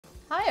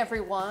Hi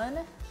everyone.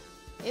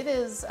 It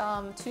is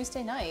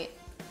Tuesday night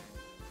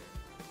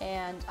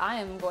and I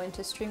am going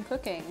to stream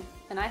cooking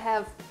and I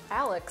have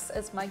Alex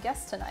as my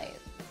guest tonight.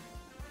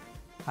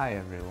 Hi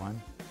everyone.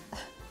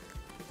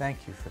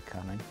 Thank you for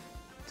coming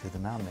to the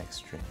MalMakes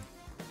stream.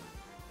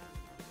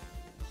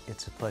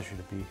 It's a pleasure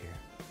to be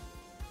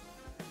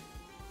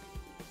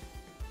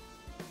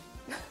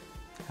here.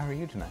 How are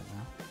you tonight,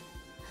 Mal?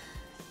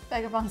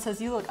 Vagabond says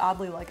you look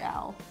oddly like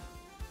Al.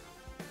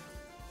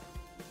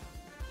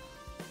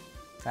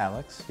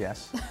 Alex,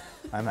 yes.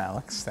 I'm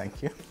Alex,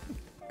 thank you.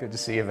 Good to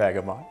see you,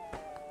 Vagabond.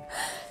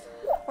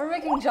 We're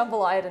making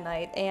jambalaya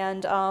tonight,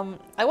 and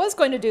I was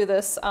going to do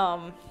this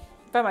by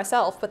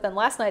myself, but then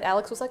last night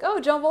Alex was like, oh,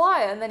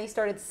 jambalaya, and then he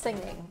started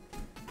singing.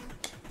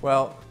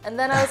 Well... And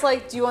then I was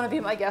like, do you want to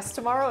be my guest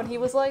tomorrow? And he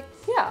was like,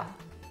 yeah.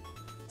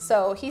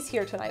 So he's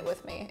here tonight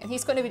with me, and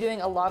he's going to be doing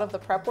a lot of the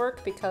prep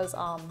work because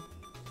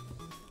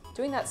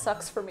doing that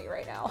sucks for me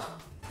right now.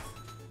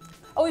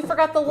 Oh, we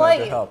forgot the light.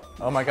 Glad to help.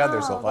 Oh my God,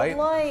 there's a light. The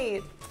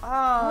light. Oh,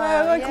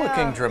 I like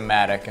looking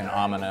dramatic and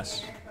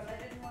ominous.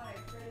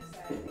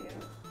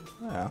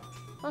 Yeah.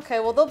 Okay,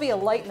 well there'll be a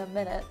light in a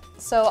minute.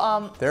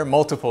 So there are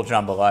multiple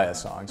jambalaya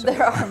songs.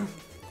 There are.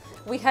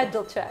 We had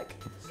to check.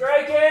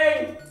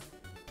 Striking!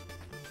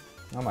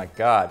 Oh my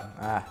God.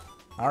 Ah.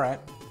 All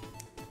right.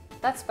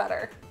 That's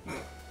better.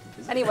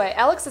 Anyway,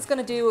 Alex is going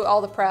to do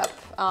all the prep.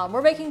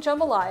 We're making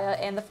jambalaya,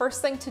 and the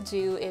first thing to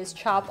do is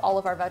chop all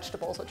of our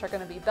vegetables, which are going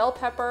to be bell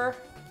pepper,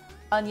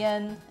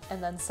 onion,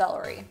 and then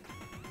celery.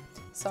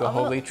 So the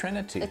Holy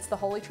Trinity. It's the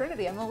Holy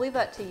Trinity. I'm going to leave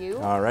that to you.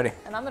 Alrighty.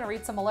 And I'm going to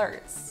read some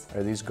alerts.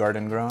 Are these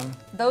garden grown?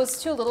 Those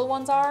two little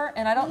ones are,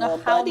 and I don't know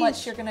how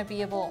much you're going to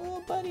be able...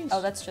 Little buddies.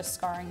 Oh, that's just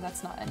scarring.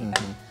 That's not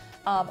anything.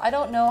 I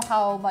don't know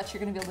how much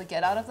you're going to be able to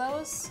get out of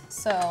those.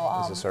 So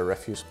is this our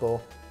refuse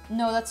bowl?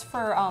 No, that's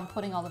for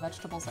putting all the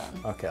vegetables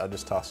in. Okay, I'll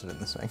just toss it in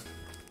the sink.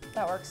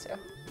 That works too.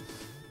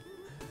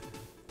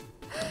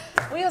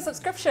 We have a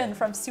subscription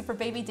from Super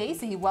Baby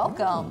Daisy.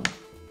 Welcome.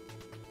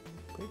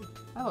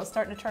 Oh, it's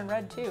starting to turn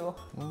red too.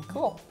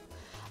 Cool.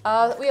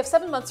 We have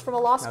 7 months from a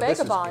lost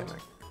vagabond.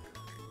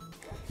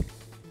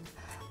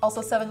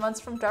 Also 7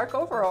 months from Dark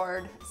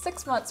Overlord.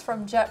 6 months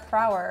from Jet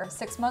Prower.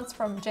 6 months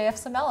from JF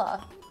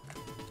Samela.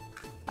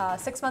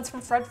 6 months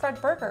from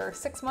Fred Burger,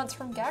 6 months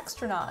from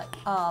Gaxtronaut,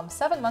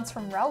 7 months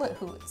from Rowlet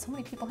Hoot, so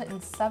many people hitting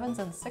 7s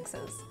and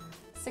 6s,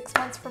 6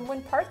 months from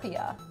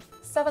Winparthia,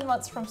 7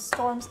 months from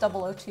Storms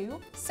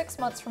 002, 6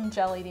 months from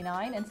Gel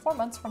 89, and 4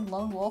 months from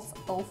Lone Wolf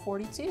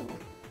 042.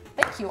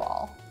 Thank you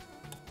all.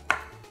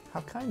 How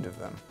kind of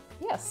them.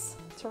 Yes,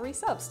 to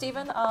resub.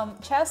 Steven,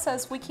 Chaz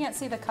says we can't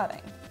see the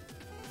cutting.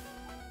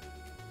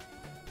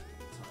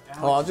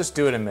 Well, I'll just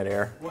do it in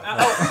midair. Well,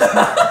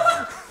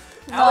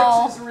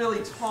 Alex is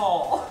really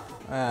tall.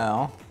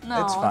 Well,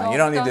 No, it's fine. You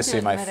don't need to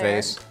see my midair.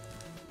 face.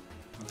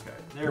 Okay,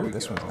 there we go.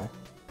 This one's nice.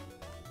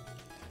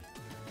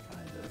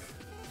 Kind of.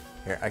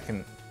 Here, I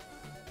can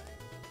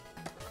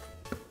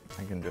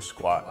just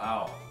squat.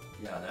 Wow.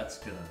 Yeah, that's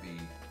gonna be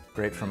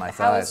Great for my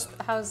thighs.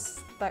 How's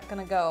that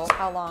gonna go?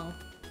 How long?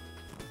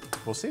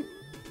 We'll see.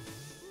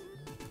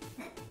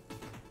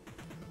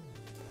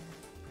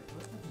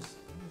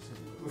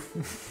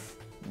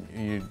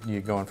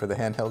 You going for the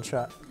handheld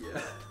shot?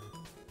 Yeah.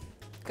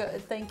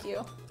 Good, thank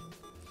you.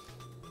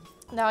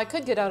 Now I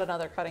could get out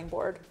another cutting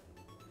board.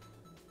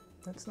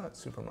 That's not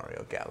Super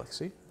Mario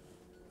Galaxy.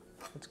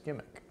 It's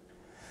gimmick.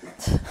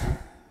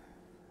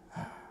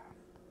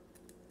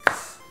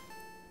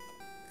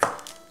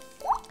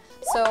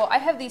 So I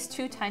have these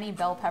 2 tiny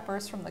bell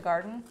peppers from the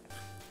garden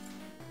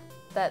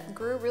that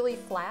grew really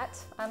flat.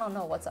 I don't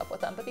know what's up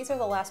with them, but these are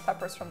the last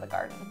peppers from the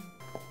garden.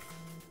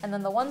 And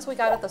then the ones we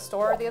got at the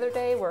store the other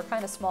day were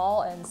kind of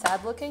small and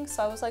sad looking,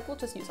 so I was like, we'll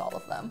just use all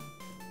of them.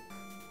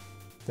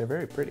 They're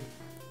very pretty.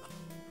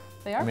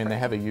 They are I mean, pretty. they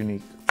have a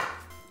unique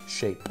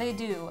shape. They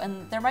do,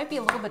 and there might be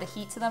a little bit of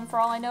heat to them for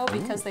all I know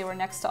because they were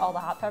next to all the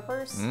hot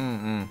peppers.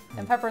 And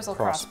peppers will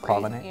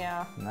Cross-pollinate.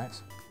 Yeah.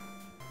 Nice.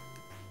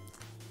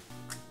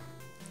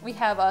 We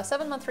have a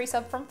 7-month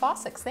resub from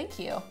Fossix, thank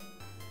you.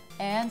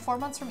 And 4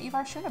 months from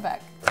Ivar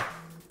Schoenebeck.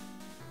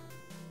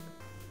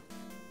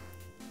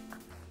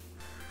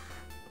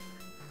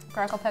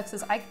 Cracklepeck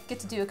says, I get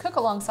to do a cook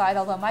alongside,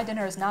 although my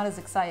dinner is not as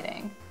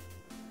exciting.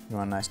 You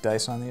want a nice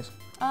dice on these?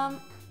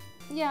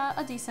 Yeah,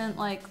 a decent,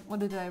 like, what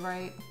did I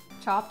write?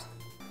 Chopped?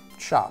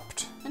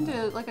 Chopped.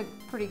 Into like a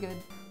pretty good,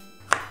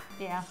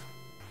 yeah.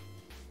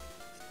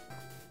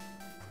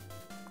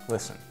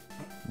 Listen,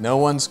 no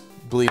one's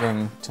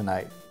bleeding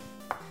tonight.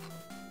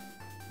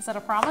 Is that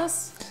a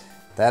promise?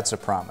 That's a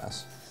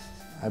promise.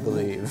 I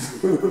believe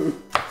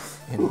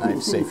in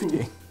knife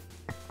safety.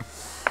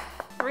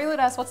 Reload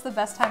asks, what's the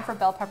best time for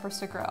bell peppers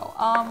to grow?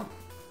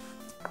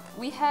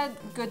 We had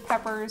good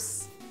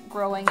peppers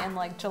growing in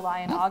like July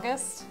and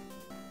August.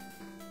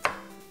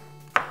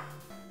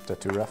 Is that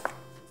too rough?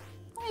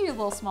 Maybe a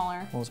little smaller.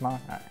 A little smaller?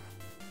 All right.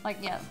 Like,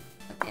 yeah.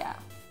 I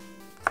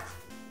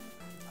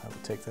will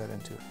take that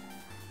into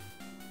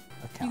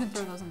account. You can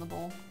throw those in the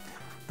bowl.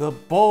 The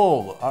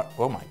bowl!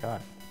 Oh my God.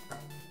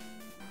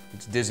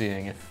 It's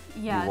dizzying if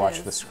Yeah, you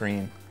watch the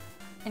screen.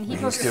 And he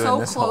He's goes doing so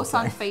this whole close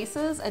on thing.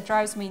 faces, it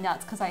drives me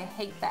nuts because I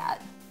hate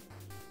that.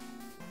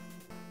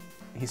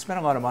 He spent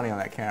a lot of money on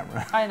that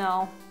camera I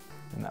know.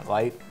 and that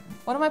light.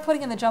 What am I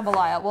putting in the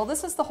jambalaya? Well,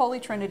 this is the Holy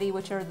Trinity,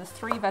 which are the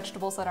 3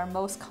 vegetables that are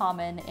most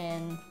common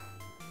in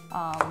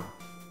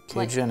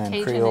Cajun and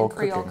Cajun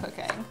Creole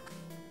cooking.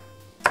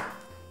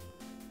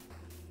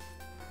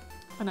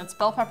 And it's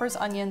bell peppers,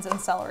 onions, and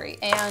celery.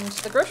 And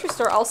the grocery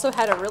store also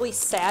had a really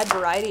sad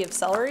variety of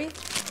celery.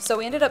 So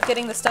we ended up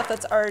getting the stuff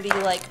that's already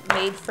like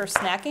made for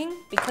snacking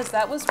because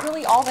that was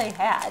really all they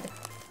had.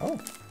 Oh.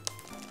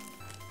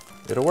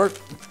 It'll work.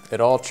 It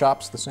all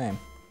chops the same.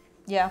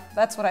 Yeah,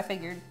 that's what I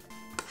figured.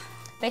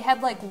 They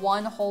had like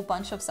one whole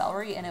bunch of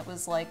celery and it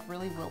was like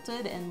really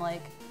wilted and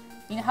like,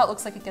 you know how it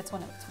looks like it gets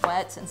when it's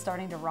wet and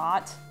starting to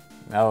rot?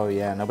 Oh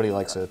yeah, nobody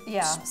likes a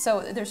Yeah,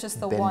 so there's just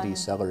the bendy one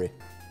celery.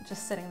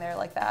 just sitting there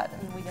like that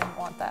and we didn't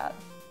want that.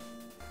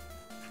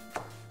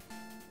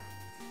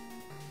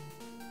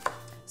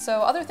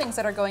 So other things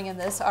that are going in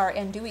this are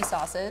andouille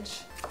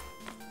sausage.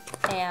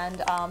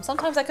 And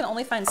sometimes I can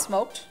only find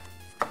smoked.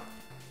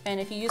 And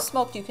if you use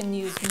smoked, you can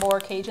use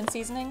more Cajun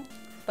seasoning,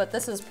 but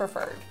this is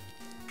preferred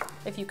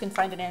if you can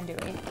find an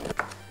andouille.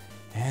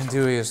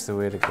 Andouille is the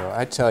way to go.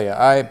 I tell you,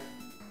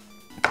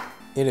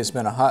 it has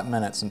been a hot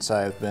minute since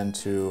I've been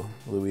to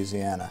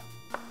Louisiana.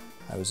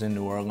 I was in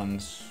New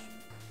Orleans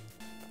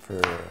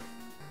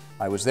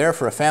I was there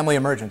for a family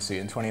emergency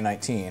in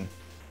 2019,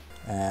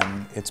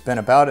 and it's been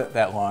about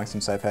that long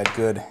since I've had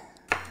good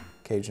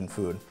Cajun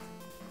food.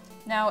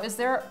 Now, is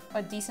there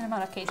a decent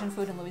amount of Cajun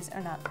food in Louisiana,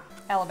 or not,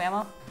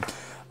 Alabama?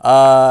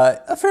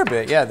 A fair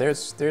bit, yeah.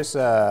 There's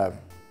well,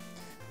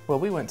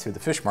 we went to the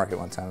fish market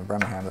one time in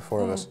Birmingham, the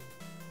 4 of us,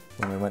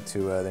 when we went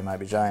to They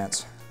Might Be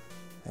Giants,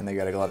 and they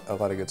got a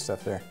lot of good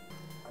stuff there.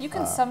 You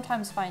can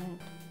sometimes find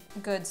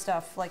good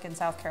stuff like in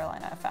South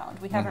Carolina, I found.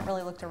 We haven't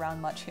really looked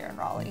around much here in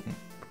Raleigh.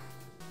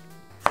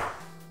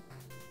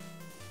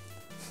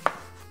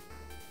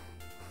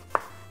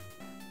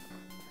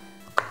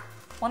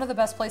 One of the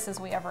best places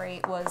we ever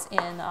ate was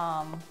it in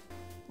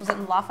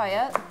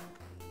Lafayette?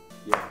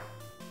 Yeah.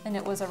 And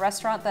it was a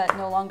restaurant that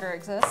no longer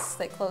exists.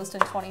 They closed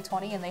in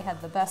 2020 and they had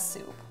the best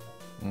soup.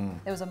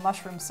 It was a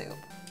mushroom soup.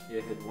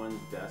 It had won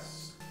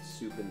best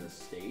soup in the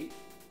state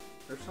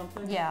or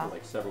something? Yeah. For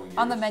like several years.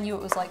 On the menu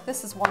it was like,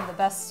 this is one of the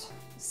best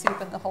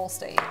soup in the whole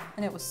state.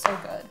 And it was so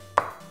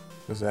good.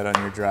 Was that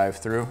on your drive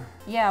through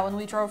Yeah, when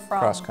we drove from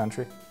cross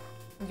country?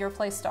 your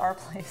place to our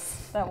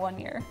place that one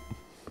year.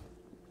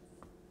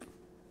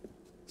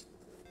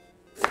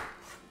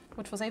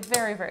 Which was a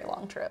very, very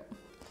long trip.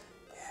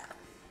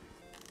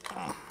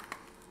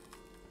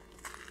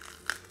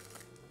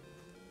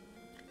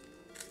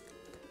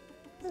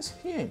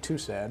 He ain't too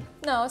sad.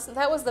 No,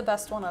 that was the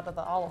best one out of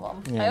all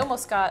of them. Yeah. I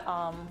almost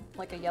got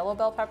like a yellow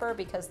bell pepper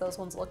because those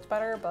ones looked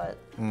better, but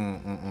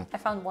I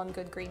found one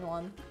good green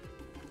one.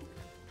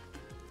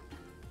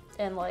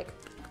 And like,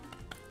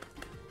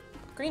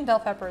 green bell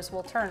peppers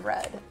will turn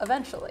red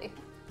eventually.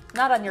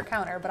 Not on your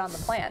counter, but on the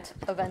plant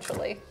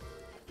eventually.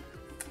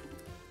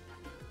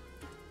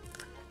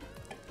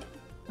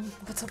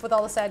 What's up with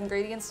all the sad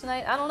ingredients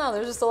tonight? I don't know,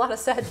 there's just a lot of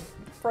sad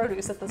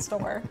produce at the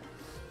store.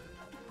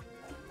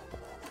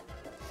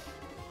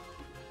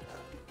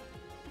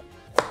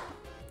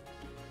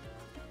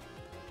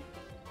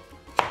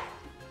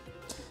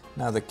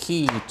 Now the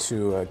key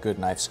to good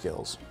knife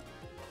skills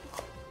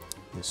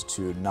is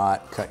to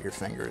not cut your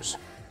fingers.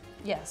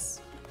 Yes.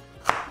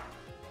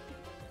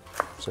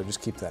 So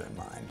just keep that in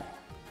mind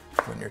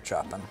when you're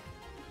chopping.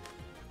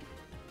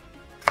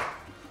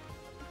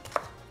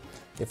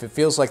 If it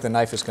feels like the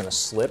knife is going to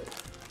slip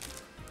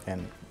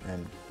and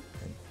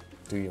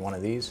do you one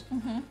of these,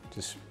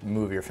 just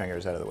move your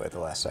fingers out of the way at the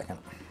last second.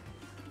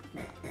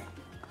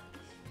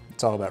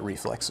 It's all about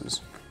reflexes.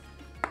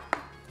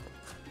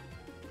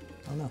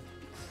 Oh no.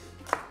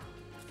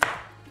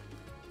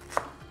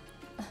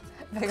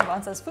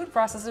 Vagabond says, food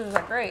processors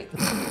are great.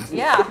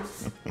 Yeah,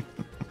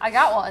 I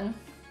got one.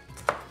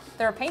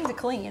 They're a pain to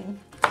clean.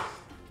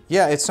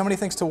 Yeah, it's so many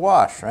things to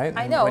wash, right?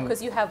 I know,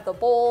 because you have the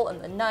bowl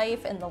and the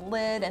knife and the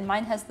lid, and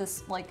mine has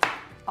this, like,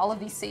 all of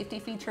these safety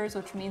features,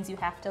 which means you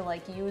have to,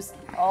 like, use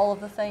all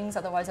of the things,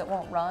 otherwise it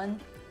won't run.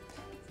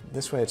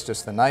 This way it's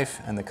just the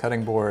knife and the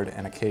cutting board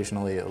and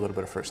occasionally a little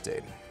bit of first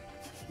aid.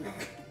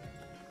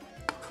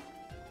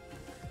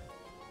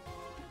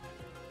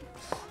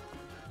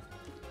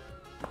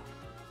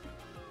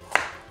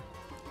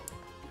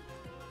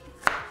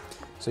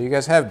 So you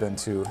guys have been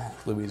to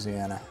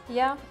Louisiana?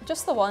 Yeah,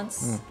 just the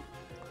once.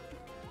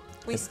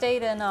 We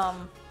stayed in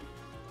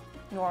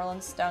New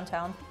Orleans,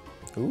 downtown.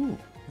 Ooh,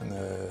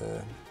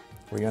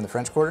 were you in the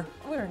French Quarter?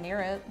 We were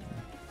near it.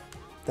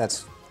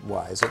 That's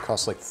wise. It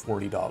costs like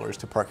 $40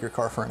 to park your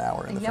car for an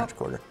hour in the French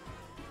Quarter.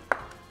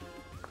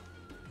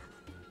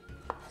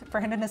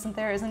 Brandon isn't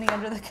there, isn't he,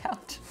 under the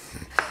couch?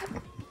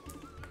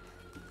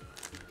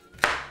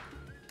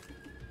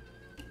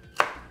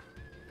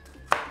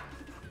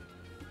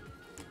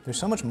 There's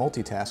so much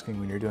multitasking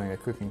when you're doing a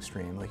cooking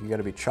stream. Like you got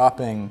to be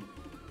chopping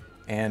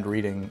and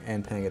reading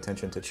and paying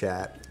attention to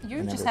chat. You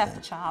and just everything.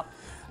 have to chop.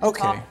 And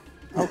Okay. talk.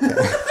 Okay.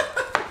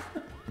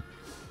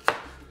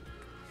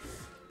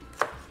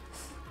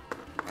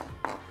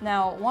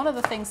 Now, one of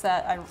the things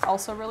that I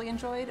also really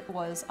enjoyed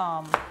was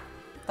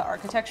the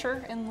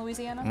architecture in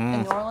Louisiana,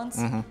 in New Orleans.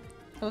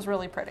 It was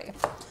really pretty.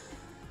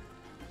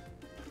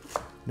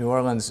 New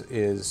Orleans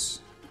is,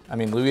 I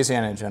mean,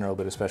 Louisiana in general,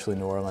 but especially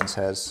New Orleans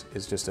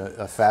is just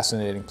a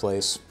fascinating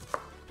place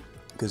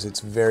because it's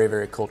very,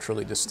 very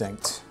culturally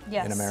distinct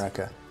in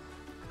America,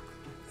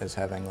 as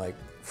having like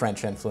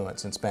French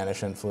influence and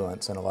Spanish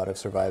influence and a lot of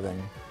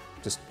surviving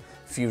just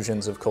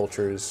fusions of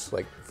cultures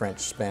like French,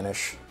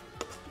 Spanish,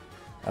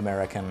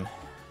 American,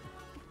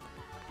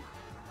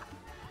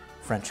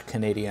 French,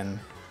 Canadian,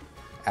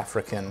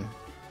 African,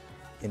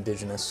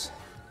 indigenous,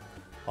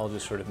 all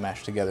just sort of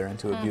mashed together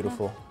into a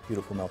beautiful,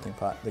 beautiful melting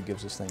pot that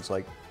gives us things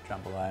like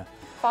jambalaya.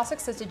 Fossack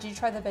says, did you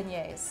try the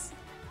beignets?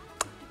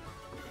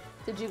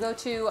 Did you go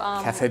to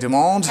Café du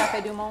Monde?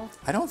 Café du Monde?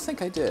 I don't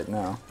think I did,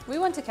 no. We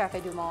went to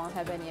Café du Monde and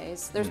had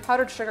beignets. There's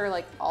powdered sugar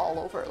like all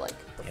over, like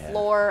the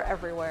floor,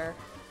 everywhere.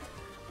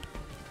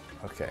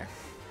 Okay,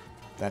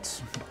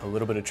 that's a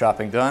little bit of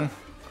chopping done.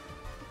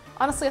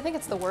 Honestly, I think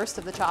it's the worst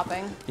of the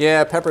chopping.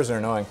 Yeah, peppers are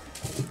annoying.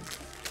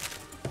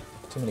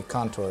 Too many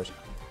contours.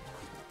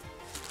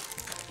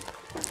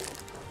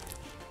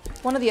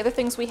 One of the other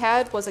things we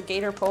had was a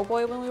gator po'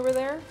 boy when we were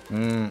there.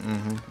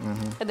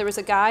 And there was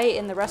a guy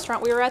in the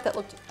restaurant we were at that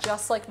looked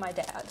just like my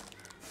dad.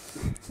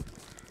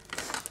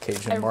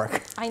 Cajun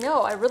Mark. I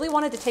know, I really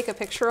wanted to take a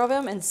picture of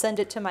him and send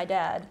it to my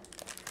dad.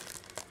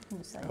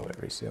 Oh,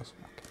 it reseals.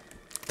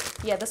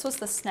 Okay. Yeah, this was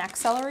the snack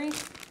celery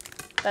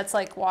that's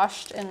like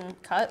washed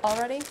and cut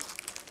already.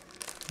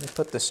 They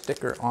put the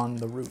sticker on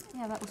the root.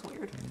 Yeah, that was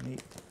weird.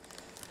 Neat.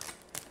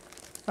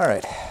 All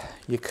right,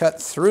 you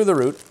cut through the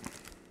root,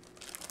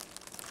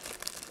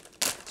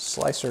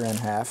 slice her in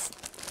half.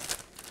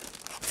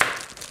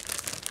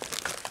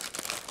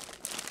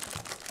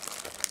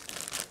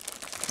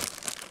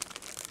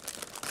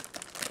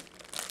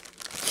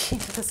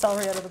 Keep the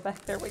celery out of the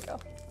back. There we go.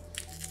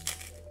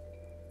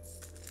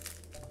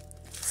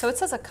 So it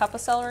says a cup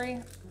of celery.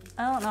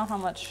 I don't know how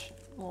much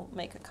will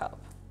make a cup.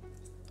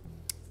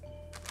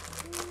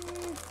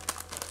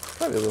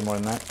 Probably a little more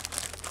than that.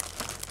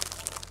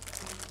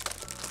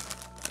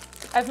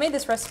 I've made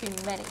this recipe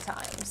many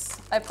times.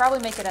 I probably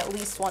make it at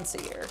least once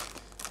a year.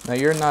 Now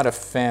you're not a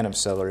fan of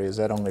celery. Is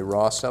that only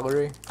raw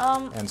celery?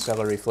 And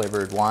celery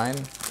flavored wine,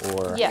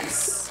 or?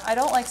 Yes, I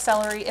don't like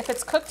celery. If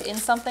it's cooked in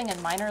something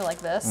and minor like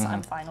this,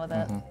 I'm fine with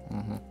it.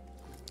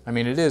 I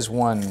mean, it is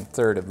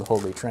 1/3 of the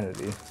Holy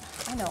Trinity.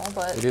 I know,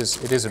 but It is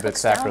a bit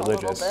cooks down a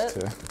sacrilegious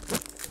little bit.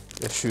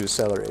 to eschew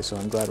celery, so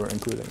I'm glad we're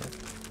including it.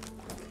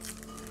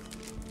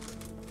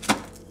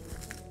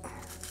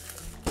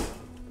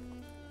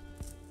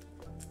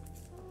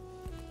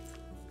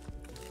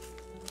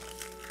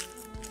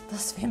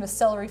 Those famous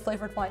celery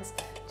flavored wines.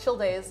 Chill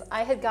days.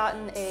 I had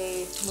gotten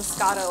a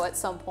Moscato at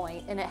some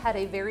point and it had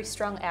a very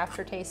strong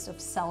aftertaste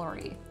of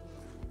celery.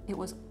 It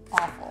was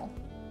awful.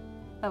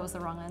 That was the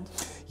wrong end.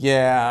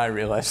 Yeah, I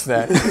realized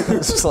that.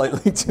 It's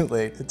slightly too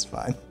late. It's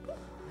fine.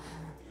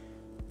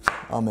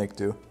 I'll make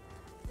do.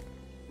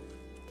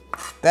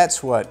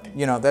 That's what,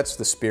 that's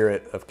the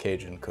spirit of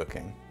Cajun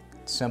cooking.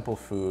 Simple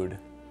food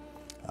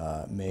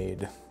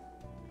made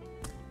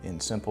in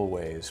simple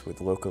ways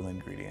with local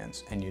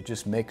ingredients, and you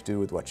just make do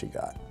with what you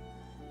got.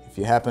 If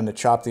you happen to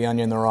chop the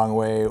onion the wrong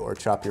way or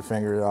chop your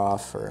finger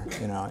off or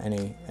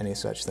any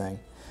such thing,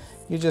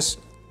 you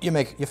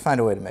find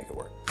a way to make it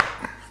work.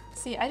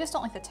 See, I just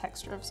don't like the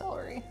texture of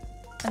celery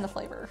and the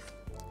flavor.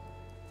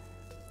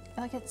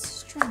 I like it's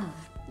stringy.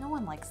 No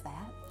one likes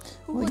that.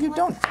 Who Well, would you like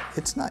don't.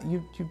 It's not.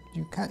 You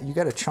got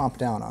to chomp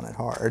down on it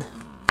hard.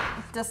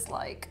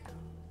 Dislike.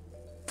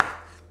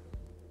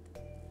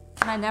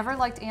 And I never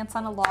liked ants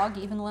on a log,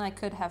 even when I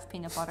could have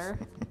peanut butter.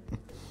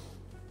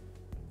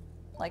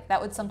 Like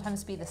that would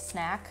sometimes be the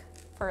snack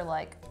for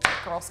like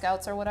Girl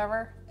Scouts or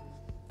whatever.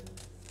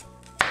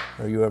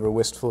 Are you ever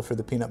wistful for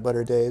the peanut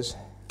butter days?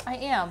 I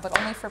am, but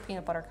only for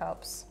peanut butter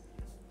cups.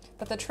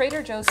 But the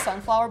Trader Joe's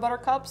sunflower butter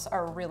cups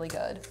are really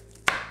good.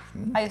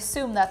 I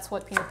assume that's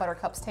what peanut butter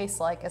cups taste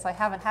like, as I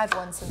haven't had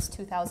one since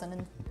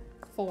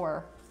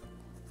 2004.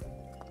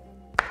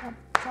 Chop,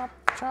 chop,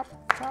 chop,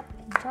 chop,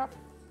 chop,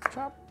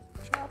 chop,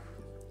 chop.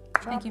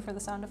 Thank you for the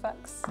sound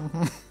effects.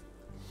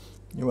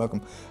 You're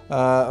welcome.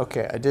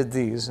 Okay, I did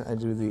these. I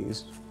do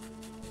these.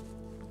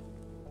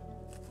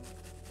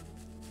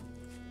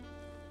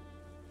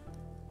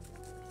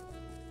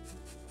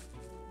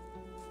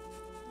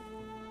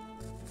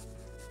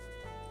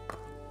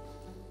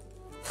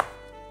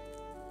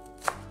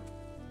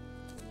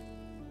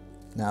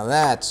 Now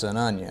that's an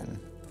onion.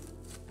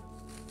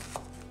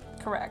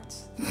 Correct.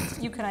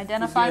 You can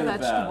identify Forget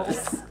about it.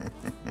 vegetables.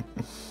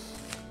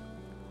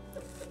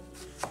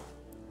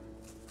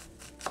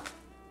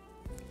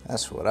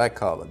 That's what I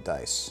call a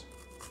dice.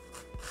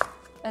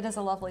 It is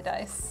a lovely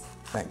dice.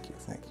 Thank you,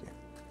 thank you.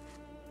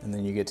 And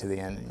then you get to the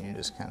end and you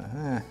just kind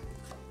of,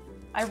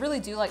 I really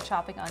do like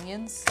chopping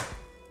onions.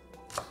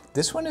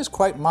 This one is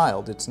quite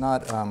mild. It's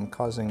not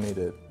causing me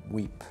to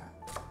weep,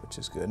 which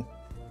is good.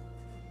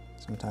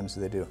 Sometimes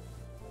they do.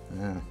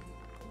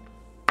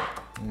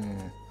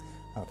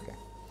 Okay.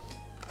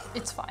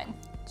 It's fine.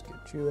 Let's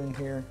get you in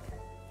here.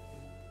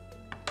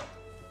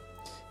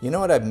 You know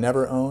what I've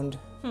never owned?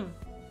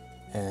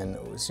 And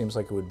it seems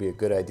like it would be a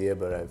good idea,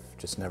 but I've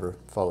just never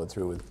followed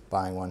through with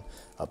buying one.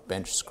 A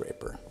bench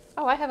scraper.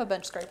 Oh, I have a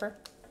bench scraper.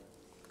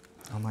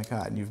 Oh my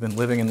God, you've been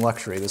living in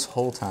luxury this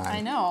whole time.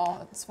 I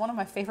know. It's one of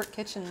my favorite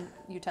kitchen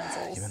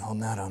utensils. You've been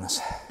holding out on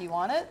us. You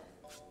want it?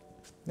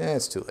 Yeah,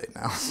 it's too late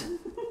now.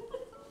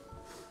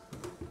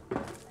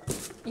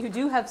 You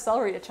do have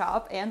celery to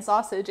chop, and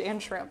sausage,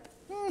 and shrimp.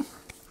 I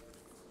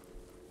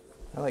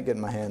like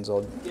getting my hands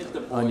all Get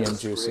the boy onion a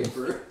juicy.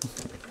 scraper.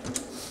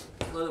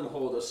 Let him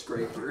hold a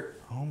scraper.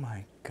 Oh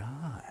my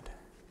God.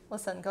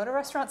 Listen, go to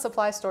restaurant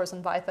supply stores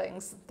and buy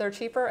things. They're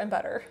cheaper and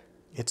better.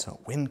 It's a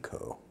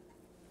Winco.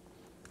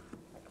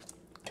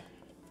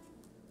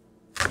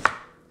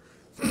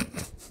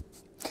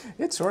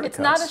 It sort of It's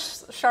not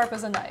as sharp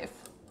as a knife.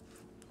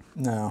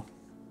 No.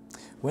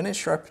 When is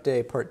Sharp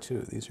Day Part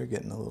 2? These are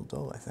getting a little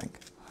dull, I think.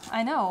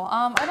 I know.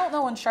 I don't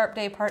know when Sharp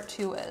Day Part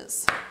 2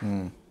 is.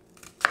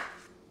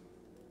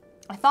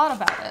 I thought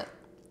about it,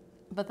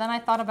 but then I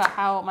thought about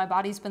how my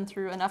body's been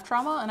through enough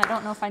trauma, and I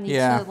don't know if I need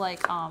to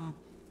like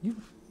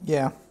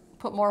Yeah.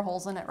 put more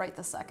holes in it right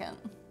this second.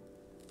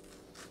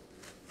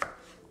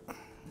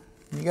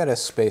 You gotta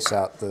space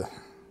out the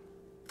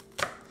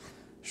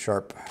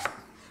sharp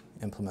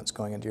implements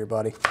going into your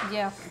body.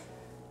 Yeah.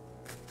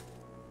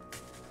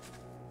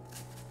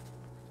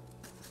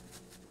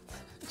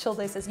 Chill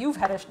Day says, you've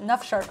had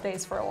enough sharp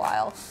days for a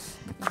while.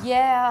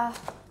 Yeah.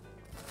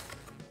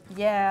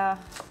 Yeah.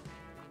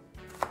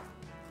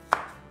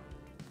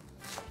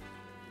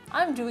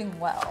 I'm doing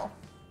well.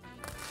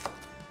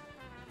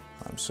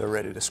 I'm so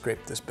ready to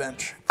scrape this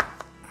bench.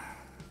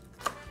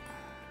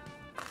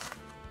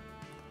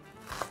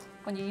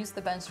 When you use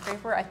the bench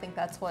scraper, I think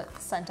that's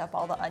what sent up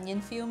all the onion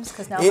fumes,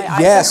 because now It, my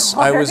eyes yes,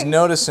 are I was watering.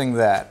 noticing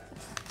that.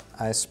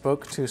 I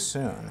spoke too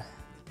soon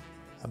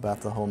about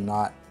the whole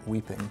not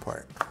weeping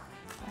part.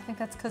 I think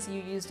that's because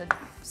you used a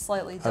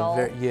slightly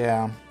dull.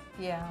 Yeah.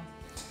 Yeah.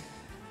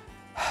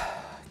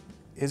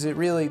 Is it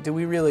really,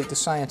 do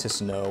scientists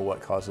know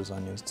what causes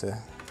onions to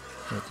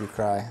make you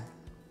cry?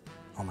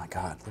 Oh my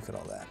God, look at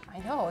all that. I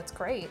know, it's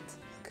great.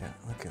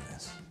 Look at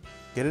this.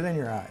 Get it in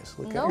your eyes.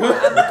 Look No, at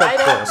it. Look I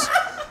up don't. close.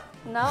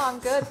 No, I'm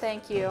good,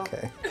 thank you.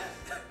 Okay.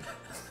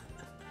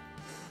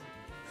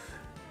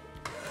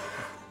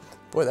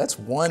 Boy, that's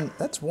one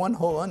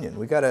whole onion.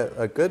 We got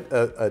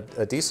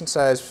a decent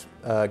sized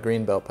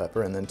green bell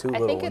pepper, and then two I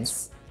little think ones,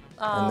 it's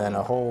and then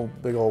a whole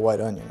big old white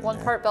onion. in one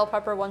there. part bell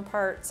pepper, 1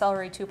 part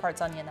celery, 2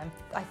 parts onion.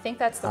 I think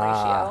that's the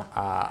ratio.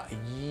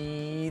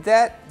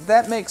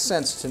 That makes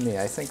sense to me.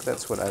 I think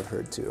that's what I've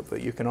heard too.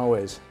 But you can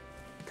always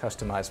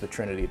customize the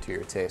trinity to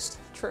your taste.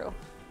 True.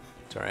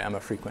 Sorry, I'm a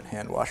frequent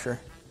hand washer.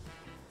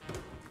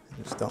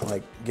 I just don't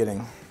like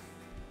getting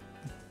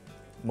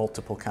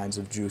multiple kinds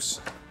of juice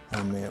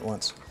on me at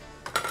once.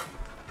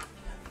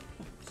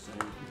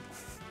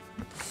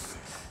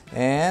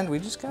 And we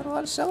just got a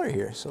lot of celery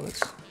here, so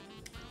let's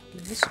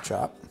give this a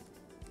chop.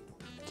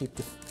 Keep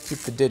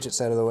the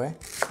digits out of the way.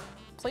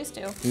 Please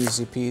do.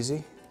 Easy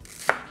peasy.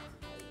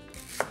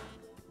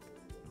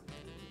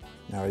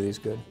 Now are these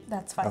good?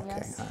 That's fine, Okay,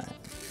 yes. all right.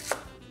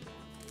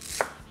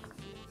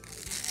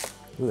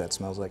 Ooh, that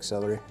smells like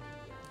celery.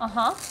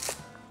 Uh-huh.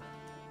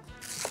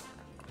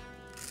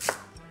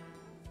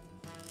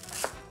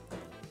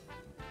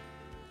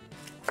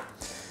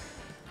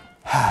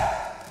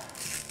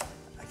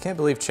 I can't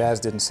believe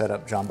Chaz didn't set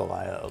up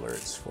Jambalaya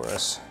alerts for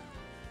us.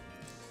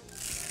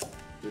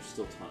 There's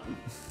still time.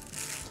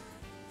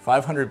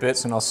 500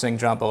 bits and I'll sing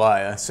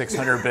Jambalaya.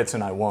 600 bits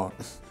and I won't.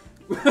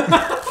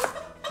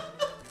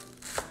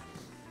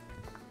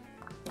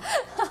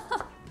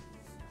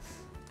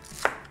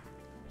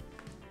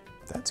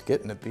 That's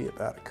getting to be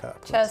about a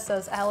cup. Chaz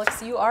says,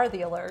 Alex, you are the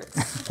alerts.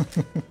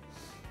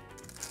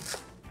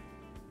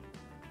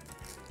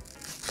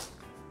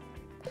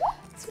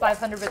 It's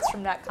 500 bits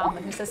from Nat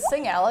Common, who says,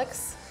 sing,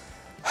 Alex.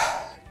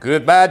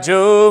 Goodbye,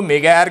 Joe. Me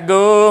gotta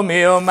go,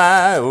 me oh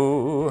my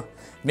oh.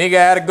 Me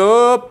gotta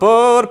go,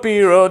 Puerto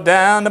Piro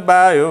down the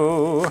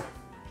bayou. All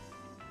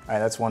right,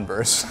 that's one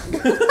verse.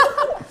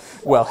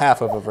 Well,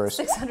 half of a verse.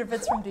 600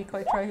 bits from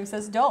Decoy Troy, who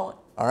says, don't.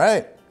 All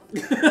right.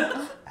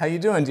 How you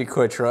doing,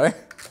 Decoy Troy?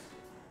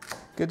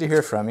 Good to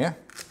hear from you.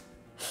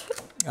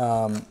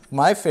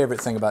 My favorite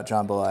thing about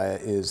Jambalaya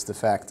is the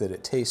fact that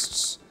it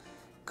tastes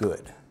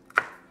good.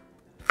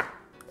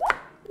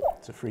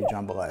 It's a free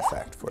Jambalaya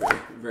fact for you.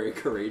 Very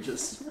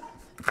courageous.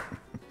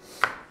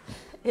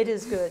 It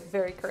is good,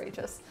 very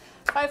courageous.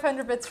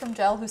 500 bits from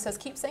Jell, who says,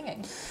 keep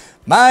singing.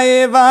 My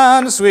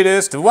Avon, the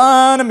sweetest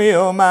one of me,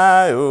 oh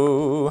my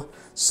oh.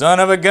 Son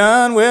of a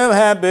gun, we'll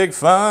have big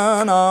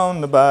fun on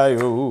the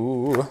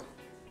bayou.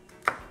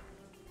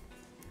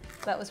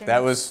 That was your That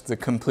name? was the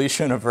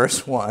completion of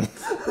verse 1.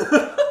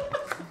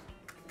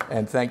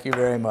 And thank you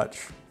very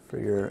much for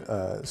your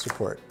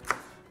support.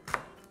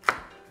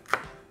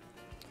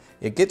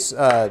 It gets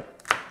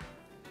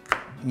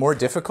more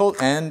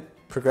difficult and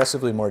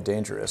progressively more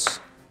dangerous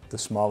the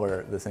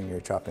smaller the thing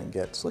you're chopping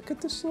gets. Look at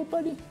this little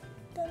buddy.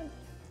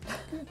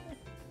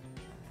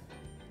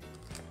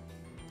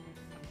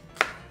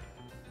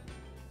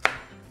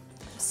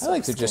 I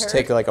like to just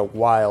take like a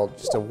wild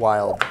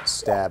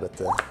stab at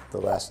the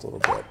last little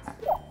bit.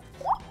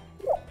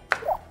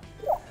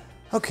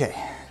 Okay,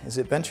 is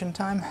it benching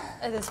time?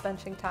 It is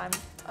benching time.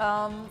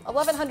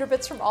 1100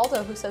 bits from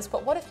Aldo, who says,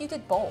 but what if you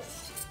did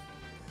both?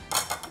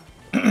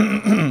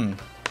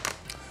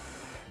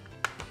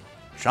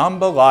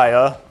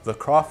 Jambalaya, the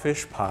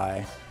crawfish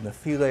pie, the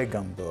filet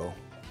gumbo.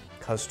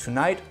 Cause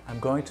tonight I'm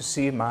going to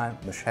see my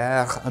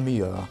chère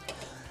amie.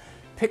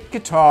 Pick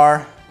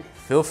guitar,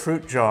 fill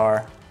fruit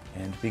jar,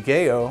 and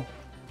Bigeo,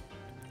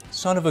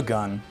 son of a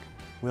gun,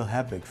 we'll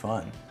have big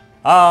fun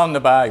on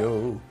the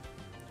bayou.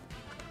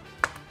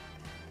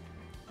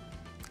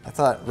 I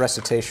thought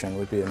recitation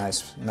would be a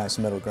nice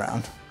middle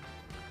ground.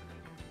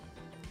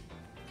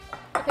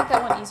 I think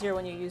that went easier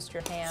when you used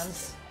your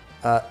hands.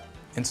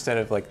 Instead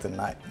of like the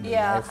knife.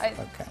 Yeah,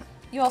 okay.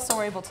 You also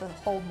were able to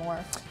hold more.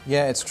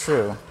 Yeah, it's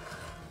true.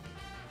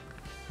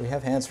 We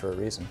have hands for a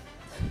reason.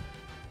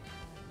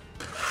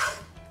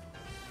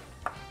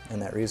 And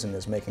that reason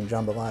is making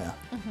jambalaya.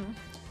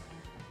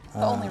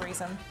 The only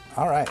reason.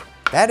 All right.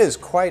 That is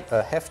quite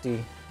a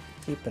hefty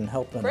heaping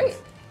helping Great.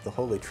 of the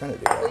Holy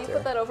Trinity Will right you there.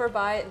 put that over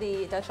by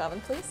the Dutch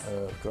oven, please?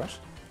 Of course.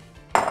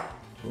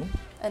 Ooh.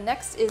 And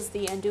next is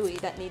the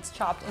andouille that needs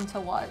chopped into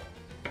what?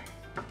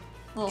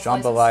 Little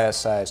slices?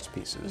 Jambalaya-sized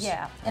pieces.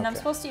 Yeah, and I'm Okay.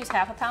 supposed to use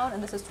half a pound,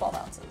 and this is 12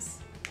 ounces.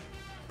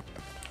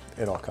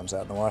 It all comes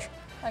out in the wash.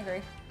 I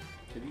agree.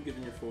 Have you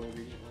given your full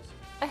ingredient list?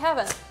 I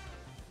haven't.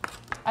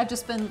 I've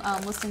just been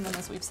listing them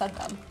as we've said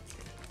them.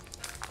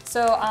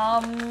 So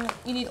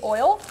you need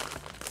oil,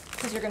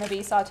 because you're going to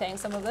be sauteing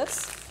some of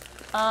this.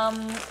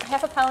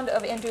 Half a pound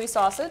of andouille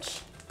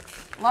sausage,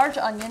 large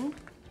onion,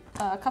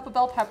 a cup of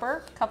bell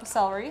pepper, cup of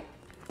celery,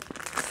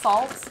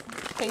 salt,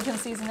 Cajun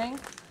seasoning,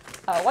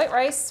 white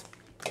rice,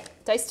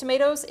 diced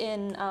tomatoes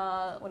in,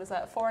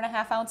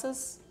 4.5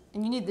 ounces?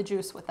 And you need the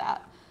juice with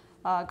that.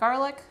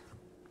 Garlic,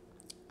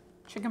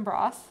 chicken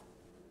broth,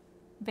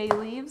 bay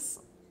leaves,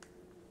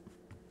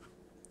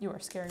 you are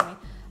scaring me,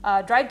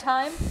 dried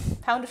thyme,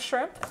 pound of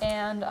shrimp,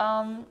 and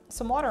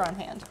some water on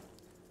hand.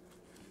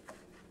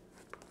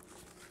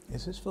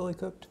 Is this fully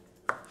cooked?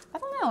 I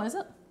don't know, is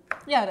it?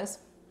 Yeah, it is.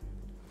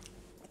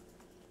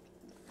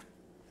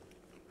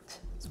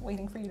 Just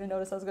waiting for you to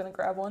notice I was going to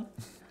grab one.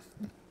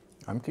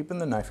 I'm keeping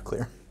the knife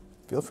clear.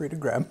 Feel free to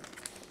grab.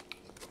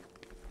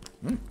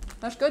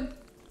 That's good.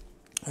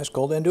 That's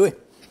cold andouille.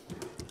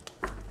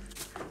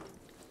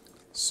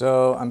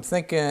 So I'm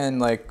thinking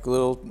like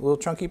little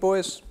chunky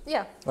boys?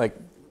 Yeah, Like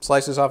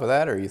slices off of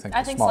that, or you think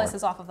I think smaller?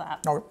 slices off of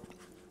that. Okay.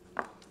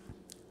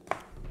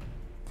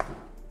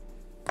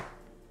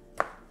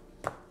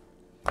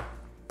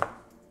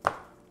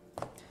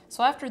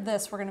 So after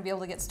this, we're going to be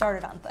able to get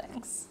started on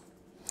things.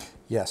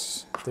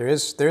 Yes, there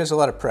is a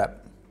lot of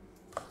prep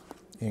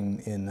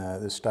in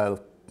this style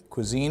of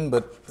cuisine,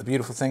 but the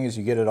beautiful thing is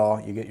you get it all.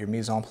 You get your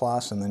mise en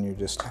place, and then you're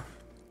just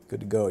good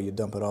to go. You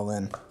dump it all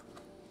in.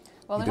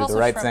 Well, You there's do also the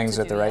right shrimp things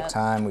to at the do right yet.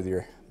 time with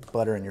your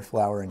butter and your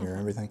flour and your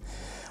everything.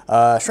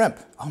 Shrimp.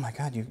 Oh my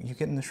God, you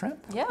getting the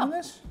shrimp? Yeah. On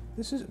this?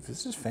 This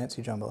is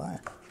fancy jambalaya.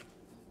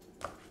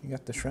 You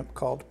got the shrimp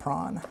called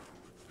prawn.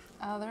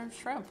 There's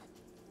shrimp.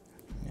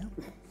 Yeah.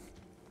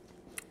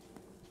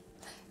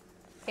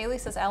 Haley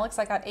says, Alex,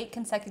 I got 8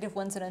 consecutive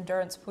wins in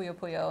endurance, Puyo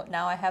Puyo.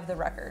 Now I have the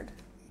record.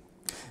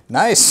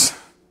 Nice.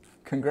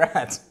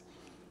 Congrats.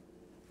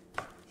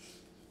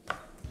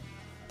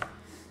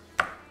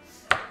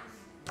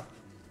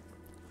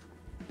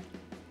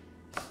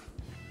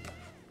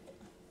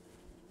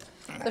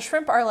 The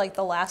shrimp are like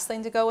the last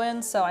thing to go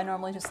in, so I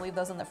normally just leave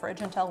those in the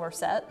fridge until we're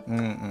set.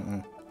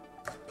 And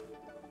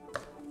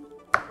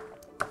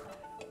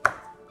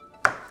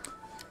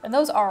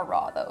those are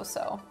raw though,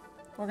 so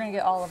we're gonna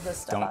get all of this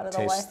stuff out of the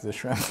way. Don't taste the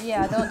shrimp.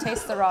 Yeah, don't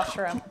taste the raw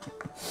shrimp.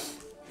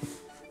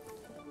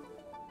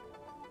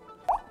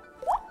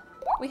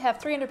 We have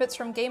 300 bits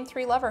from Game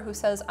 3 Lover, who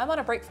says, I'm on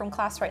a break from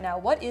class right now.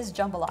 What is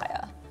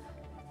jambalaya?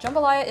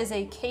 Jambalaya is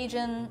a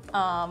Cajun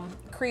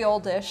Creole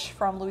dish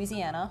from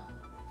Louisiana.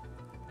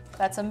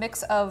 That's a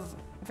mix of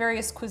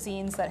various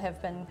cuisines that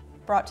have been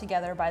brought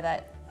together by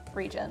that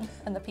region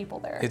and the people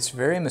there. It's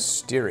very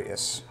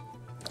mysterious.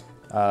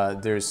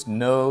 There's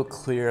no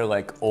clear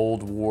like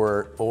old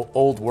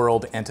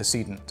world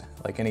antecedent,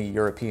 like any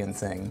European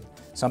thing.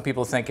 Some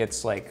people think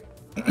it's like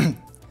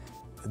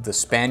the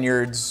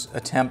Spaniards'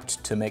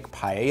 attempt to make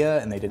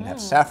paella, and they didn't have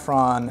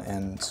saffron,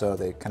 and so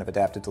they kind of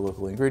adapted to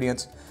local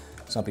ingredients.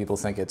 Some people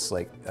think it's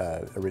like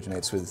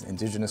originates with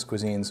indigenous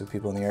cuisines of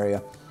people in the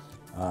area.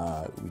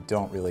 We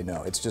don't really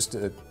know. It's just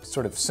a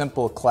sort of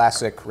simple,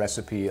 classic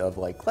recipe of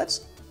like,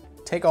 let's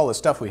take all the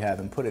stuff we have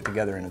and put it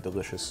together in a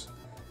delicious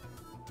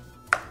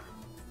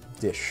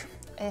dish.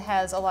 It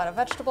has a lot of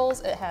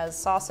vegetables. It has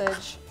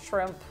sausage,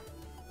 shrimp.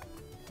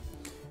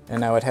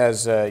 And now it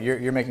has,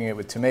 you're making it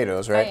with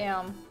tomatoes, right? I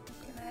am.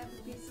 Can I have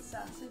a piece of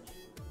sausage?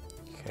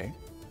 Okay.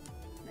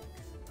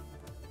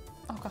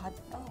 Oh God.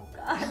 Oh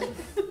God.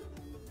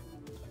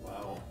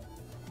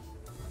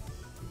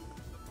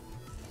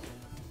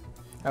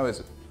 How is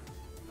it?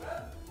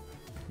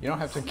 You don't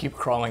have to keep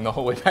crawling the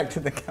whole way back to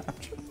the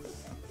couch.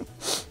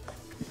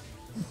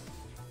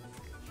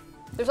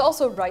 There's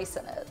also rice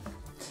in it.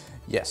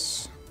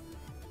 Yes.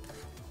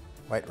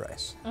 White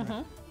rice.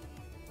 Mm-hmm.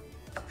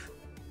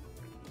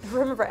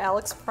 Remember,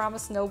 Alex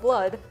promised no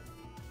blood.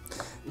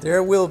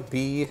 There will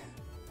be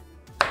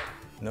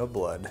no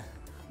blood.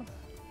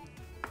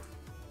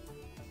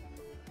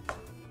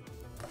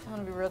 I'm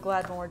gonna be real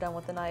glad when we're done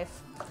with the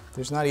knife.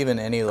 There's not even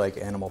any like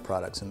animal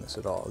products in this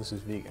at all. This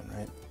is vegan,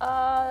 right?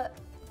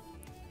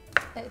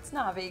 It's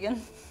not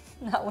vegan.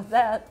 Not with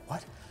that.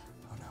 What?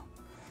 Oh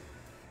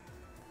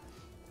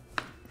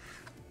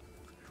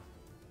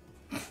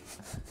no.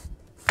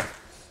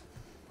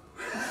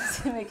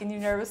 Is it making you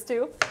nervous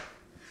too?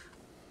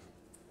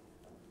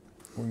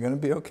 We're gonna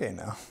be okay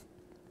now.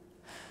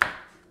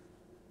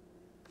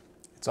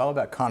 It's all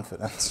about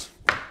confidence.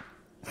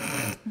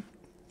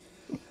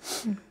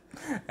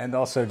 And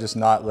also just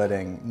not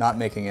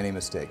making any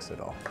mistakes at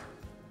all.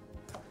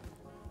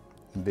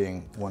 And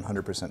being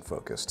 100%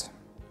 focused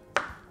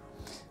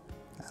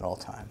at all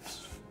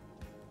times.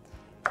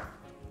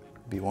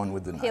 Be one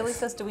with the knife. Haley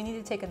says, do we need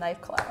to take a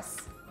knife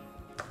class?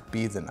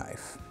 Be the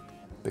knife.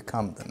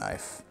 Become the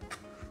knife.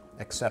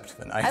 Accept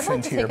the knife I'd like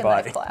into to your take a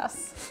body. knife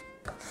class.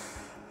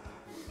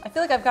 I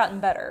feel like I've gotten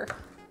better.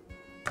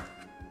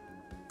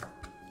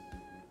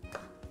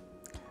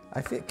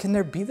 Can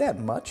there be that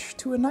much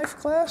to a knife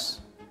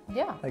class?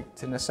 Yeah. Like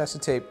to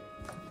necessitate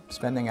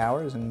spending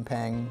hours and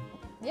paying?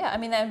 Yeah, I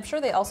mean, I'm sure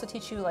they also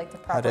teach you like the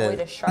proper way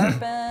to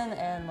sharpen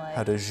and like...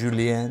 How to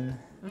julienne.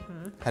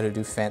 How to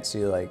do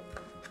fancy like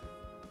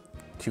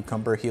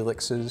cucumber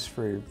helixes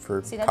for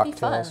See, that'd be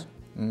cocktails.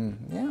 fun.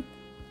 Yeah.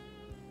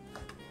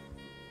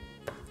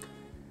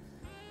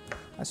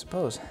 I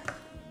suppose.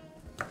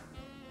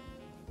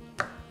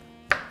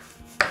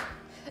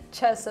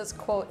 Ches says,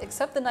 quote,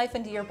 accept the knife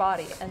into your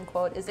body, end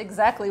quote, is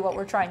exactly what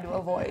we're trying to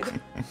avoid.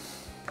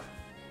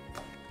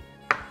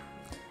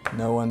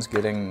 No one's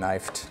getting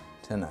knifed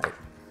tonight.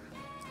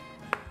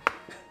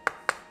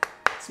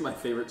 It's my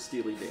favorite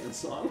Steely Dan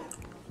song.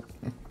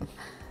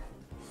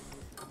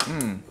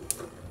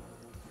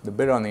 The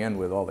bit on the end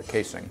with all the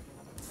casing.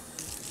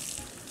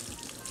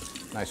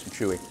 Nice and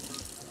chewy.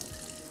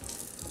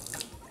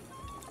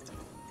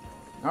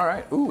 All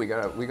right. Ooh, we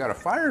got a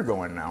fire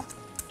going now.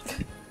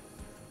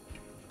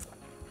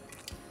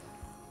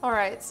 All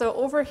right, so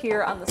over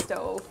here on the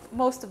stove,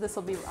 most of this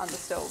will be on the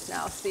stove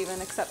now, Stephen,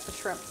 except the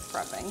shrimp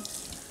prepping.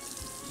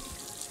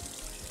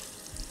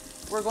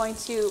 We're going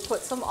to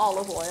put some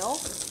olive oil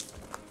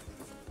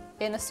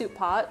in a soup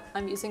pot.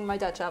 I'm using my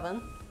Dutch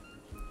oven.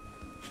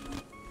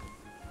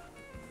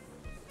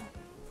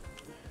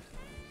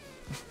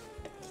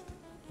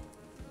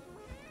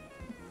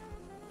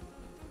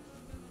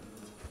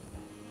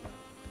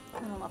 I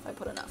don't know if I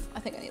put enough. I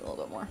think I need a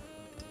little bit more.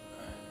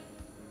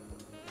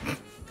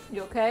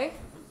 You okay?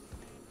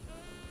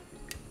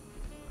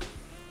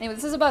 Anyway,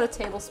 this is about a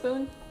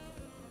tablespoon.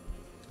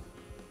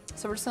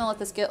 So we're just gonna let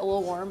this get a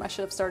little warm. I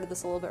should have started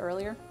this a little bit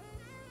earlier.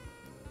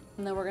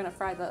 And then we're gonna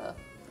fry the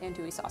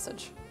andouille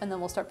sausage. And then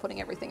we'll start putting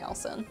everything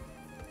else in.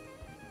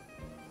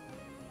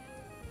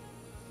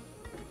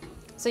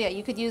 So yeah,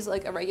 you could use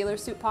like a regular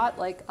soup pot,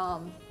 like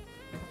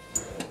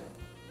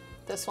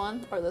this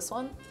one or this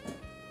one.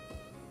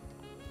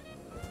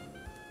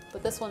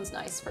 But this one's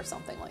nice for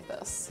something like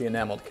this. The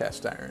enameled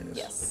cast iron is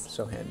Yes.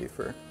 so handy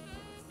for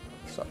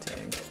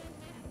sauteing.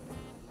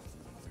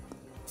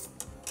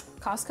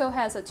 Costco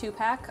has a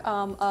 2-pack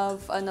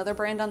of another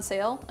brand on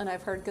sale, and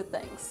I've heard good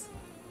things.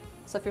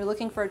 So if you're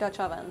looking for a Dutch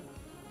oven,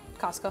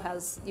 Costco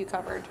has you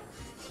covered.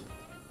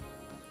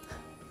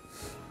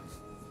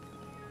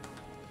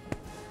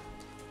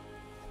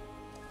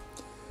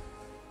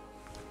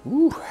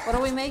 Ooh. What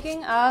are we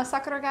making?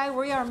 Sakura guy,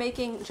 we are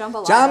making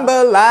jambalaya.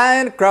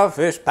 Jambalaya and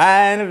crawfish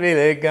pie and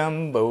really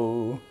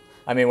gumbo.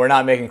 I mean, we're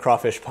not making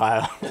crawfish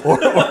pie or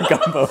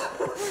gumbo.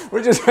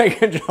 We're just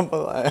making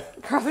jambalaya.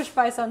 Crawfish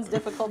pie sounds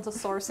difficult to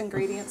source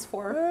ingredients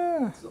for.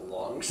 It's a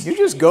long You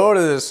just go to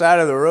the side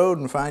of the road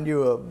and find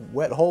you a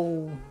wet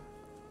hole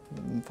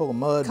full of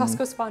mud.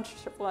 Costco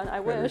sponsorship one, I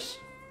wish.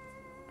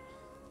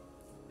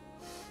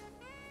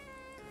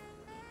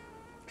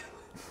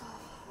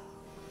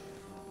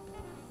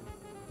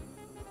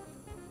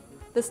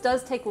 This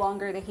does take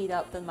longer to heat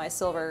up than my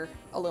silver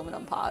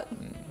aluminum pot.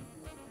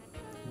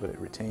 But it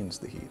retains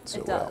the heat so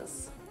It well.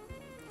 does.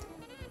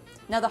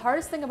 Now the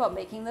hardest thing about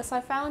making this,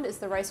 I found, is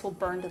the rice will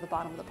burn to the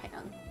bottom of the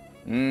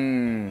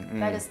pan.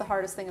 That is the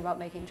hardest thing about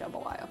making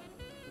jambalaya.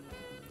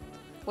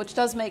 Which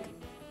does make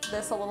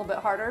this a little bit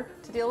harder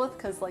to deal with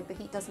because like the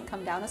heat doesn't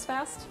come down as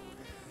fast.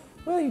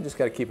 Well, you just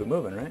got to keep it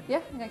moving, right? Yeah,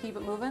 you gotta keep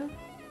it moving.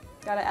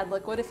 Gotta add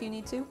liquid if you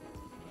need to.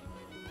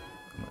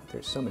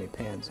 There's so many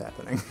pans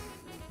happening.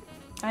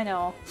 I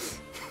know.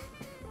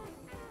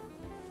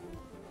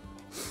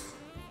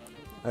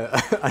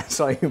 I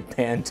saw you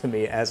pan to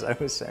me as I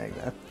was saying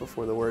that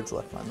before the words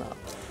left my mouth.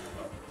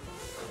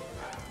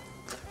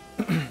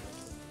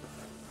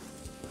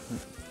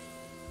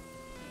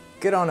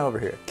 Get on over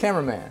here.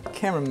 Cameraman,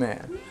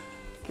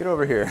 get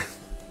over here.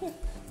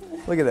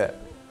 Look at that.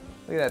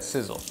 Look at that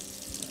sizzle.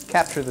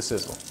 Capture the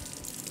sizzle.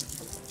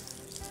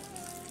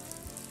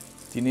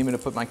 Do you need me to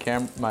put my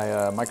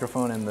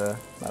microphone in my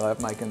lap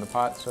mic in the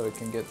pot so it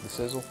can get the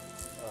sizzle?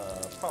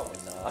 Probably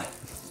not.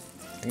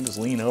 You can just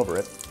lean over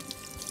it.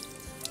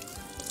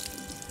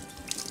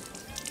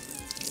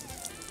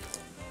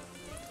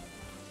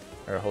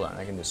 Or hold on,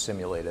 I can just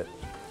simulate it.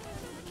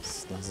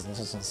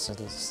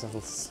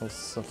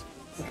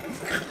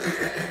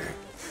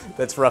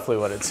 That's roughly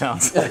what it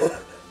sounds like.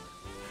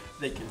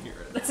 They can hear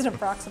it. It's an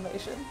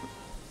approximation.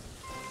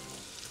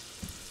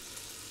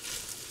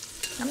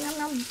 Yum, yum,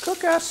 yum.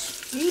 Cook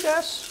us, eat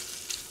us.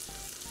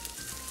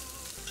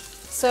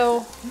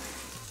 So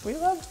We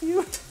love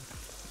you.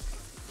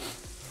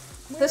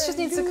 this just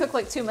needs to cook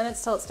like 2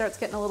 minutes till it starts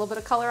getting a little bit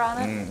of color on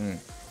it.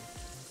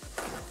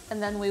 Mm-hmm.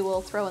 And then we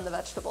will throw in the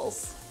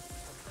vegetables.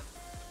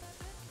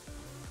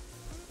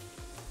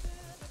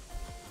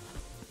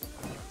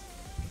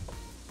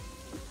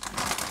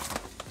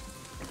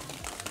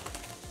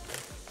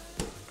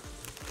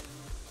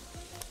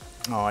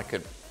 Oh, I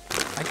could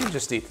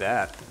just eat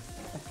that.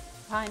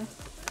 Fine.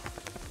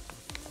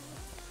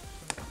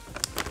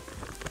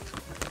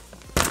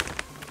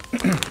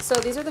 So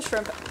these are the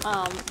shrimp.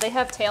 They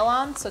have tail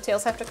on, so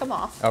tails have to come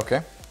off.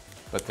 Okay.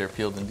 But they're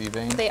peeled and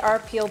deveined? They are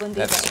peeled and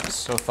deveined. That's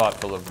so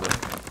thoughtful of the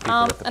people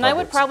at the And I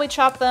would Publix. probably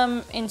chop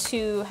them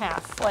into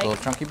half. Like,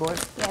 Little chunky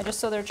boys? yeah, just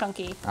so they're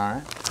chunky. All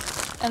right.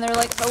 And they're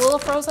like a little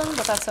frozen,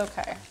 but that's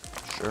okay.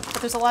 Sure. But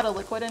there's a lot of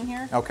liquid in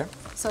here, Okay.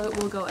 so it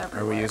will go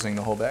everywhere. Are we using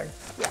the whole bag?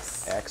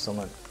 Yes.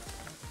 Excellent.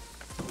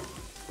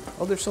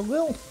 Oh, there's a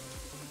little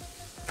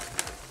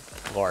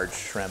large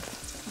shrimp.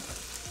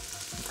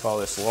 We call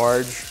this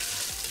large.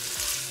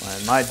 Well,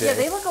 in my day. Yeah,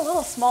 they look a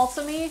little small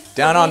to me.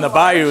 Down for on the being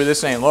large. bayou,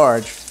 this ain't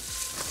large.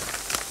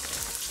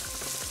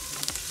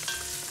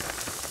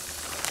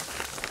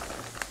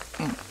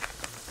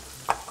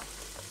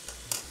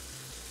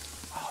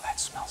 Oh, that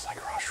smells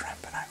like raw shrimp,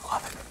 and I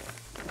love it.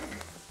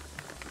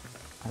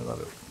 I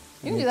love it.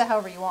 You can do that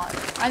however you want.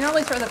 I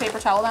normally throw the paper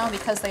towel down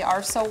because they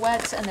are so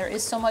wet and there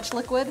is so much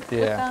liquid with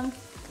Yeah. them.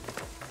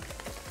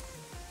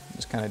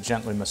 Just kind of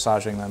gently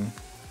massaging them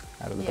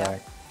out of the Yeah.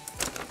 bag.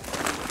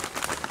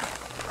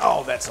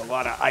 Oh, that's a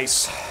lot of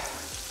ice.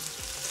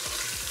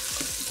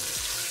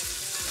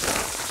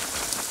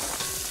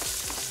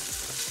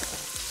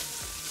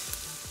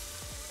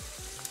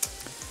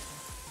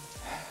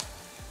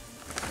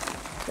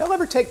 Y'all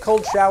ever take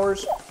cold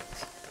showers?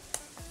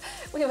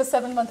 We have a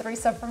 7-month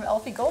reset from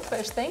Elfie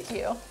Goldfish. Thank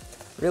you.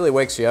 Really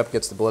wakes you up,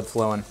 gets the blood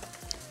flowing.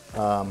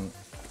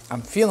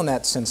 I'm feeling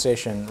that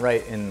sensation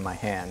right in my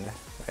hand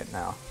right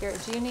now. Here,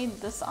 do you need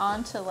this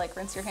on to like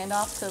rinse your hand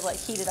off to like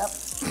heat it up?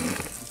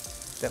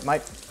 That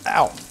might,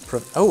 ow.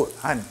 Oh,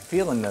 I'm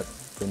feeling the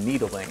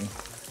needling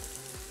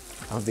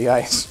of the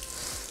ice.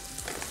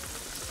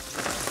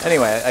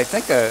 Anyway, I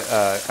think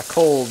a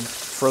cold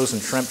frozen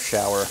shrimp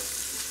shower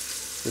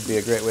would be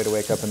a great way to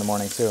wake up in the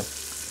morning too.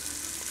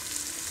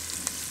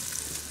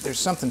 There's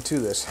something to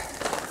this.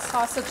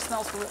 Sausage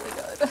smells really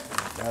good.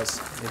 It does.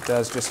 It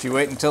does. Just you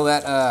wait until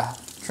that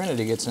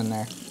Trinity gets in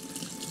there.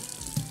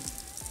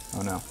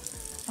 Oh no.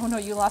 Oh no,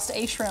 you lost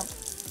a shrimp.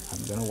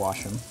 I'm gonna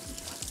wash him.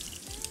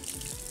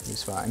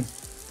 He's fine.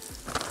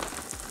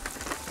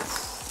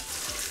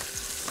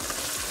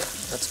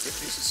 Let's give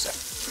these a sec.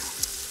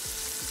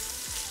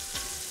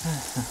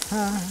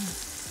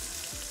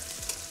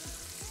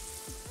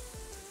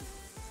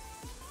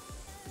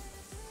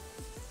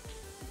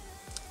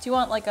 Do you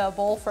want like a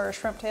bowl for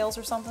shrimp tails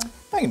or something?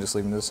 I can just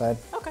leave them to the side.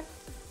 Okay.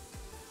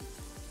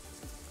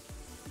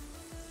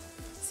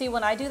 See,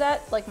 when I do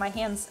that, like my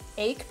hands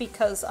ache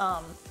because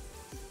all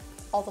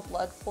the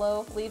blood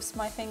flow leaves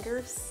my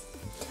fingers.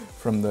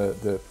 From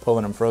the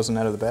pulling them frozen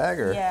out of the bag,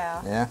 or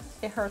Yeah. yeah.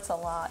 It hurts a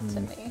lot to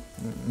me.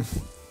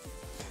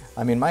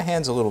 I mean, my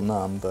hand's a little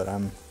numb, but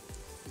I'm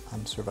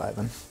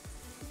surviving.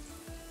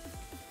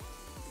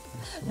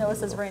 Noah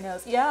says Ray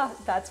knows. Yeah,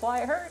 that's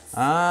why it hurts.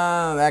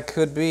 Ah, that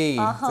could be.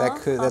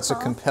 That's a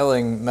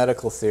compelling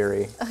medical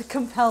theory.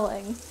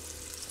 Compelling.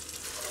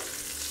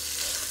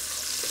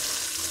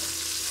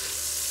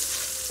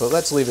 But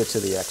let's leave it to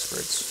the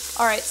experts.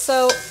 All right,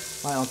 so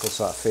My uncle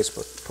saw a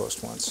Facebook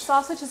post once.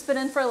 sausage has been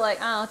in for like,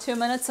 I don't know, 2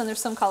 minutes and there's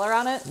some color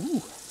on it. Ooh.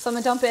 So I'm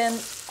gonna dump in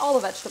all the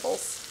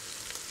vegetables.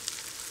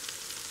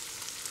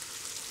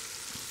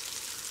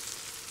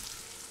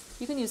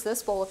 You can use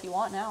this bowl if you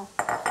want now.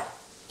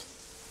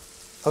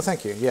 Oh,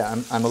 thank you. Yeah,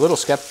 I'm a little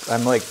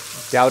I'm like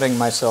doubting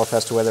myself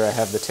as to whether I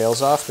have the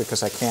tails off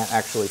because I can't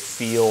actually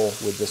feel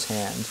with this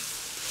hand.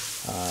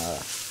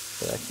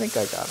 But I think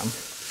I got them.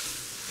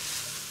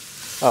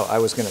 Oh, I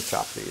was going to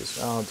chop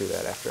these. I'll do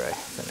that after I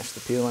finish the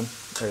peeling,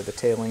 or the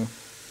tailing.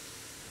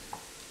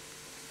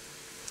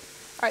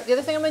 All right, the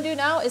other thing I'm gonna do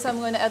now is I'm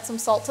going to add some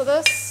salt to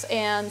this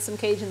and some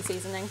Cajun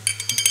seasoning.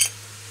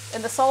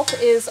 And the salt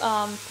is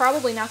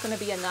probably not gonna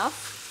be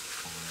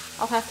enough.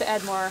 I'll have to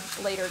add more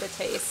later to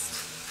taste.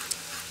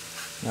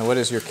 Now, what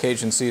is your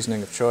Cajun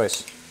seasoning of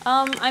choice?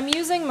 I'm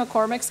using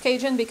McCormick's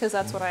Cajun because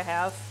that's what I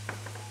have.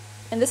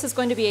 And this is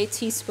going to be a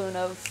teaspoon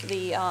of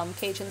the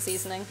Cajun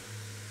seasoning.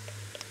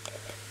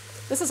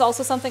 This is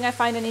also something I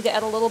find I need to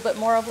add a little bit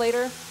more of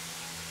later.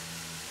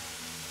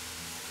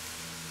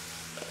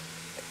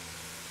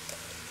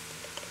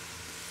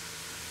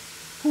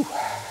 Whew.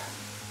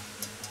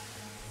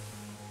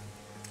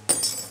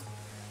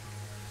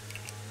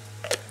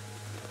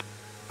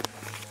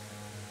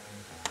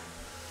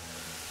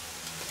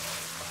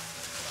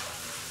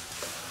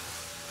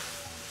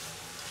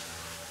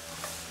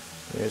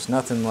 There's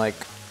nothing like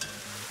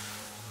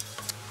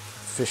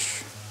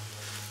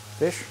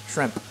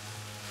shrimp.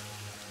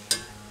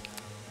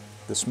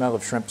 The smell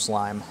of shrimp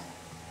slime.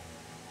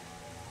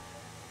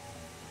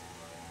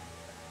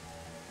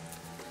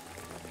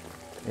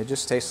 It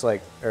just tastes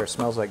like, or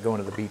smells like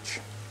going to the beach.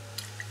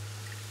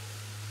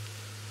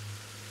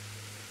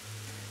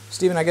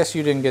 Steven, I guess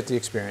you didn't get the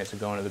experience of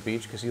going to the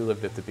beach because you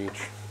lived at the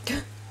beach.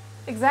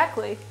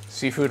 Exactly.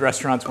 Seafood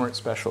restaurants weren't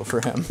special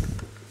for him.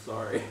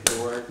 Sorry, they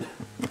weren't.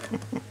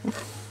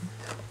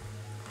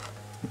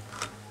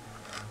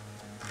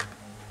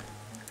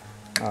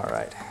 All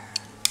right.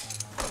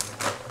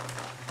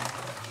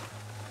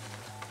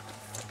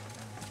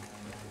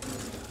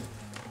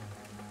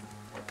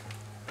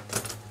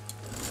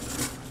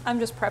 I'm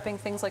just prepping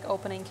things like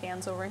opening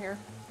cans over here.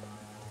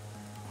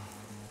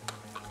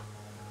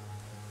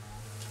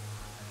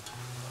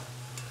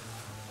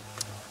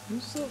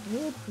 These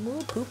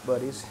little poop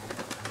buddies.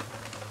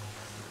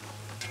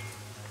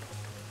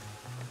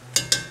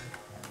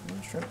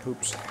 Little shrimp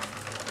poops.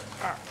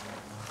 Ah,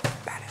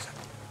 that is a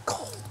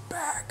cold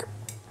bag.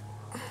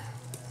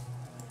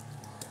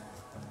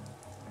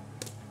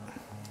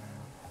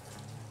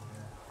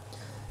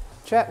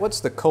 Chat, what's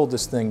the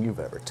coldest thing you've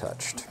ever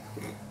touched?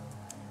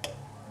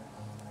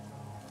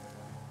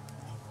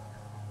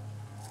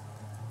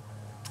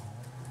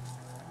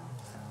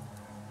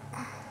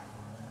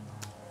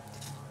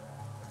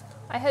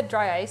 I had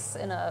dry ice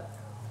in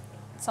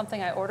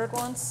something I ordered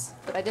once,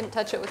 but I didn't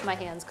touch it with my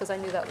hands because I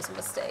knew that was a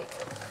mistake.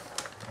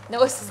 No,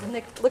 this is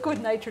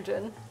liquid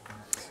nitrogen.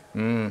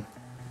 Can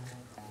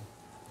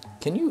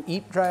you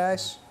eat dry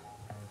ice?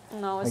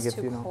 No, it's Like if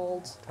too you don't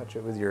cold. Touch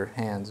it with your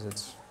hands.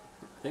 It's.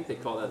 I think they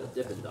call that a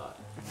Dippin' Dot.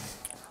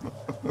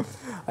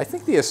 I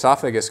think the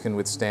esophagus can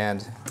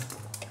withstand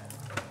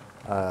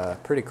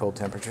pretty cold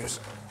temperatures.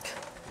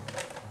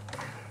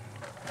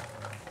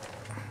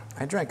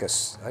 I drank a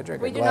glass of iced tea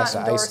once. We do not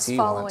endorse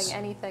following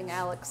anything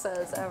Alex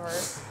says ever.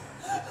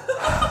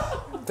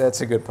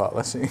 That's a good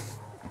policy.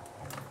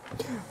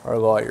 Our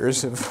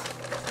lawyers have.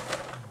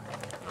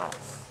 Oh,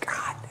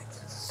 God,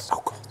 it's so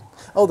cold.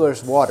 Oh,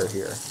 there's water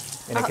here.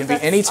 And it can be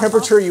any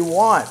temperature you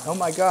want. Oh,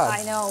 my God.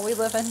 I know, we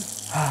live in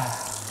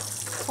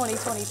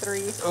 2023.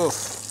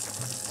 Oof.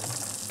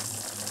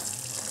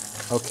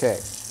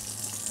 Okay.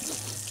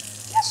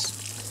 Yes.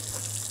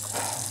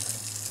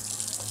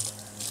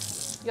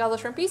 You got all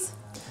the shrimpies?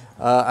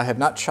 I have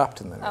not chopped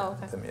them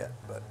okay. yet,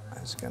 but I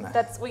was gonna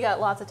We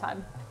got lots of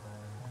time.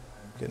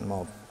 get them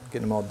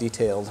all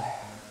detailed.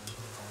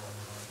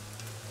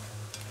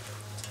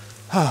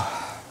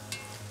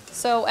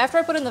 So after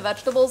I put in the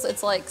vegetables,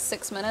 it's like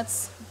 6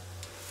 minutes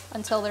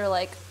until they're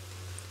like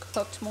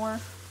cooked more.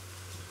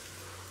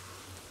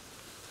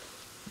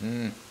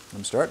 I'm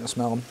starting to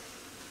smell them.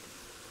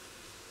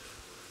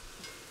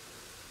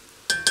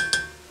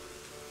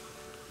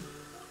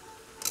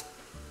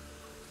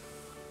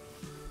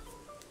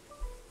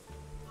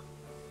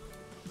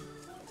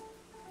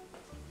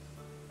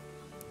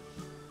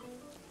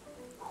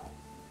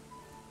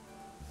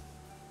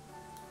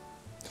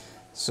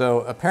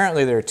 So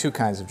apparently there are two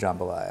kinds of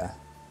jambalaya,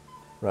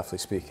 roughly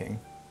speaking.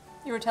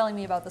 You were telling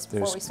me about this before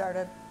There's we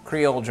started.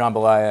 Creole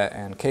jambalaya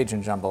and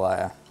Cajun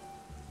jambalaya.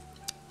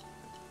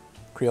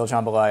 Creole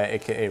jambalaya,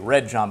 aka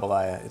red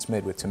jambalaya, it's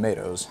made with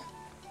tomatoes.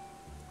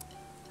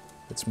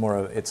 It's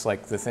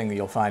like the thing that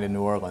you'll find in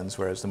New Orleans,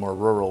 whereas the more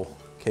rural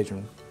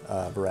Cajun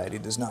variety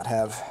does not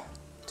have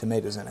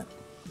tomatoes in it.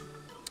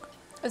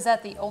 Is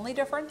that the only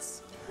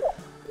difference?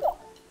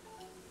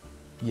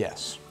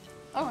 Yes.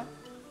 Okay.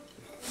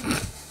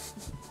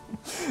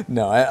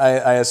 No,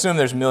 I assume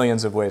there's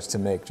millions of ways to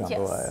make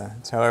jambalaya. Yes.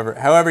 It's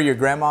however your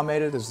grandma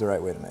made it is the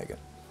right way to make it.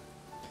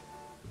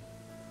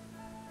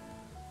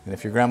 And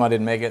if your grandma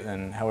didn't make it,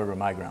 then however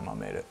my grandma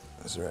made it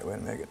is the right way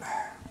to make it.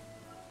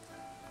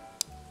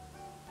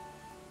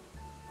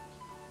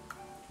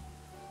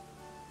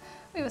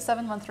 We have a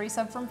 7-month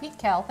resub from Pete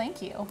Cal.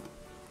 Thank you.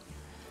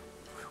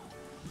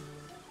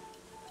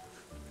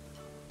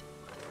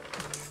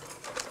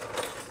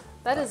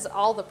 That is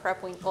all the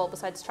prep well,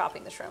 besides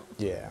chopping the shrimp.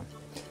 Yeah.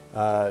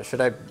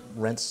 Should I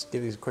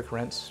give these a quick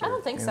rinse? I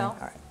don't think so. All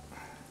right.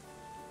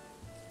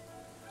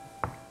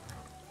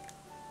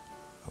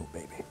 Oh,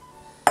 baby.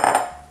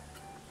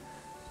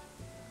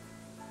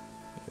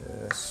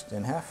 Just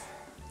in half.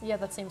 Yeah,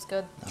 that seems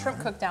good. Shrimp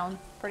cooked down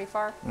pretty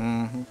far.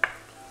 Mm-hmm.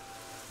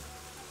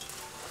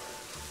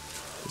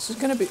 This is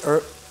going to be...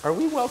 Are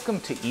we welcome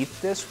to eat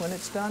this when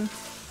it's done?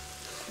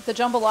 The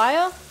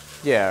jambalaya?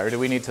 Yeah, or do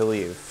we need to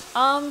leave?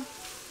 I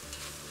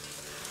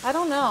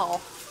don't know.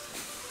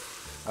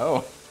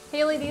 Oh.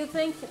 Haley, do you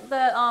think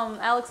that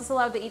Alex is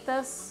allowed to eat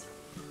this?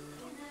 Can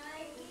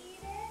I eat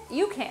it?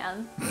 You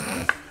can.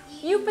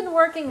 You've been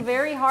working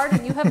very hard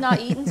and you have not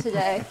eaten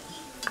today.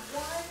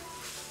 One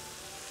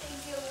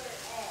singular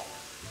egg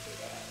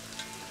today.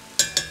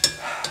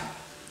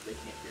 They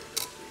can't hear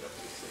this. We have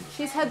to say.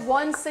 She's had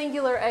one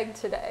singular egg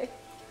today.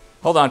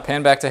 Hold on,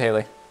 pan back to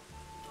Haley.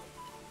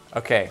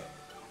 Okay.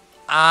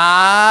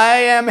 I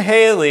am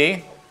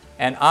Haley,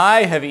 and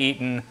I have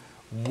eaten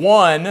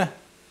one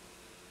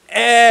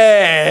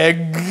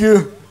egg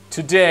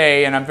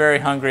today, and I'm very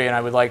hungry, and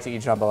I would like to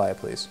eat jambalaya,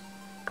 please.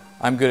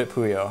 I'm good at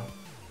Puyo,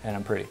 and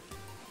I'm pretty.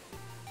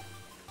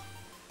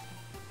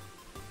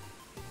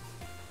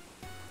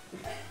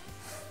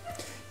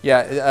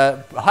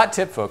 Yeah, hot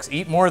tip, folks,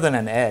 eat more than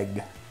an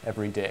egg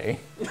every day.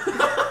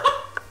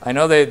 I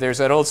know there's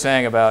that old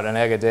saying about an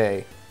egg a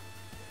day.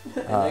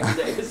 An egg a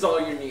day is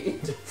all you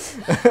need.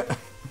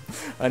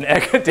 An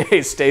egg a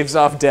day staves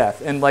off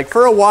death, and like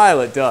for a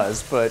while it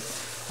does, but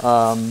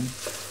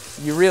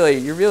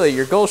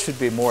your goal should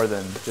be more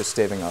than just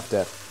staving off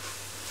death.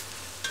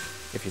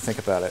 If you think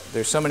about it,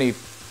 there's so many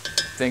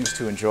things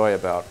to enjoy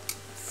about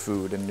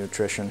food and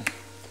nutrition.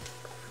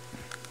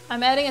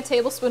 I'm adding a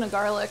tablespoon of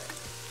garlic.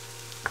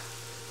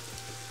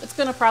 It's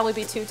gonna probably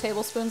be 2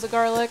 tablespoons of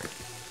garlic.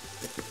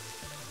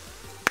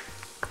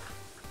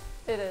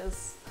 It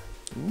is.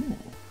 Ooh.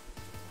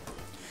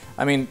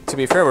 I mean, to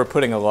be fair, we're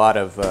putting a lot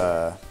of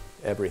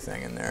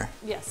everything in there.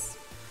 Yes.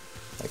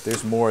 Like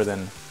there's more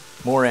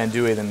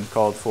andouille than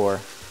called for.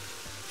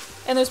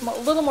 And there's a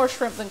little more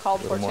shrimp than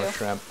called A for, little more too.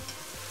 shrimp.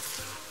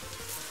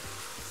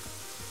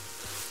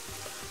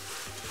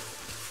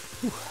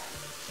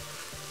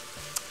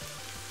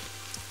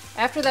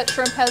 After that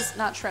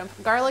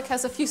garlic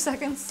has a few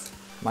seconds,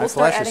 My we'll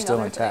start flesh is adding still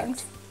other intact.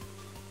 things.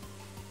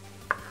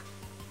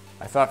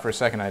 I thought for a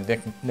second I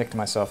nicked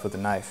myself with a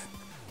knife,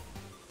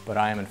 but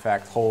I am in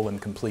fact whole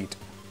and complete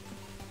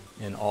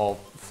in all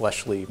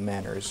fleshly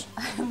manners.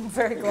 I'm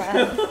very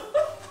glad.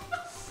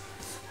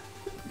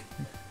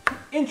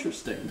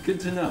 Interesting. Good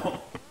to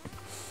know.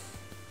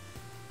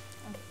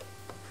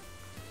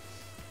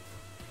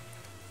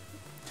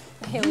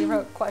 Haley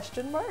wrote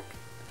question mark.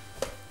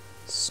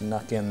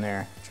 Snuck in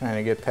there, trying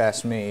to get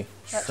past me.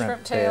 That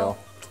shrimp tail.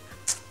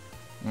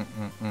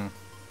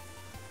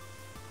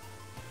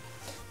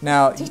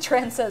 Now,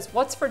 D-Tran says,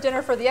 what's for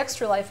dinner for the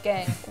Extra Life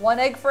gang? 1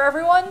 egg for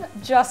everyone?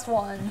 Just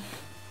 1.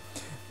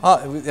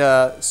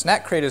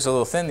 snack crate is a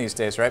little thin these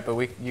days, right? But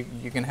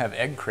you can have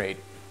egg crate.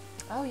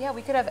 Oh yeah,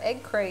 we could have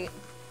egg crate.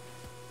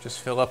 Just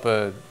fill up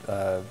a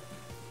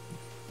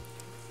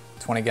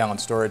 20-gallon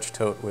storage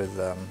tote with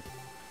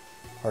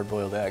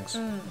hard-boiled eggs.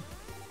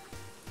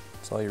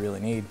 That's all you really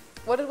need.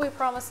 What did we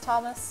promise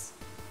Thomas?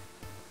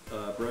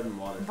 Bread and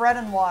water. Bread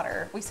and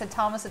water. We said,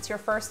 Thomas, it's your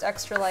first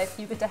Extra Life.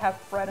 You get to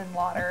have bread and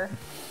water.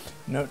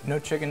 No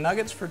chicken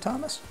nuggets for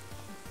Thomas?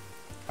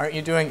 Aren't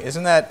you doing,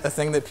 isn't that a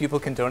thing that people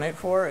can donate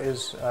for,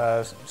 is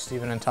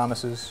Stephen and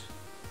Thomas's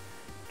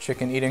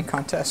chicken eating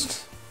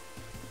contest?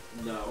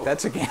 No.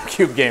 That's a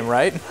GameCube game,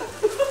 right?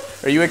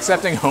 Are you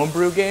accepting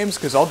homebrew games?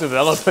 Because I'll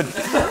develop a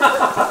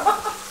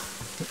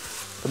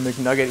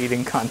McNugget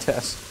eating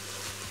contest.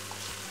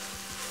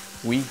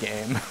 Wii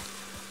game.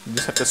 You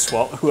just have to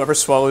swallow, whoever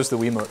swallows the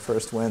Wiimote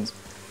first wins.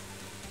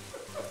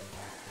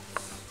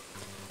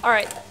 All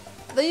right,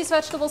 these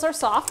vegetables are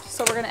soft,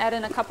 so we're gonna add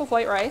in a cup of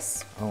white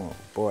rice. Oh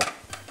boy.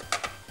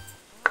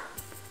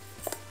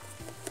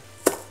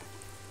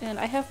 And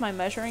I have my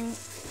measuring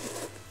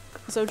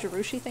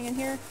Zojirushi thing in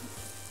here.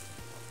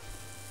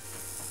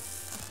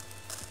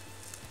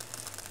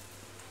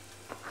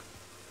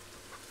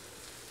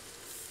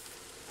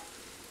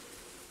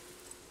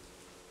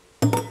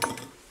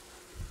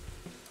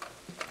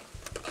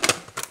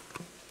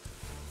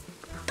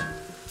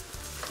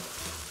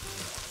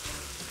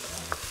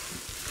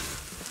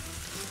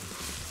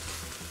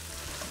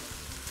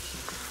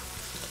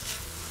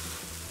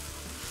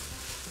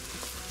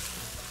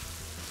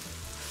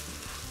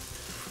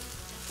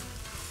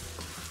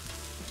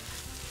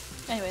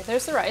 Anyway,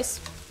 there's the rice.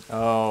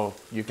 Oh,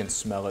 you can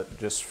smell it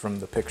just from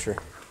the picture.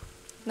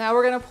 Now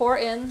we're gonna pour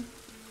in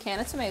a can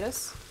of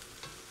tomatoes.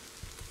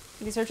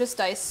 These are just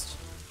diced.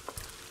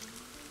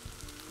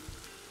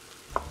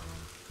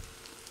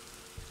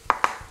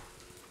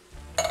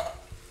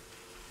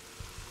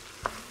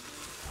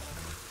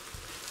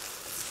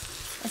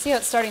 And see how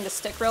it's starting to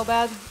stick real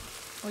bad?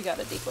 We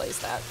gotta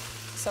deglaze that.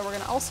 So we're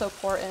gonna also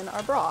pour in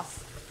our broth.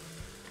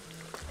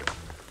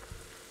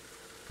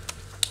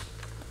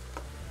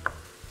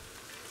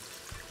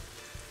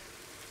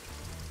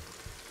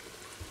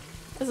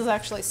 This is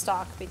actually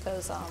stock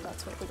because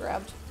that's what we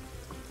grabbed.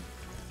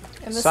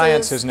 And this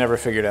Science is, has never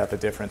figured out the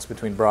difference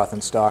between broth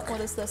and stock.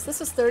 what is this? This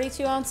is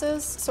 32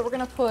 ounces, so we're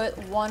gonna put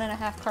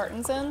 1.5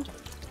 cartons in,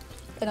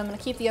 and I'm gonna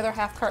keep the other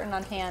half carton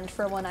on hand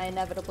for when I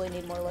inevitably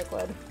need more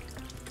liquid.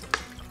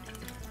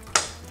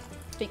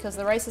 Because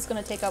the rice is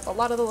gonna take up a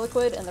lot of the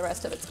liquid and the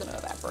rest of it's gonna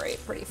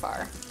evaporate pretty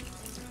far.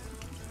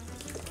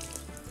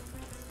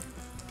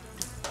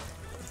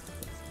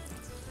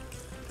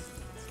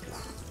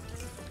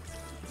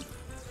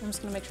 I'm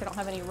just gonna make sure I don't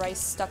have any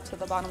rice stuck to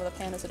the bottom of the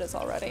pan as it is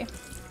already.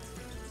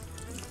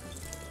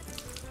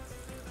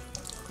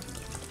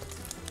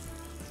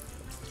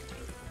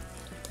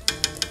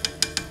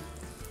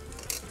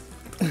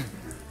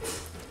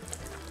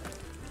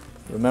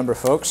 Remember,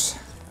 folks,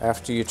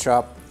 after you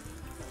chop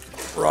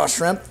raw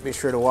shrimp, be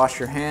sure to wash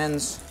your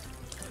hands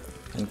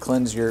and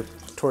cleanse your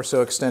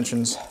torso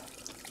extensions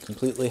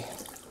completely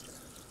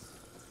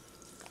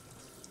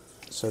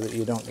so that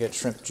you don't get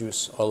shrimp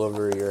juice all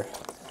over your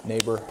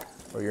neighbor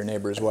or your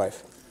neighbor's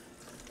wife.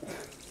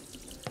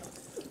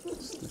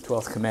 It's the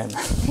 12th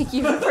commandment. Thank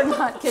you for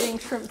not getting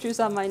shrimp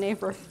juice on my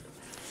neighbor.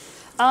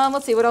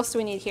 Let's see, what else do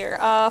we need here?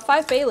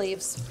 5 bay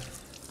leaves.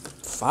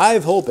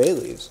 5 whole bay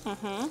leaves.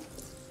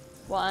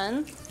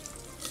 1.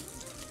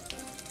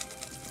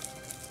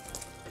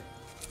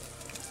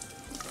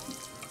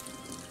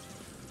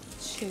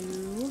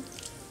 2.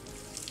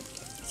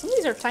 Some of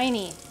these are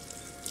tiny.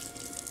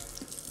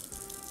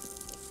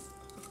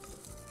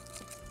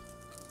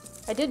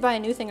 I did buy a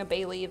new thing of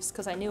bay leaves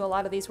because I knew a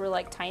lot of these were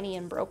like tiny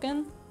and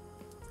broken.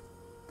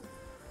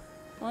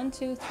 1,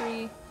 2,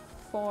 3,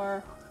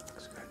 4,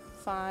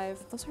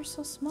 5. Those are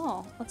so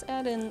small. Let's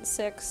add in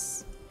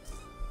 6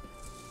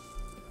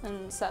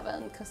 and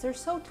 7 because they're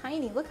so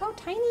tiny. Look how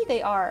tiny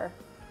they are.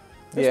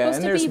 They're Yeah, supposed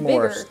and to there's be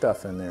more bigger.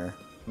 stuff in there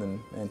than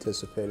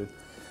anticipated.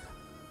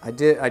 I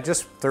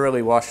just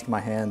thoroughly washed my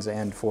hands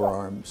and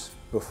forearms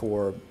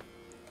before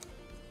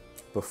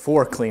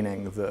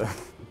cleaning the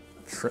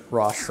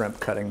raw shrimp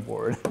cutting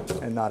board,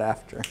 and not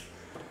after.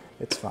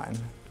 It's fine.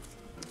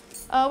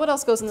 What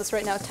else goes in this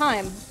right now?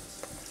 Thyme.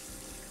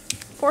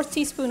 4th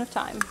teaspoon of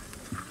thyme.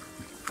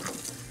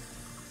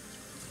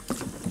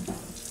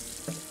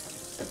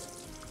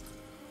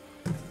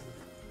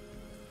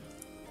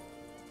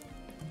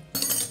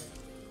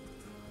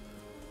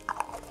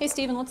 Hey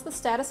Steven, what's the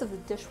status of the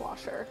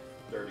dishwasher?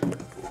 30.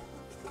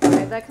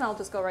 Okay, that can all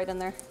just go right in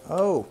there.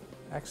 Oh,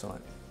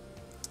 excellent.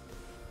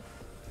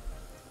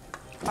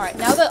 All right,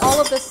 now that all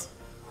of this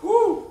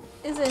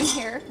is in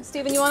here,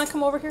 Steven, you want to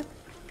come over here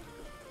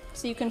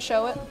so you can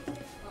show it?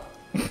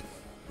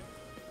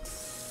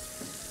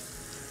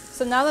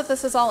 So now that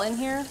this is all in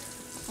here,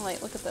 oh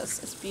wait, look at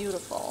this, it's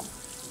beautiful.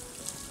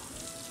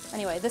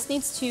 Anyway, this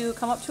needs to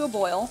come up to a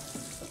boil,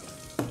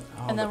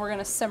 and then we're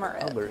gonna simmer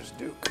it. Colors,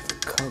 Duke.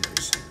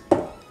 Colors.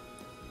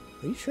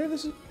 Are you sure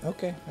this is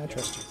okay? I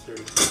trust you.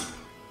 30.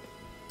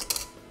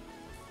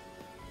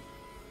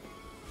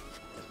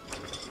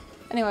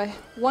 Anyway,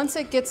 once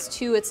it gets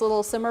to its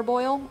little simmer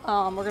boil,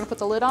 we're gonna put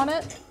the lid on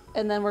it,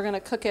 and then we're gonna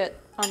cook it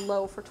on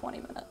low for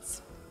 20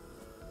 minutes.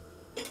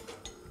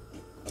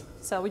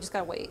 So we just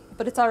gotta wait,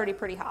 but it's already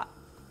pretty hot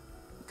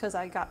because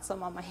I got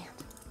some on my hand.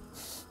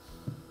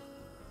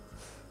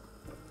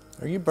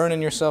 Are you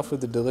burning yourself with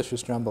the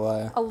delicious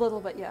jambalaya? A little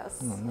bit, yes.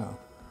 Oh no.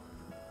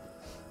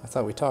 I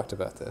thought we talked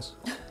about this.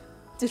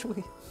 Did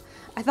we?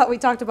 I thought we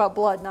talked about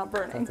blood, not I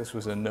burning. thought this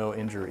was a no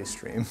injury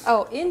stream.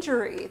 Oh,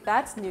 injury,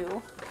 that's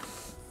new.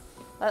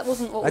 That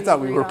wasn't what I thought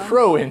we agreed were on.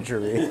 pro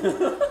injury.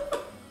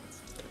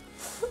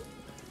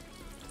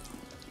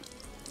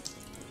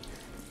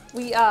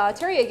 We,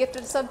 Terry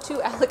gifted a sub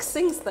to Alex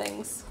Sings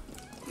Things.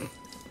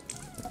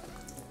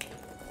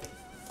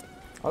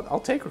 I'll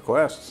take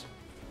requests.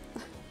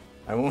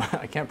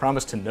 I can't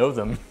promise to know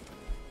them,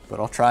 but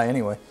I'll try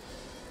anyway.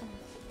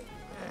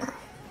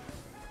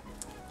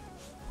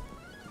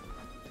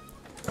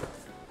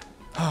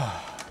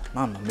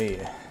 Mamma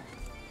mia.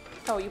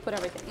 Oh, you put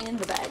everything in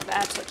the bag.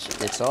 That's what you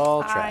did. It's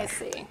all I trash.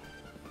 see.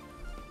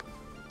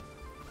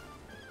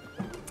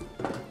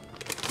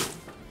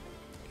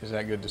 Is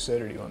that good to sit,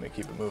 or do you want me to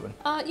keep it moving?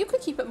 You could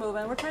keep it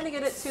moving. We're trying to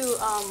get it to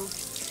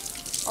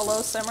a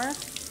low simmer.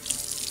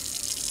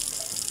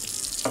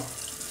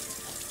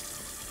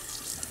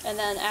 And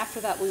then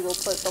after that, we will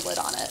put the lid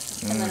on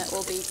it, and then it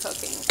will be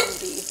cooking.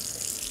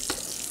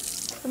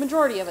 The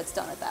majority of it's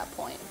done at that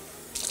point.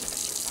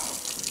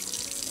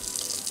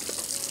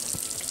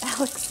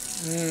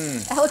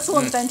 Alex will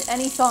invent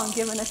any song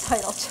given a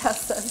title,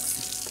 Jess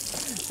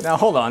says. Now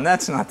hold on,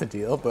 that's not the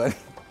deal, but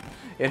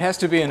it has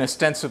to be an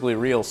ostensibly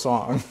real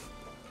song.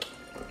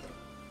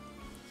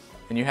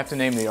 And you have to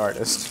name the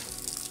artist.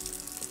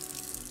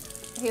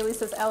 Haley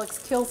says Alex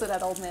kills it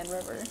at Old Man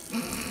River.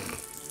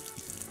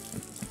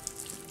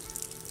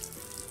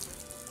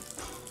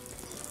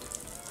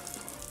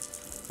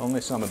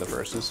 Only some of the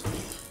verses.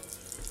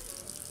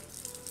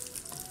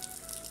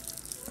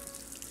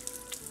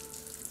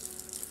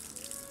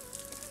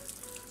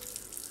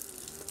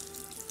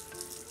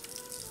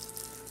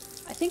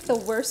 I think the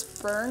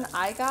worst burn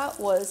I got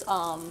was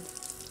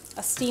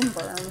a steam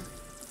burn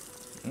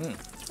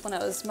when I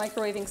was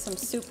microwaving some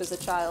soup as a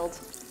child.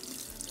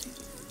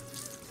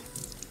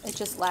 It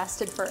just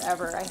lasted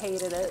forever. I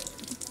hated it.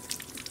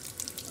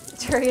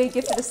 Terry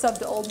gifted a sub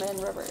to Old Man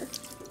River.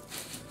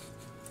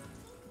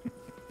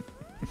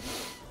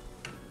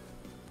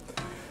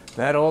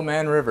 That old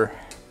man river,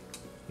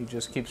 he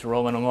just keeps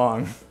rolling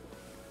along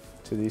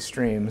to these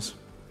streams.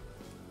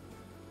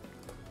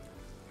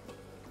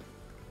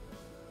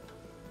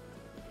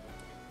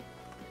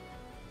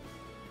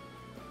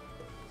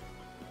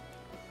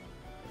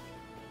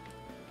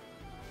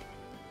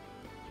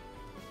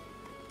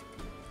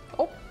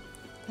 Oh,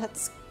 that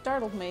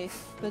startled me.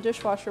 The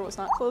dishwasher was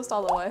not closed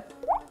all the way.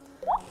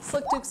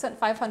 Slick Duke sent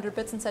 500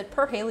 bits and said,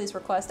 per Haley's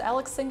request,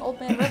 Alex sing Old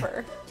Man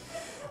River.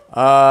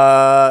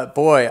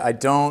 Boy, I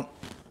don't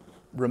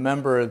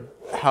remember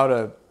how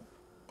to.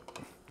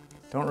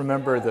 Don't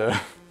remember the.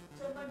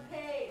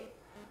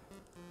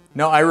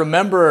 No, I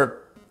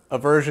remember a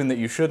version that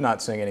you should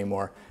not sing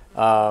anymore.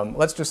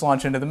 Let's just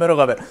launch into the middle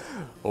of it.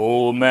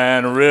 Old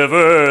Man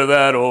River,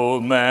 that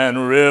old man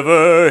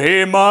river,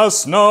 he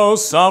must know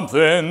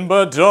something,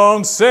 but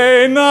don't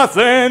say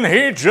nothing.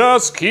 He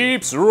just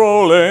keeps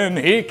rolling,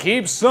 he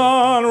keeps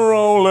on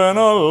rolling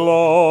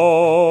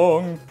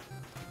along.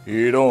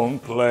 He don't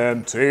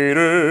plant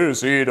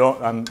taters, he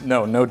don't,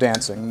 no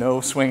dancing,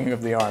 no swinging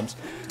of the arms.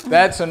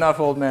 That's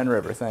enough, Old Man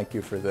River. Thank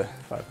you for the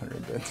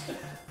 500 bits.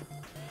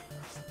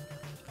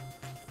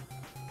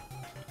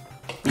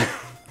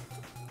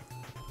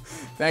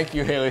 Thank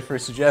you, Haley, for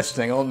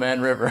suggesting Old Man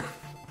River.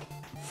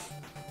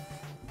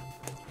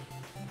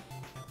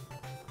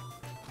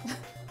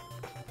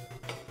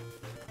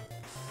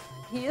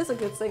 He is a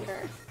good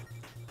singer.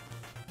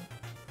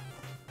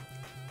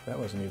 That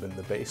wasn't even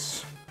the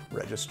bass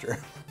register.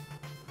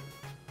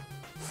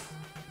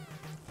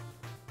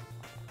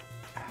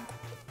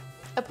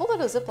 I pulled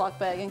out a Ziploc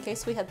bag in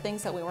case we had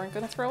things that we weren't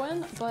going to throw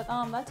in, but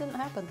that didn't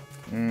happen.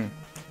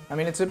 I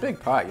mean, it's a big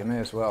pot. You may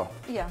as well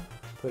Yeah.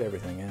 put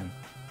everything in.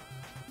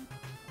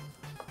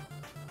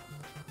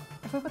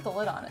 If we put the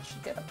lid on, it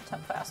should get up to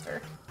temp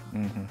faster.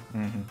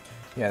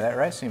 Yeah, that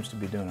rice seems to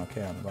be doing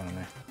okay on the bottom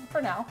there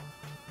For now.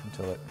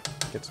 until it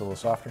gets a little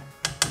softer.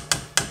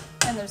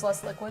 And there's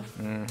less liquid.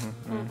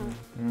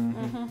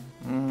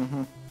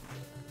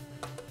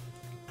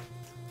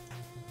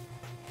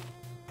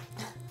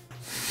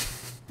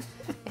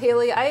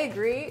 Haley, I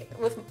agree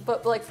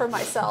but like for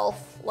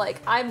myself,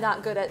 like I'm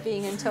not good at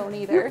being in tone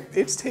either.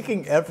 It's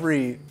taking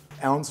every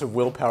ounce of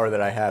willpower that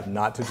I have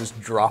not to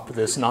just drop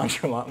this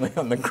nonchalantly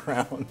on the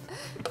ground.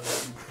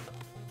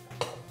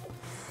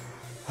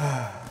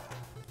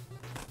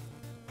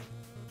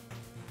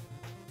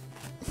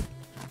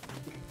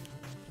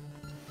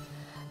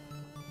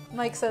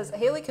 Mike says,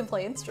 Haley can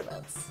play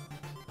instruments.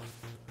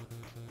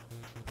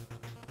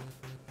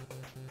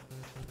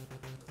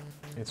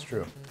 It's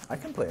true. I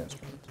can play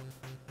instruments.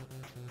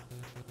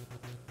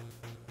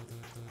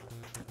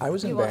 I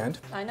was in band.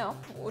 I know.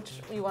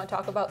 Which you want to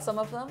talk about some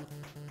of them?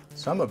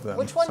 Some of them.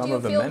 Which one some do you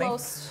of them feel many.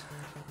 most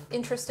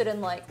interested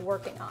in like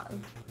working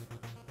on?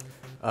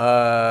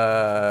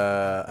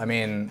 I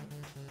mean,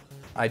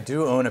 I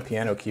do own a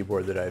piano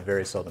keyboard that I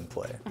very seldom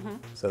play.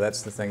 So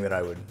that's the thing that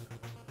I would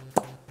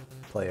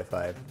play if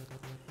I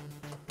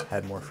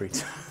had more free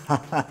time.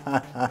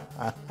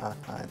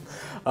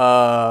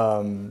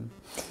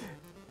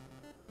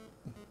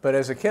 But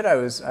as a kid, I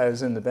was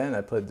in the band.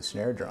 I played the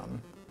snare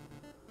drum,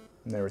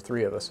 and there were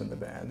 3 of us in the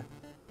band.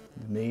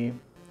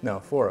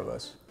 Four of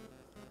us.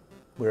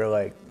 We were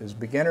like, it was a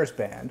beginner's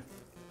band.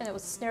 And it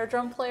was a snare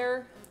drum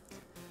player.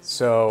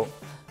 So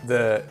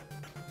there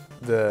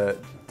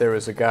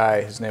was a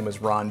guy, his name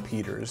was Ron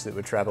Peters, that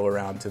would travel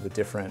around to the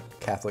different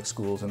Catholic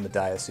schools in the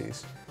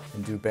diocese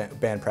and do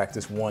band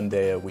practice 1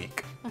 day a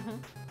week.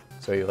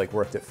 So he like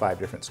worked at 5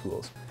 different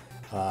schools.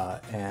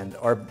 And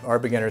our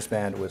beginner's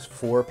band was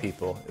 4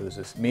 people. It was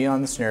just me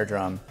on the snare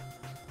drum,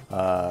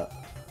 a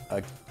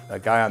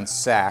guy on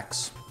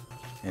sax,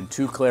 and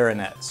 2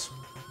 clarinets.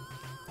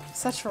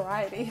 Such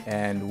variety.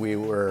 And we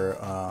were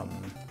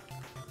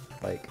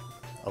like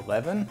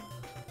 11.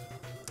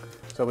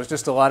 So it was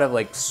just a lot of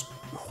like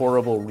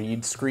horrible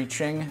reed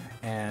screeching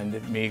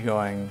and me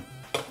going.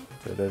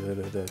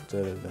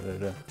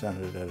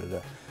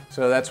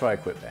 So that's why I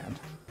quit band.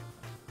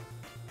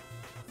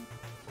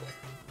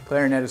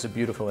 Clarinet is a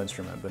beautiful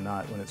instrument, but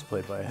not when it's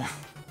played by a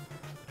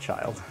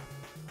child.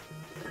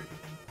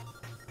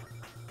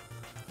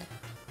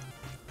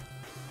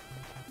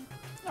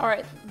 All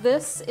right,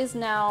 this is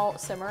now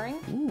simmering.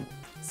 Ooh.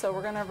 So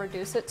we're gonna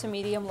reduce it to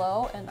medium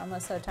low, and I'm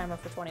gonna set a timer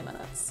for 20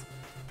 minutes.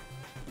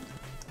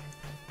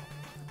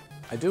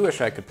 I do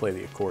wish I could play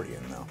the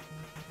accordion, though.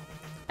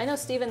 I know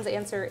Steven's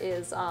answer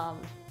is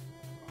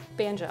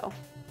banjo.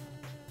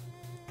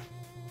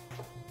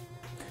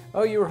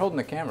 Oh, you were holding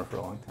the camera for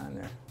a long time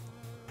there.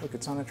 Look,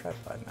 it's on a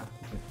tripod now.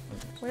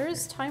 Where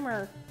is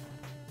timer?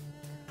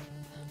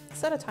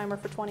 Set a timer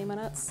for 20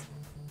 minutes.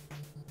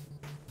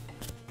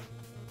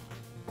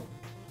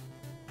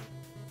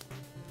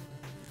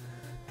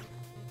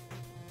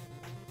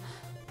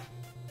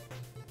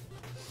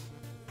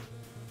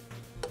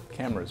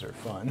 Cameras are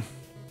fun.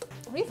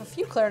 We have a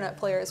few clarinet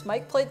players.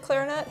 Mike played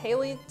clarinet,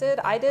 Haley did,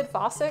 I did,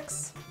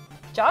 Fossix.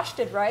 Josh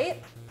did,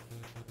 right?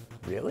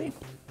 Really?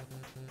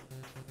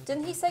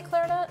 Didn't he say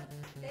clarinet?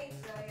 I think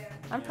so, yeah.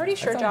 I'm pretty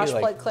sure thought Josh he,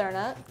 like, played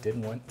clarinet.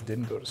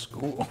 Didn't go to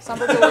school.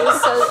 Somber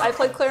Deleuze says I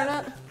played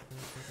clarinet.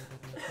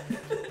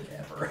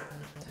 Never.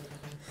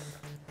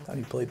 Thought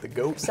he played the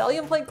goat.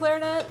 Celium played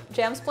clarinet.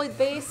 Jams played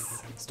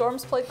bass.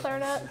 Storms played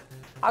clarinet.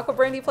 Aqua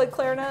Brandy played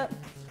clarinet.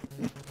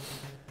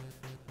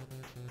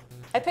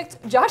 I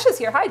picked, Josh is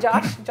here. Hi,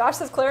 Josh. Josh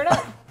says clarinet.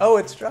 Oh,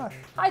 it's Josh.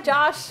 Hi,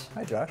 Josh.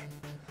 Hi, Josh.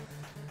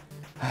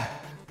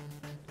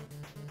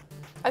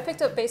 I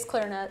picked up bass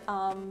clarinet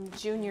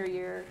junior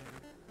year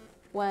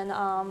when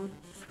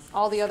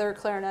all the other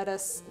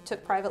clarinetists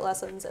took private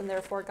lessons and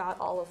therefore got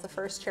all of the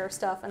first chair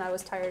stuff, and I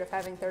was tired of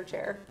having third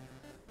chair.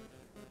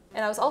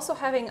 And I was also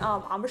having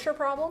embouchure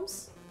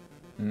problems.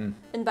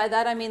 And by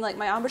that I mean like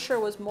my embouchure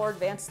was more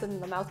advanced than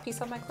the mouthpiece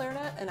on my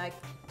clarinet, and I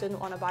didn't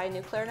want to buy a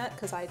new clarinet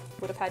because I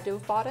would have had to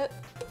have bought it.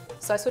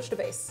 So I switched to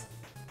bass.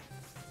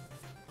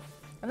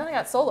 And then I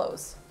got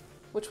solos,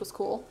 which was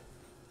cool.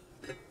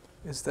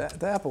 Is the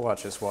Apple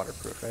Watch is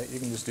waterproof, right? You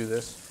can just do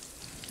this.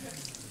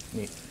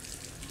 Neat.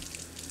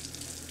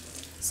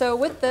 So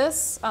with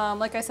this,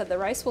 like I said, the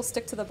rice will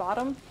stick to the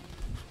bottom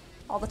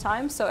all the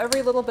time. So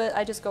every little bit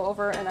I just go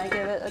over and I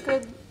give it a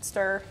good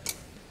stir,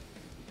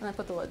 and I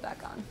put the lid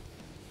back on.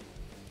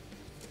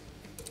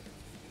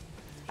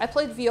 I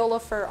played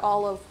viola for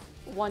all of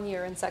 1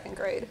 year in 2nd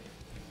grade.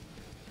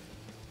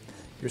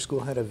 Your school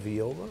had a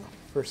viola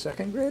for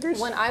 2nd graders?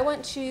 When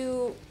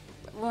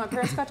my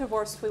parents got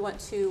divorced, we went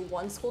to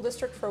one school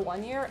district for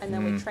 1 year, and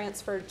then we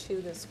transferred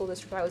to the school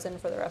district I was in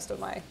for the rest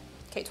of my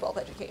K-12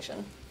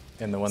 education.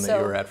 And the one that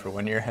you were at for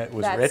 1 year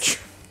was rich?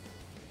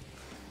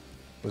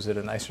 Was it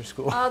a nicer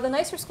school? The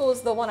nicer school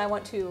is the one I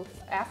went to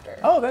after.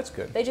 Oh, that's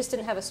good. They just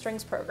didn't have a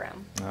strings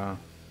program. Oh.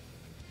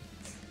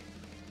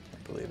 I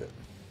believe it.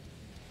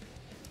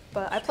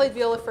 But I played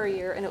viola for a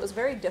year, and it was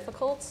very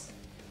difficult.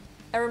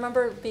 I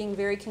remember being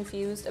very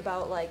confused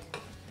about, like,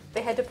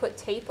 they had to put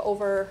tape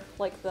over,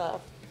 like, I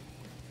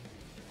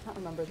don't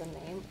remember the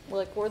name,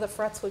 like, where the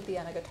frets would be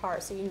on a guitar,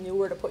 so you knew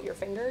where to put your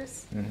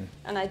fingers.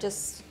 And I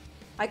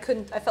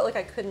felt like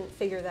I couldn't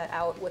figure that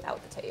out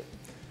without the tape.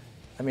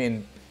 I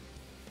mean,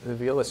 the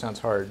viola sounds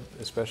hard,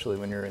 especially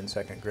when you're in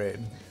 2nd grade.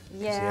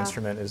 Yeah. 'Cause the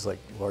instrument is, like,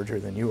 larger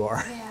than you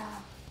are.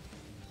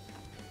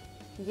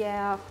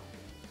 Yeah.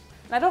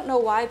 And I don't know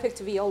why I picked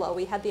viola.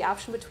 We had the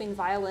option between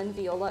violin,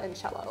 viola, and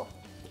cello.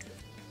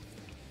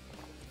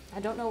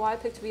 I don't know why I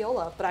picked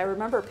viola, but I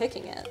remember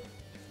picking it.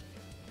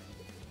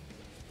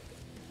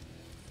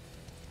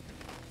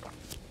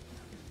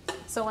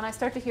 So when I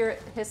start to hear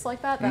it hiss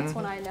like that, that's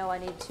when I know I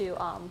need to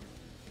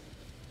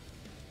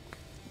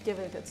give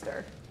it a good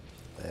stir.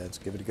 Let's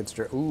give it a good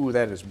stir. Ooh,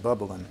 that is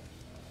bubbling.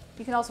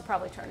 You can also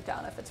probably turn it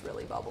down if it's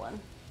really bubbling.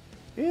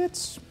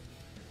 This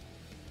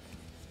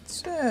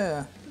is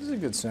a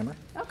good simmer.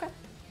 Okay.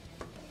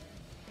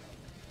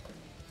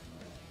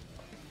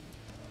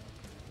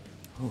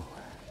 Ooh.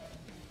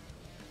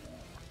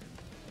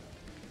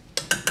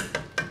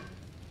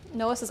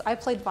 Noah says, I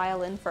played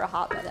violin for a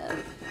hot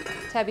minute.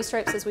 Tabby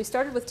Stripe says, we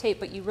started with tape,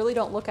 but you really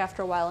don't look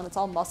after a while, and it's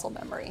all muscle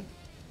memory.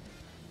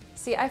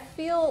 See, I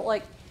feel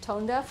like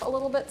tone deaf a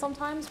little bit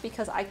sometimes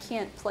because I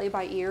can't play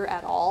by ear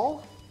at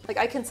all. Like,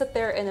 I can sit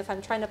there, and if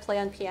I'm trying to play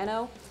on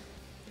piano,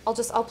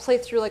 I'll play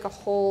through like a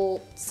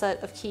whole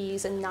set of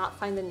keys and not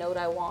find the note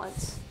I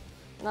want.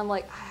 And I'm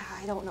like,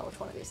 I don't know which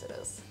one of these it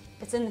is.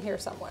 It's in here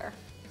somewhere.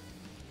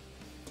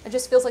 It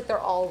just feels like they're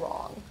all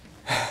wrong.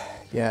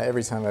 Yeah,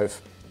 every time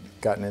I've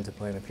gotten into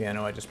playing the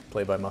piano, I just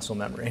play by muscle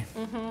memory,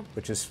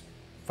 which is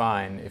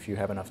fine if you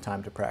have enough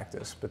time to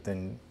practice, but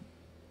then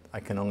I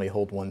can only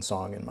hold one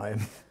song in my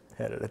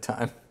head at a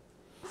time.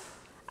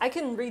 I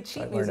can read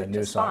sheet If I music learn a new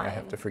just song, fine. I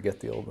have to forget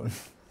the old one.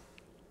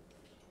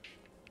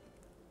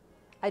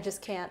 I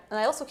just can't. And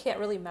I also can't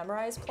really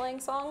memorize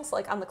playing songs.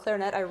 Like on the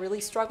clarinet, I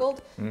really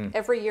struggled.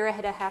 Every year I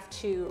had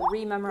to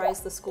re-memorize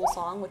the school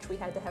song, which we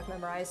had to have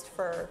memorized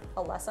for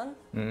a lesson.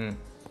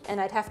 And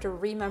I'd have to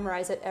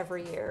re-memorize it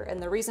every year.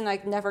 And the reason I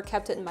never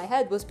kept it in my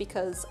head was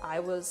because I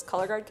was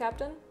color guard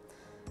captain.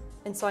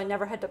 And so I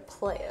never had to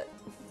play it.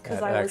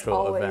 Because I was actual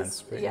always,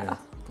 events, but yeah.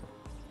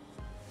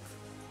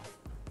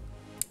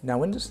 Now,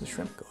 when does the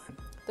shrimp go in?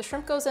 The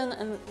shrimp goes in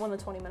and when the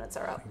 20 minutes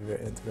are up.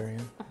 At the very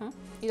end?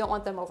 You don't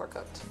want them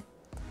overcooked.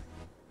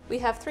 We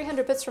have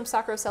 300 bits from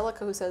Sakura Celica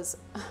who says,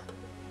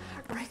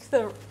 rank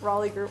the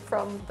Raleigh group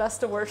from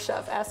best to worst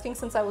chef, asking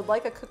since I would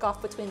like a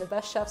cook-off between the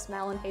best chefs,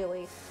 Mal and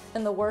Haley,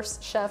 and the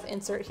worst chef,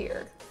 insert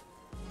here.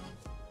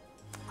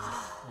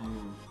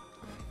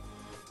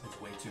 It's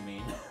way too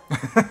mean.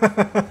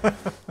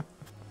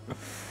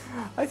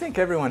 I think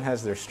everyone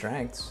has their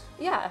strengths.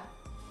 Yeah.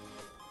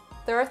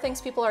 There are things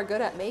people are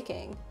good at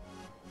making.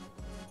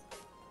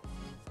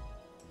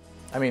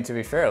 I mean, to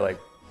be fair, like,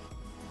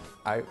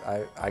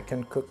 I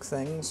can cook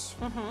things.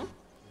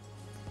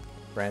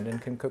 Brandon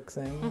can cook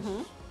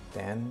things.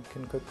 Dan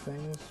can cook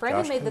things.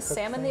 Brandon Josh made can the cook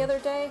salmon the things. other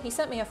day. He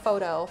sent me a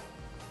photo,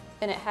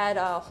 and it had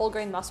whole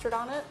grain mustard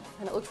on it,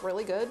 and it looked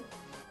really good.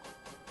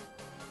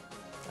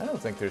 I don't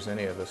think there's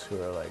any of us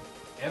who are like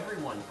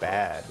Everyone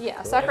bad. Yeah,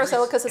 cooks. Sakura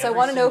Celica says, I every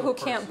want to know who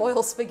single can't person.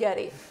 boil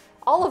spaghetti.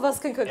 All of us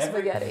can cook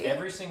spaghetti.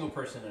 Every single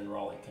person in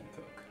Raleigh can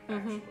cook,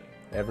 actually.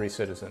 Every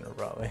citizen of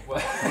Raleigh.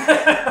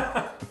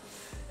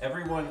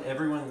 Everyone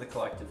in the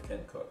collective can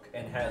cook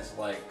and has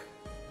like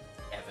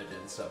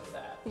evidence of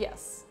that.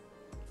 Yes.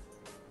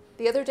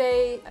 The other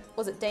day,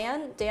 was it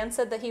Dan? Dan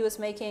said that he was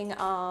making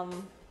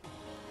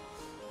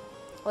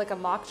like a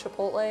mock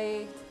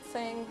chipotle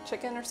thing,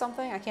 chicken or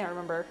something. I can't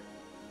remember.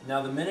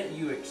 Now, the minute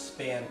you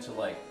expand to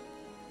like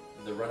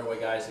the Runaway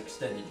Guys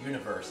extended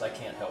universe, I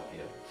can't help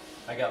you.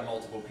 I got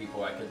multiple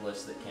people I could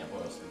list that can't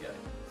boil spaghetti.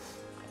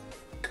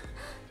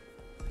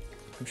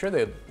 I'm sure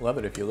they'd love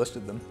it if you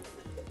listed them.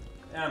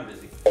 I'm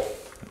busy.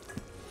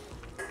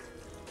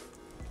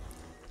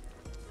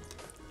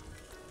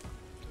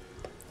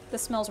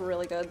 This smells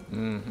really good.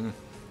 Mm-hmm.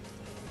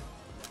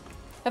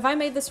 Have I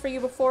made this for you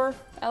before,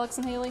 Alex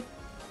and Haley?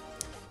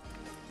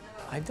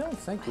 I don't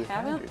think we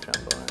have haven't? your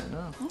jambalaya,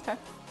 no. Okay.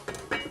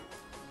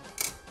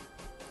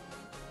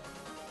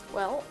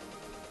 Well,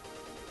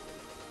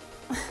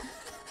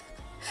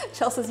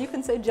 Chelsea says you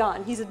can say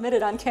John. He's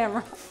admitted on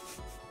camera.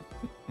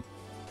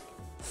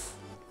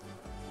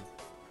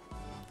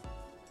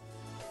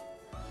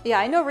 Yeah,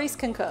 I know Reese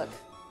can cook.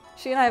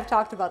 She and I have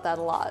talked about that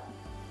a lot.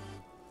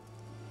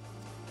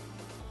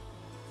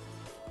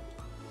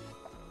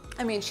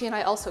 I mean, she and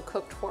I also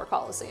cooked for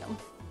Coliseum.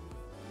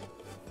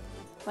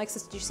 Mike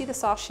says, did you see the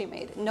sauce she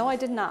made? No, I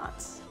did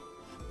not.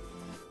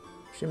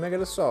 She make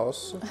it a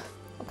sauce.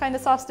 What kind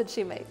of sauce did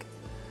she make?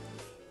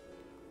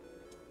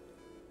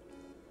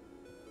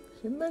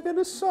 She make it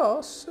a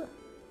sauce.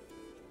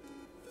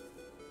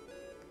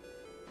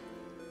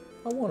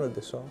 I wanted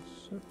the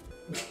sauce.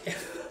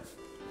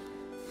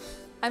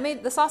 I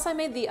made the sauce I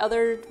made the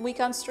other week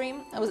on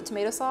stream. Was it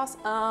tomato sauce?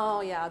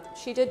 Oh yeah,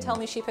 she did tell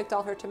me she picked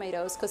all her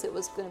tomatoes because it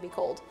was going to be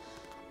cold.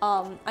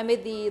 I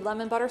made the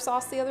lemon butter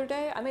sauce the other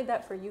day. I made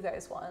that for you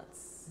guys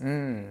once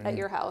at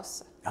your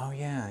house. Oh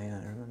yeah, I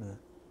remember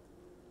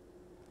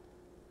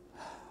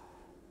that.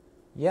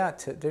 Yeah,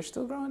 they're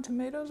still growing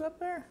tomatoes up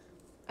there?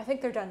 I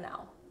think they're done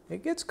now.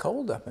 It gets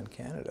cold up in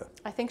Canada.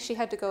 I think she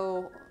had to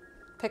go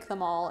pick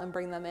them all and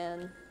bring them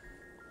in,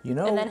 You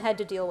know, and then had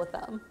to deal with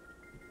them.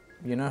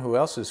 you know who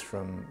else is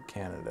from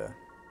Canada?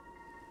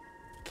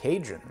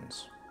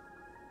 Cajuns.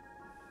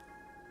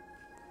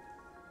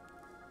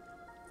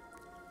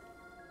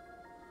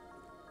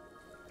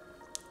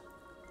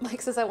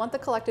 Mike says, I want the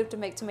collective to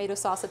make tomato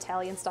sauce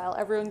Italian style.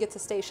 Everyone gets a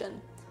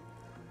station.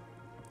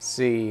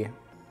 See,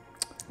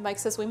 Mike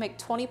says, we make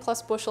 20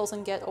 plus bushels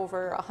and get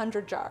over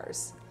 100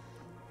 jars.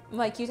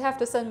 Mike, you'd have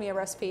to send me a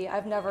recipe.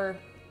 I've never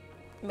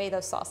made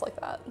a sauce like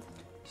that.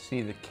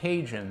 the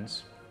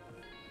Cajuns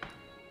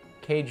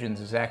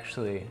is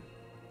actually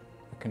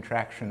a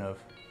contraction of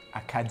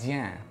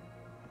Acadien,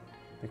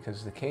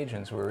 because the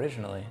Cajuns were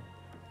originally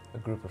a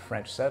group of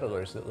French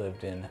settlers that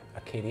lived in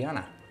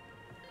Acadiana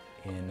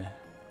in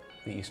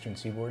the eastern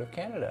seaboard of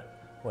Canada,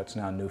 what's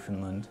now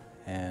Newfoundland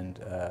and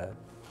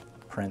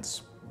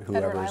Prince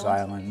whoever's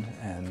Island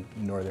and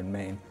northern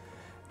Maine.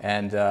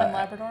 And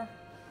Labrador?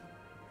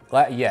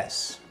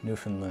 Yes,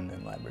 Newfoundland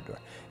and Labrador.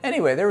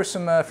 Anyway, there were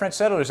some French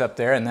settlers up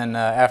there, and then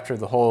after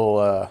the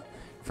whole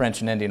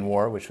French and Indian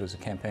War, which was a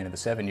campaign of the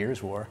 7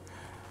 Years' War,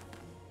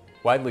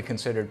 widely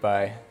considered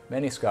by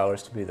many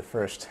scholars to be the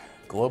first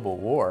global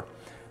war,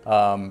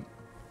 the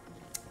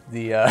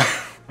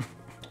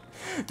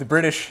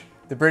British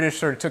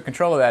sort of took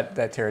control of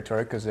that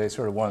territory because they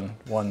sort of won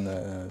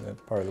the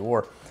part of the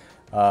war,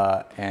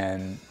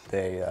 and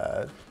they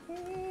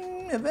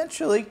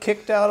eventually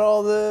kicked out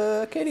all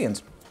the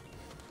Acadians.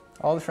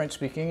 All the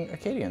French-speaking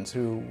Acadians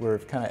who were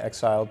kind of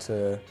exiled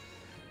to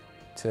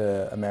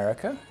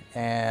America,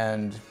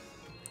 and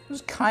it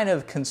was kind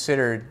of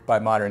considered by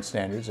modern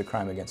standards a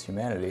crime against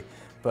humanity.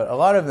 But a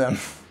lot of them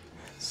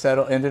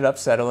ended up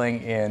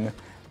settling in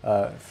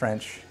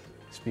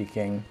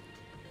French-speaking,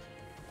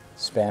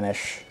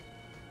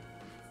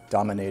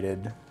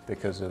 Spanish-dominated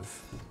because of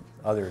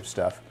other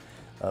stuff,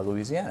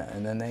 Louisiana,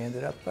 and then they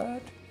ended up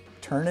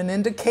turning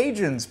into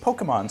Cajuns,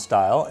 Pokemon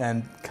style,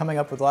 and coming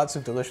up with lots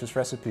of delicious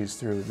recipes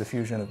through the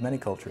fusion of many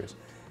cultures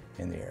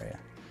in the area.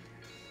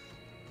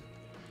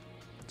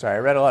 Sorry, I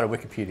read a lot of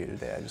Wikipedia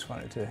today. I just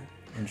wanted to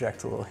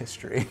inject a little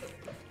history.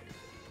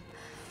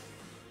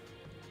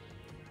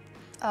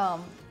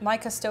 My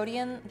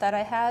custodian that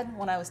I had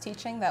when I was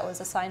teaching that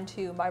was assigned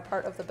to my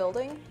part of the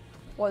building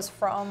was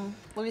from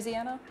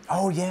Louisiana.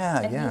 Oh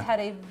yeah, and yeah. he had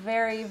a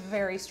very,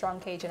 very strong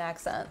Cajun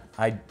accent.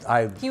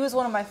 He was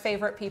one of my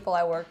favorite people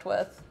I worked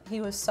with.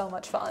 He was so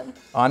much fun.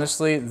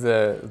 Honestly,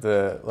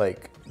 the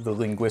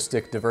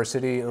linguistic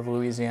diversity of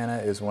Louisiana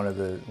is one of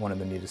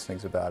the neatest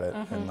things about it.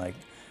 And like,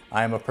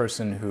 I am a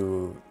person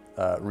who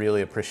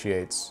really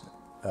appreciates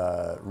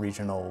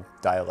regional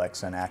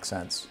dialects and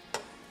accents.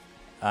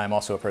 I'm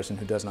also a person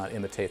who does not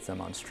imitate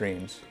them on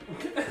streams.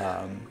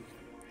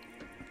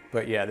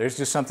 But yeah, there's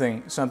just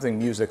something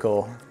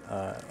musical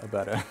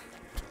about a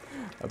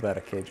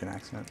Cajun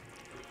accent.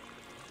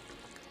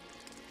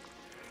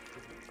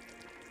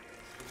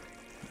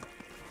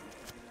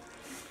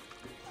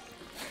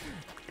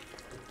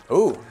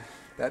 Ooh,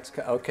 that's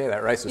okay.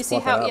 That rice is. You see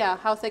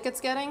how thick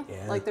it's getting?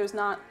 Yeah. Like there's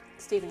not.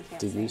 Steven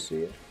can't. Did you see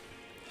it?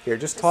 Here,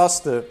 just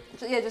toss the.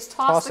 Yeah, just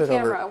toss the it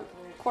over. camera,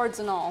 cords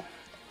and all.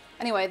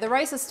 Anyway, the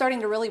rice is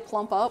starting to really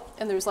plump up,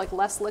 and there's like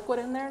less liquid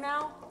in there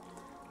now.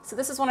 So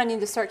this is when I need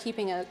to start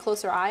keeping a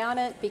closer eye on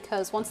it,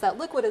 because once that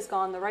liquid is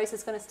gone, the rice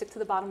is going to stick to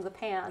the bottom of the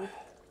pan.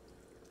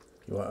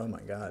 Oh my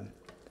God.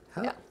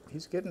 Yeah.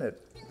 He's getting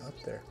it up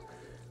there.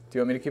 Do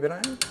you want me to keep an eye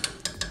on it?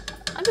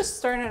 I'm just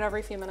stirring it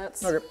every few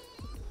minutes. Okay.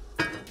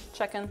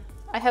 chicken.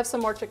 I have some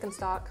more chicken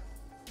stock.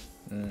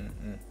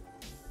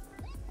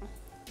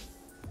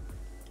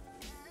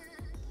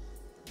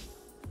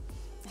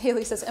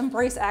 Haley says,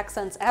 embrace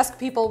accents. Ask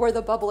people where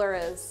the bubbler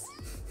is.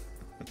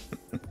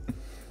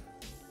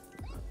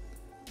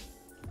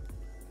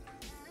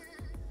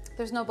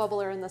 There's no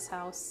bubbler in this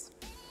house.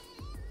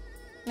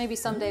 Maybe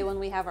someday when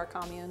we have our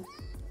commune.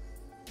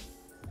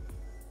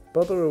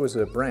 Bubbler was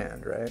a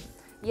brand, right?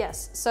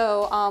 Yes.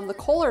 So the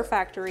Kohler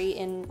factory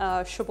in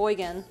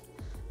Sheboygan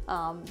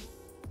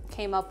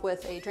came up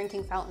with a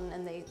drinking fountain,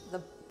 and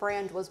the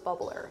brand was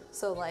Bubbler.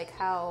 So like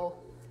how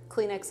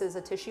Kleenex is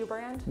a tissue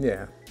brand.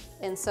 Yeah.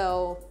 And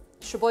so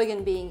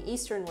Sheboygan being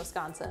eastern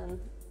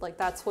Wisconsin, like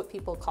that's what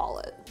people call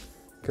it.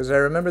 Because I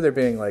remember there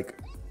being like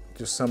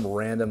just some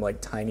random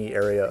like tiny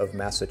area of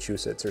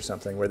Massachusetts or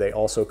something where they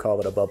also call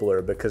it a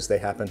bubbler because they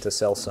happen to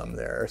sell some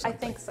there or something. I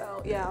think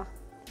so, yeah.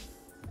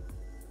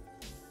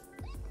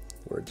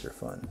 Words are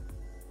fun.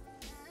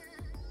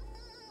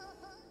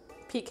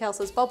 Pete Cal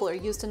says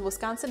bubbler used in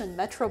Wisconsin and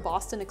Metro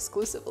Boston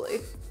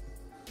exclusively.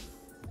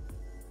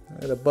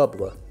 A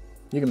bubbler.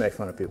 You can make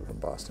fun of people from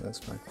Boston, that's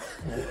fine.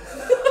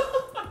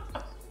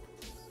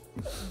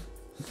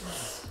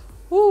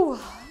 Woo.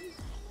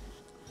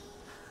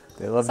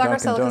 They love Soccer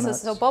Dunkin' Celica Donuts.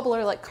 says, so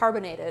bubbler, like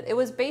carbonated. It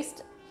was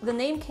based, the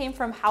name came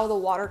from how the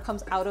water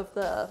comes out of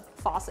the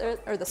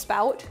faucet or the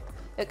spout.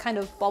 It kind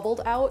of bubbled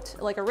out.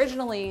 Like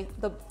originally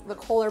the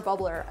Kohler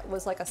bubbler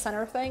was like a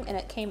center thing, and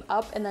it came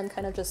up and then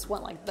kind of just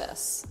went like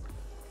this.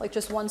 Like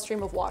just one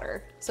stream of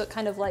water. So it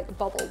kind of like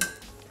bubbled.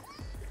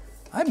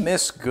 I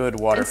miss good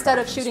water Instead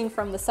of fountains. shooting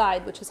from the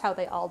side, which is how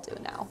they all do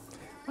now.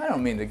 I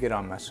don't mean to get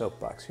on my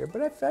soapbox here,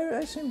 but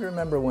I seem to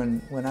remember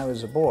when I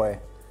was a boy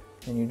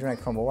and you drank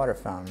from a water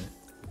fountain,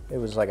 it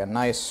was like a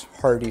nice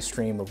hearty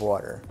stream of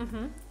water.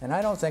 Mm-hmm. And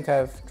I don't think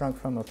I've drunk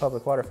from a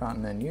public water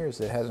fountain in years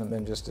that hasn't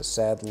been just a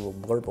sad little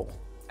blurble.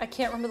 I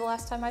can't remember the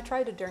last time I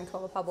tried to drink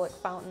from a public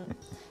fountain.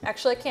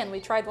 Actually, I can. We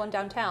tried one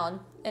downtown,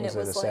 and Was it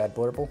was it a like sad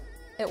blurble?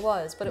 it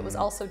was, but it was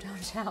also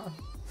downtown.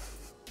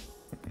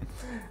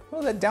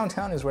 Well, that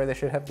downtown is where they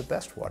should have the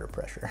best water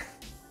pressure.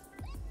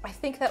 I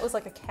think that was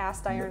like a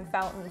cast iron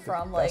fountain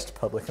from Best like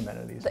public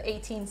amenities. the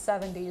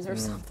 1870s or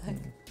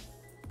something.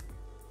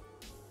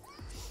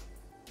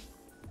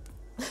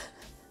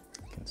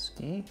 Can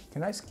ski?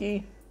 Can I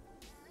ski?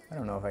 I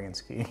don't know if I can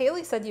ski.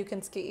 Haley said you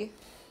can ski.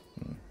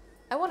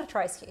 I want to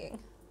try skiing.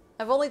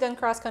 I've only done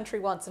cross country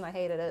once and I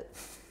hated it.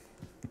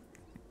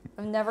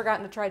 I've never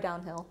gotten to try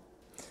downhill.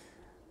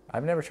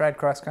 I've never tried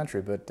cross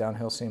country, but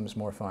downhill seems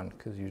more fun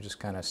because you just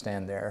kind of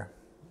stand there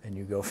and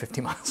you go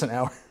 50 miles an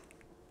hour.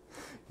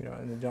 You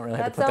don't really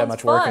have That to put that sounds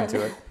much work fun.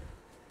 into it.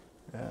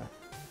 Yeah.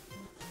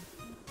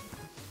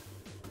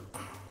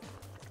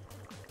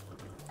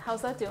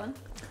 How's that doing?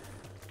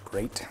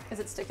 Great. Is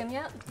it sticking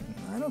yet?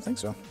 I don't think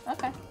so.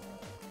 Okay.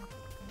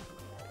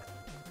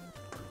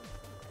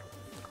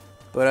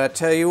 But I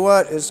tell you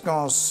what, it's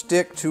gonna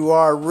stick to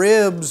our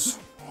ribs,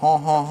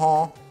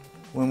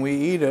 when we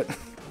eat it.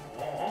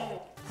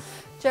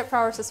 Jet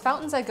Prower says,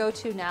 fountains I go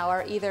to now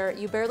are either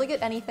you barely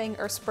get anything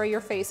or spray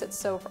your face, it's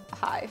so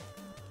high.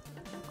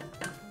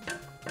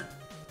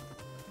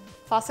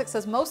 Fossick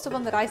says, most of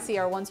them that I see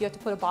are ones you have to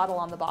put a bottle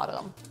on the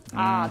bottom.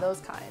 Ah,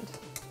 those kind.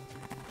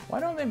 Why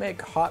don't they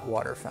make hot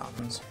water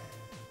fountains?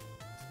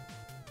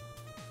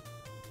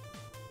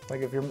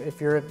 Like if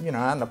you're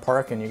out in the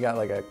park and you got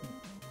like a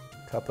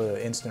cup of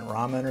instant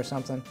ramen or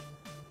something.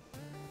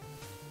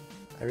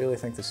 I really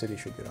think the city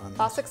should get on this.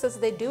 Fossick says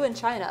they do in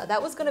China.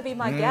 That was going to be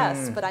my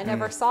guess, but I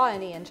never saw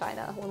any in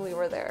China when we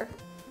were there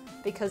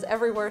because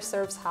everywhere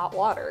serves hot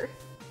water.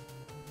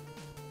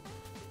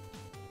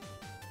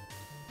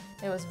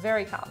 It was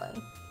very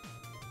common.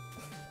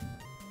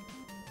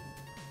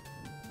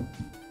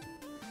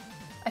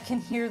 I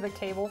can hear the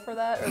cable for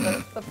that, or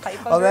the pipe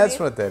underneath. Oh, that's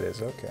what that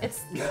is, okay.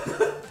 It's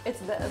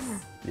this.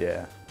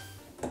 Yeah.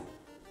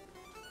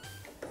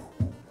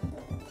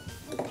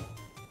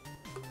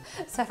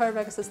 Sapphire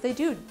Becca says, they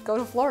do, go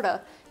to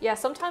Florida. Yeah,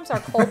 sometimes our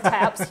cold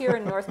taps here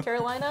in North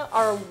Carolina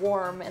are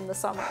warm in the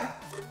summer.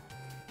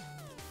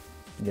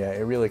 Yeah,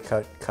 it really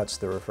cuts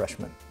the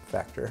refreshment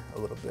factor a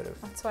little bit.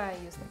 That's why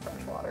I use the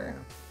fresh water.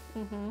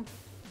 Mm-hmm.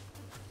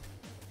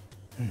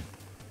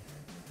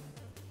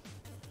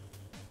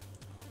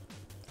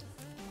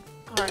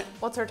 All right,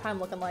 what's our time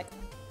looking like?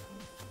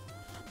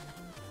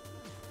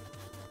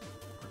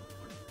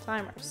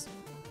 Timers.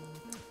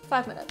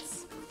 5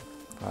 minutes.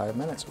 5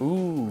 minutes.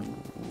 Ooh,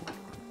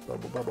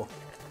 bubble, bubble.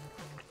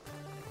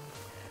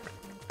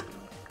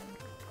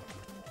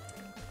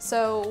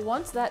 So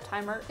once that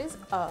timer is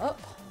up,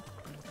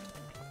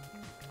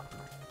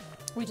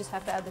 we just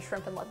have to add the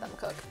shrimp and let them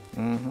cook.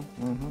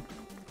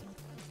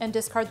 And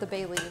discard the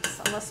bay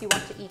leaves unless you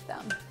want to eat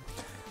them.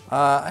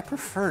 I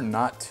prefer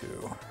not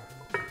to,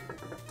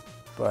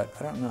 but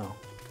I don't know.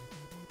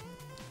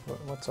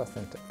 What's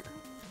authentic?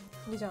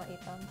 We don't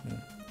eat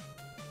them.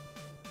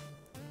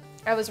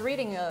 I was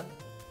reading a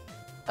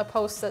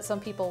post that some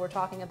people were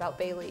talking about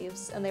bay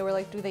leaves, and they were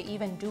like, do they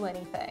even do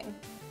anything?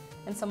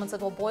 And someone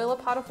said, well, boil a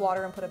pot of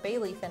water and put a bay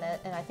leaf in it.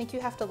 And I think you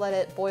have to let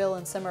it boil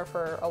and simmer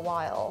for a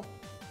while.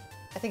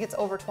 I think it's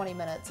over 20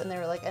 minutes. And they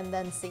were like, and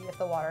then see if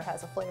the water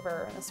has a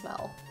flavor and a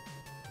smell.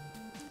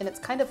 And it's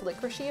kind of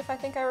licoricey, if I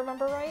think I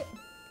remember right.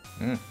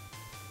 Mm.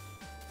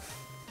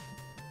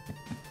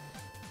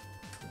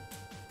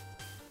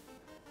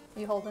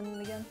 You holding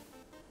it again?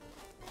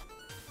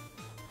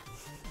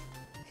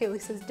 Haley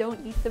says,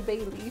 don't eat the bay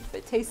leaf.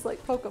 It tastes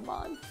like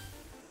Pokemon.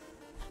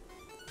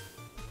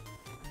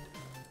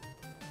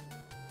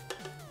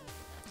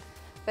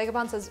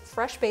 Vagabond says,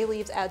 fresh bay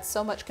leaves add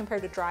so much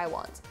compared to dry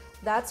ones.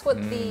 That's what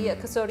the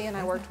custodian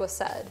I worked with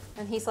said.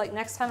 And he's like,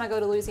 next time I go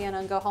to Louisiana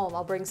and go home,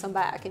 I'll bring some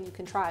back and you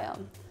can try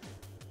them.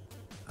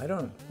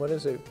 What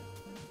is it?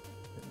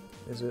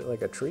 Is it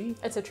like a tree?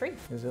 It's a tree.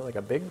 Is it like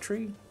a big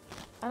tree?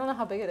 I don't know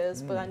how big it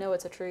is, but I know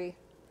it's a tree.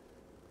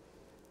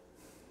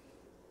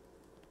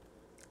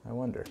 I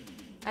wonder.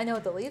 I know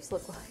what the leaves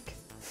look like.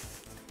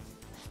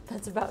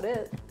 That's about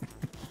it.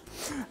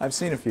 I've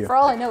seen a few. For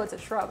all I know, it's a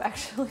shrub,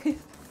 actually.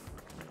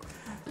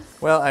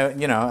 Well,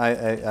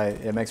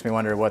 it makes me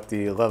wonder what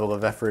the level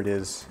of effort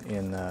is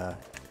in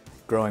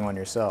growing one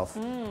yourself.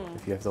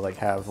 If you have to like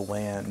have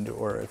land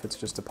or if it's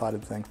just a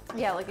potted thing.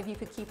 Yeah, like if you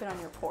could keep it on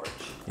your porch.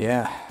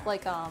 Yeah.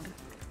 Like,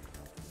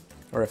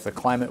 Or if the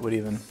climate would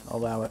even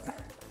allow it.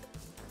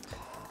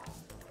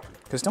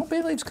 Because don't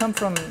bay leaves come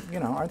from,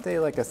 aren't they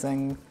like a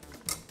thing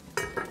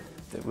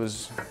that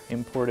was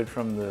imported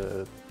from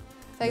the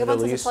Vagabond Middle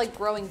says it's East like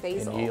growing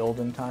basil. in the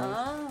olden times?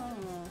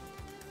 Oh.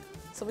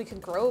 So we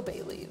could grow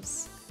bay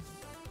leaves.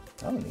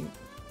 Oh, neat.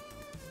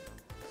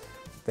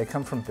 They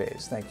come from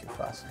bays. Thank you,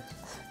 Fossies.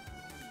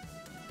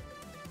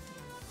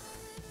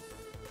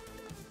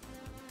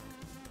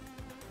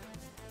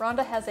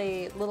 Rhonda has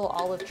a little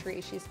olive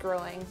tree she's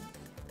growing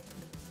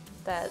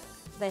that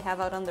they have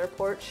out on their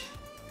porch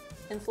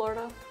in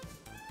Florida.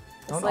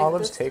 It's Don't like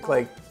olives this take tall.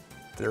 like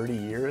 30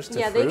 years to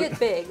Yeah, fruit? they get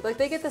big. Like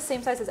they get the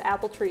same size as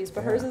apple trees,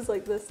 but hers Yeah. is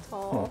like this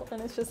tall,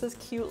 and it's just this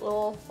cute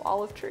little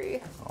olive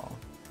tree. Oh.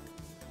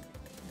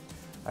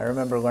 I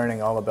remember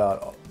learning all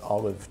about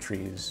olive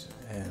trees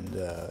and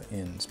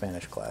in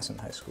Spanish class in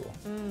high school.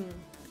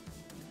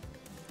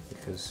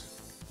 Because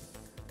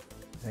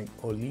I think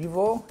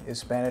olivo is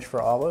Spanish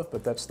for olive,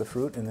 but that's the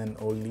fruit, and then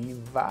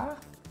oliva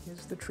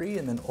is the tree,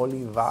 and then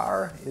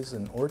olivar is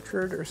an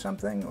orchard or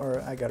something,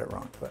 or I got it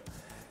wrong, but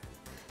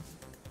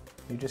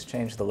you just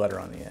changed the letter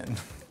on the end.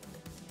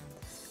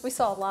 We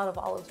saw a lot of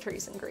olive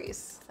trees in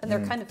Greece, and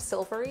they're kind of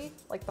silvery,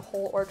 like the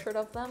whole orchard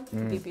of them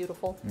would be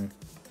beautiful.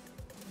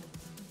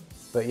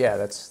 But yeah,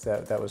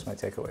 that was my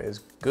takeaway, is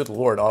good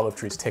Lord, olive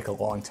trees take a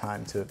long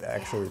time to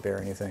actually bear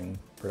anything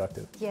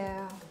productive.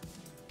 Yeah.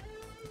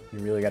 You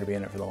really got to be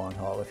in it for the long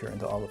haul if you're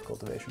into olive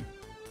cultivation.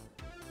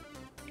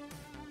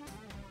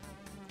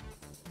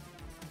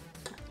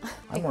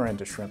 I'm more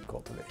into shrimp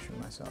cultivation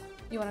myself.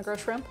 You want to grow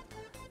shrimp?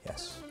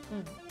 Yes.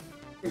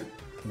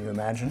 Can you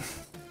imagine?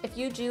 If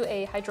you do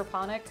a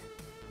hydroponic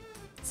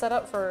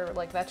setup for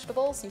like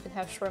vegetables, you can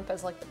have shrimp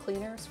as like the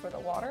cleaners for the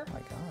water. Oh my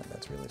God,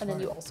 that's really smart. And then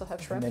you also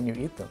have shrimp. And then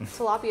you eat them.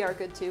 Tilapia are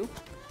good too.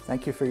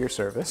 Thank you for your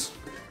service.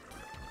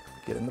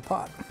 Get in the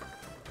pot.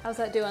 How's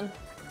that doing?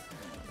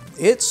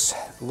 It's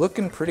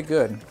looking pretty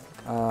good.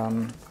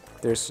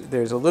 There's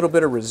a little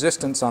bit of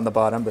resistance on the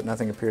bottom, but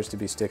nothing appears to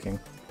be sticking.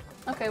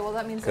 Okay, well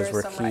that means there Because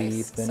is we're some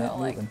rice. keeping So it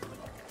like, moving.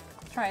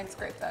 try and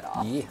scrape that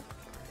off. Yeah.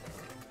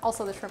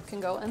 Also, the shrimp can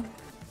go in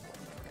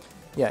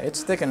Yeah,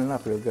 it's thickening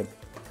up real good.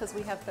 because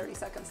we have 30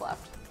 seconds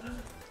left. Oh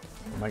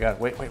my God,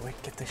 wait,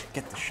 get the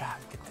shot,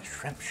 get the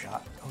shrimp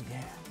shot. Oh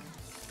yeah.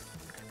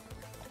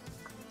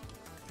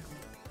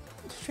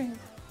 Shrimp.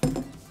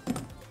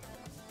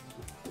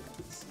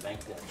 Spank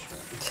that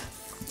shrimp.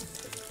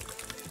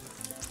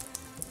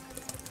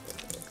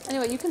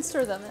 Anyway, you can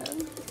stir them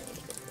in.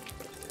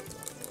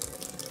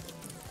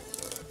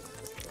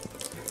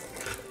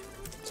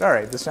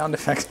 Sorry, the sound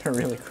effects are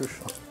really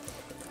crucial.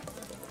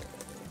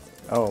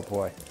 Oh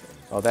boy.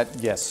 Oh,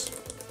 yes.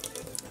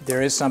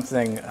 There is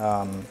something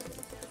that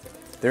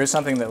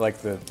like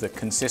the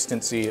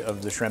consistency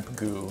of the shrimp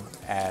goo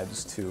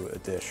adds to a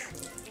dish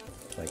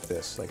like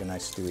this, like a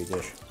nice stewy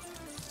dish.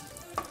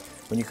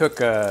 When you cook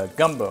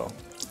gumbo,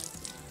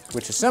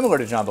 which is similar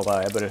to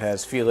jambalaya, but it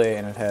has filet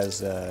and it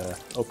has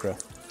okra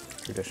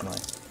traditionally,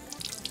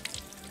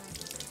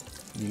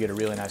 you get a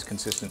really nice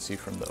consistency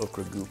from the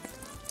okra goop.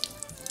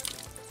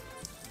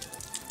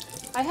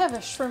 I have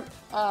a shrimp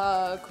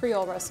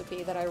Creole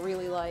recipe that I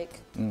really like.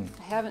 I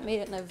haven't made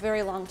it in a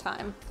very long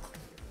time.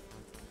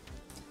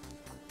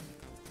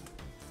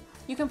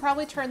 You can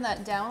probably turn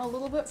that down a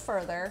little bit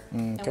further,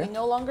 and we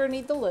no longer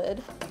need the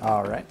lid.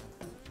 All right.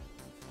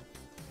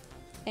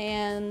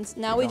 And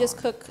now we just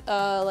cook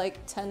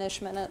like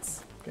 10-ish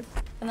minutes, Okay.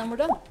 and then we're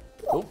done.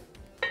 Cool.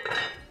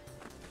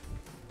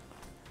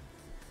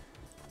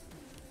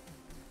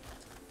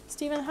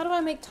 Steven, how do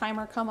I make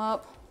timer come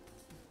up?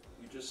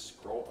 You just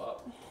scroll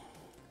up.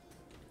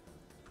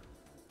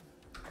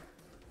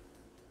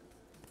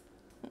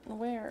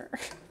 Where?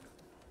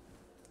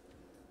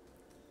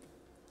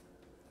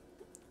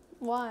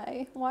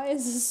 Why? Why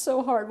is this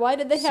so hard? Why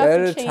did they have Set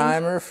to a change?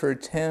 timer for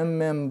 10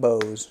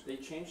 Membos. They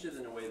changed it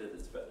in a way that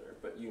it's better,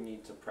 but you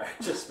need to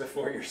practice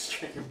before your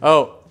stream.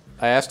 Oh,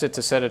 I asked it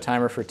to set a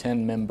timer for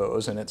 10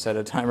 Membos, and it set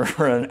a timer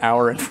for an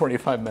hour and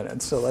 45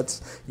 minutes. So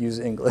let's use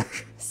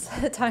English.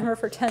 Set a timer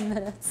for 10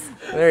 minutes.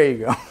 There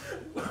you go.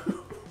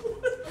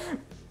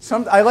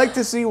 I like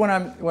to see when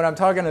I'm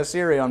talking to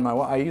Siri on my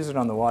I use it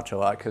on the watch a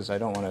lot because I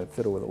don't want to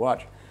fiddle with the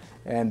watch,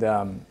 and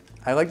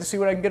I like to see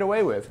what I can get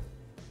away with.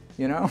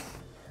 You know,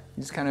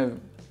 you just kind of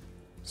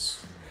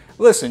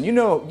listen. You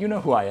know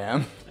who I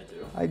am.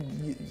 I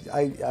do.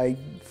 I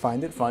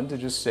find it fun to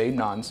just say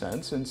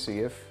nonsense and see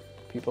if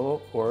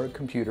people or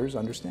computers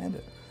understand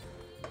it.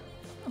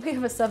 We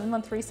have a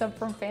 7-month resub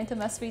from Phantom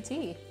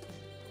SVT.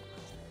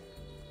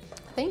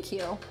 Thank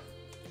you.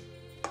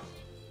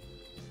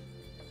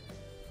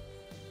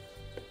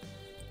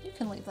 You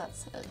can leave that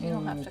sit. You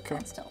don't have to Okay.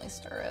 constantly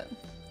stir it.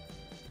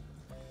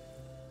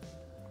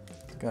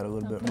 It's got a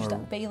little bit There's more,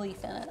 that bay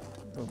leaf in it.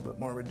 a little bit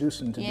more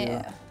reducing to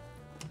Yeah. do.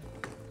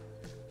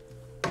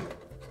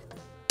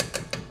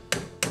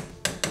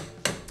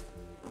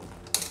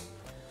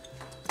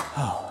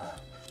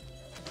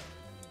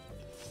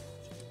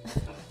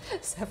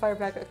 Sapphire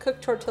back a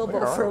cooked tortilla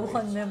Where bowl for are these?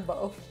 1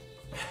 Membo.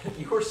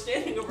 You were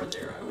standing over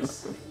there. I was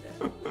sitting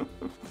down.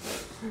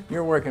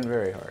 You're working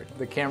very hard.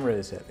 The camera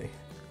is heavy. It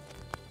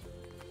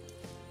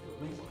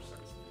would make more sense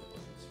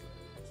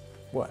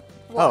if it wasn't What?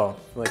 What? Oh,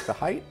 like the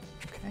height?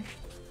 Okay.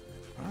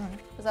 All right.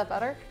 Is that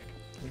better?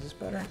 Is this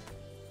better?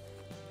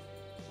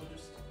 We'll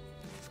just...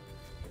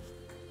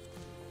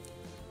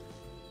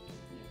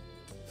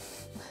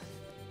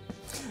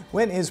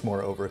 When is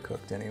more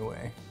overcooked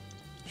anyway?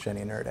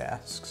 Shenny Nerd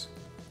asks.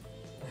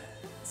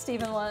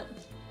 Stephen, what?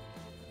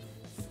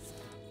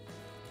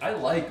 I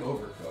like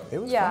Overcooked. It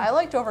was Yeah, fun. I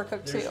liked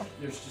Overcooked There's, too.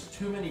 there's just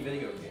too many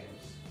video games.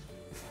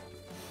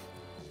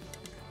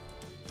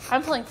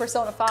 I'm playing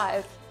Persona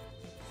 5.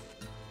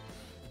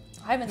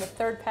 I'm in the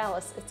 3rd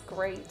palace. It's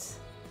great.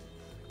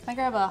 Can I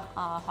grab a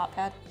hot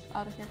pad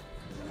out of here?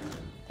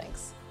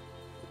 Thanks.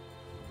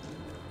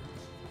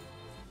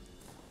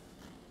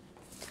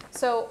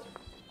 So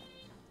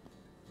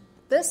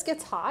this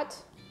gets hot,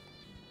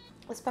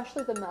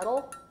 especially the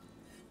metal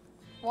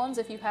ones.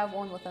 If you have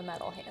one with a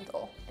metal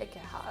handle, it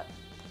get hot.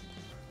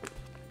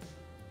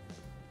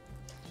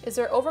 Is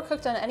there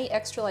Overcooked on any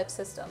Extra Life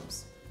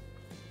systems?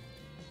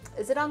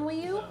 Is it on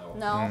Wii U?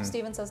 No. No.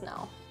 Steven says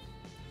no.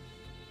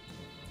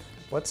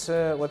 What's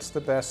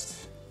the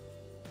best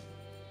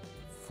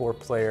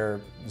 4-player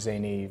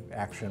zany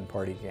action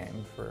party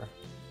game for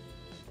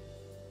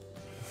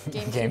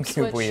GameCube,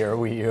 Switch, Wii, or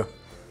Wii U?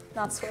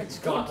 not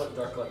Switch. Gauntlet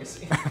Dark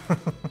Legacy.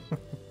 Did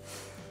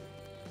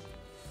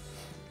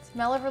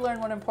Mel ever learn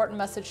what important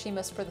message she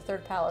missed for the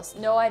 3rd palace?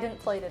 No, I didn't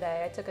play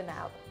today. I took a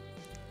nap.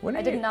 When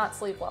I did not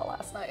sleep well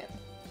last night.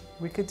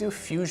 We could do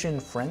Fusion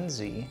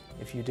Frenzy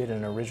if you did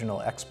an original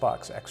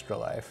Xbox Extra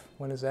Life.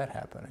 When is that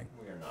happening?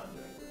 We are not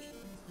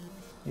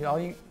doing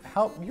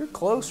original. You're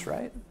close,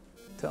 right?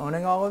 To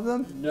owning all of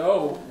them?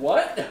 No,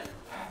 what?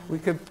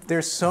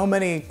 There's so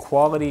many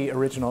quality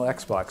original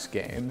Xbox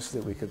games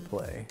that we could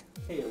play.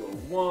 Halo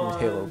 1.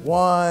 There's Halo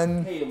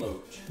 1.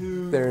 Halo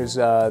 2. There's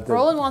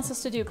Roland wants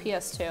us to do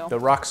PS2. the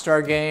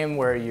Rockstar game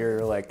where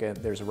you're like,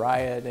 there's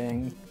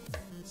rioting.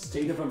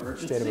 State of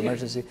Emergency. State of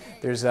Emergency.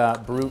 There's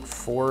Brute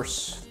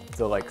Force,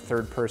 the like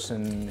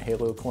third-person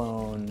Halo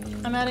clone.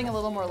 I'm adding a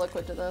little more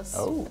liquid to this.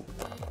 Oh.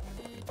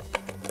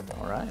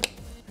 All right.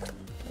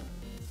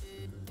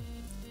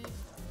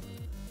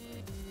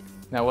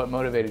 Now, what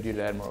motivated you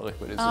to add more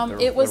liquid? Is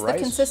It was the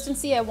rice?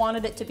 consistency I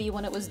wanted it to be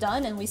when it was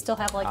done, and we still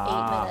have like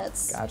 8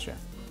 minutes. Gotcha.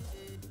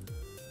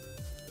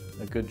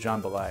 A good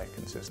jambalaya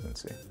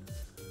consistency.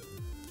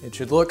 It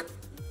should look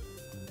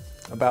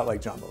about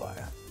like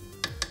jambalaya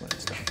when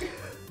it's done.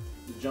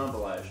 The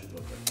jambalaya should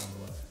look like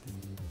jambalaya.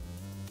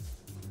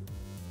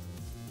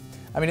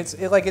 I mean,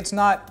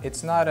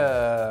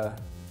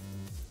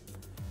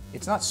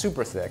 it's not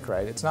super thick,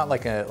 right? It's not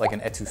like an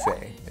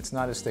etouffee. It's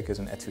not as thick as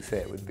an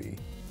etouffee would be.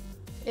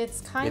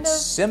 It's kind It's of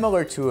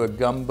similar to a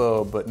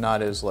gumbo, but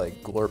not as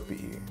like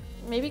glorpy.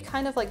 maybe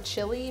kind of like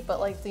chili, but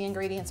like the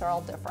ingredients are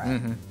all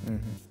different.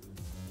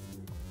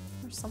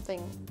 There's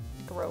something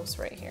gross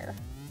right here.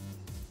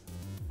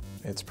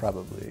 It's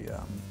probably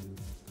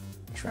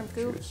shrimp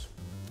goop? juice.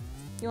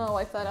 You want to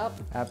wipe that up?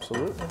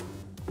 Absolutely.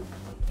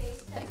 Okay,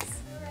 Thanks.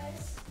 the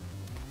rice.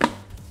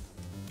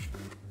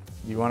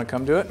 You want to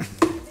come do it? Does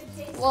it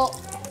taste Well,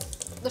 like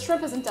rice? the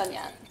shrimp isn't done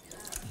yet,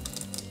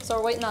 so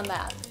we're waiting on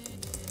that.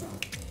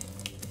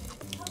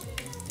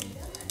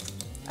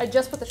 I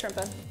just put the shrimp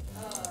in.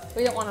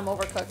 We didn't want them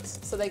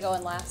overcooked, so they go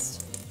in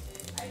last.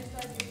 I just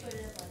thought you put it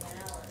in like an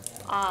hour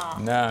ago. Ah.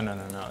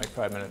 No, like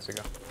 5 minutes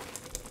ago.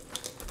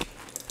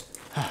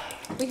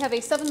 We have a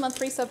 7-month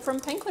resub from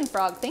Penguin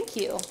Frog. Thank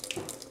you.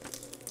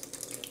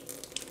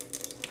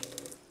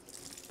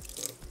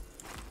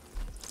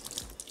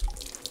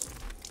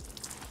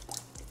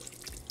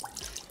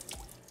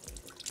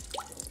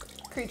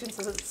 Cajun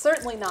says it's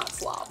certainly not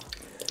slop.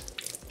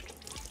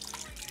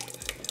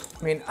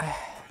 I mean,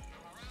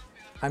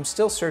 I'm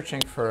still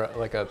searching for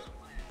like a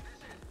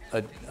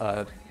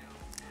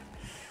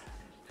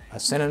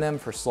synonym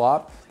for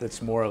slop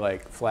that's more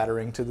like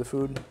flattering to the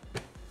food.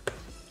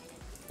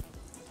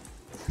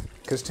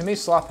 Because to me,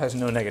 slop has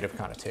no negative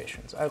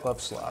connotations. I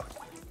love slop.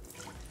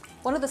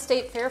 One of the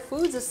state fair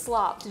foods is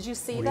slop. Did you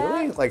see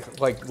Really? that?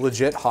 Like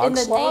legit hog In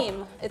the slop?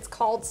 name, it's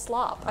called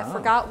slop. I Oh.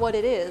 forgot what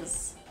it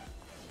is.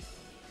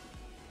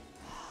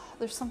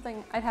 There's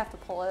something, I'd have to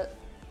pull it.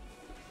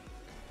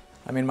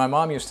 I mean, my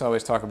mom used to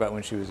always talk about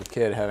when she was a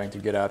kid having to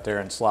get out there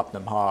and slop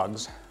them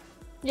hogs.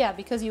 Yeah,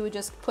 because you would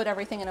just put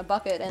everything in a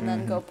bucket and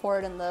then go pour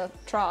it in the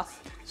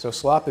trough. So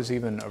slop is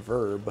even a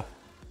verb.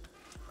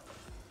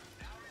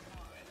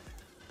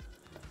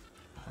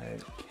 I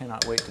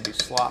cannot wait to be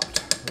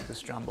slopped with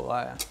this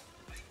jambalaya.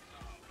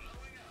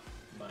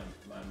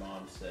 My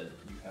mom said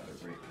you have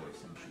a great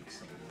voice and she'd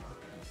sing.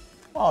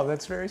 Oh,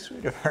 that's very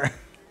sweet of her.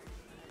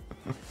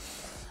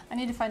 I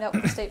need to find out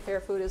what the state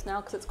fair food is now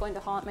because it's going to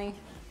haunt me.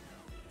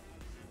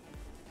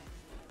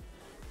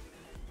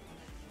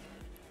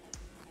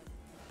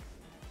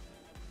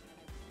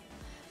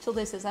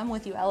 Tilde says, I'm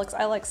with you, Alex.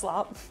 I like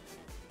slop.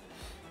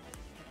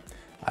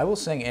 I will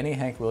sing any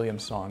Hank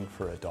Williams song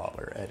for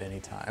 $1 at any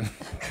time.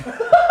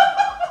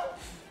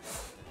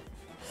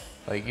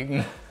 Like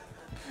you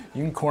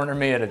can corner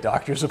me at a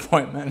doctor's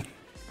appointment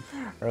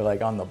or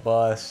like on the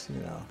bus,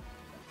 you know.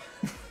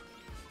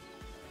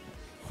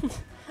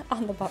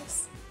 On the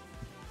bus.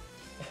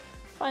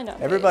 Find out.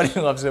 Everybody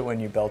loves it when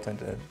you belt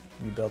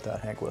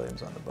out Hank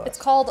Williams on the bus. It's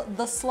called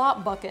the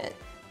slop bucket.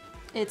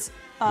 It's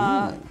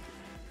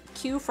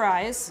Q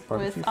fries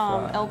Barbecue with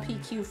fry.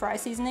 LPQ fry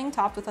seasoning,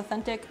 topped with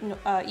authentic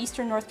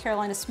Eastern North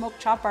Carolina smoked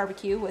chopped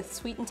barbecue with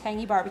sweet and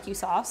tangy barbecue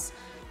sauce,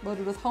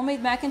 loaded with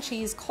homemade mac and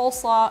cheese,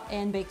 coleslaw,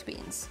 and baked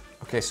beans.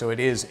 Okay, so it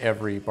is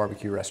every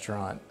barbecue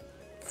restaurant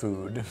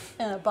food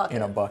In a bucket.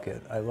 in a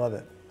bucket. I love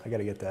it. I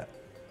gotta get that.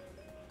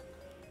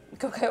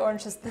 Okay,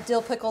 oranges. The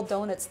dill pickle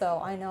donuts,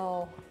 though. I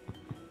know.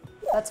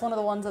 That's one of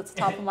the ones that's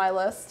top of my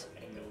list.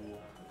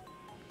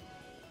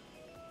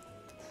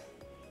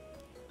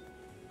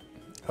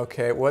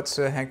 Okay, what's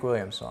a Hank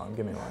Williams song?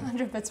 Give me one.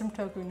 100 bits from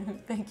Toku.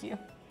 Thank you.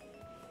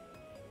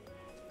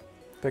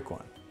 Pick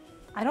one.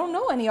 I don't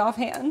know any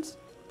offhand.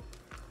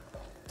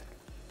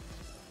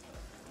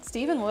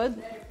 Steven would.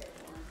 Better pick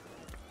one.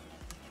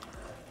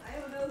 I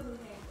don't know who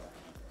Hank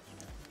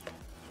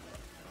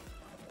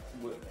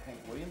was. Hank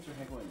Williams or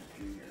Hank Williams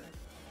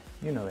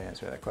Jr.? You know the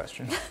answer to that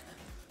question. Wow.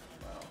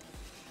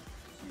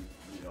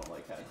 You don't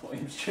like Hank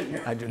Williams Jr.?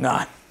 I do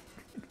not.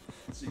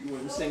 So you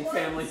wouldn't sing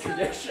Family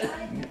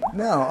Tradition?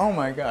 No, oh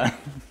my God.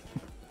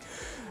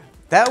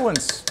 That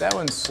one's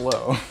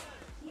slow.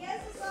 He has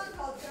a song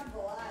called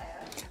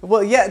Jambalaya.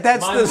 Well, yeah,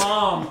 that's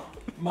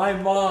My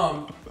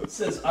mom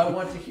says, I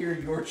want to hear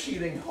Your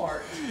Cheating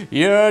Heart.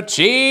 Your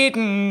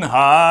cheating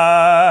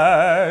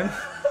heart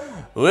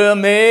will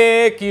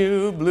make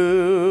you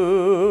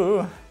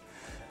blue.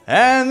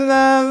 And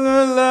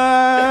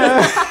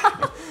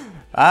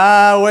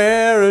I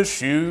wear a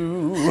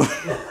shoe.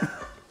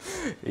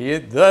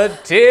 Yet the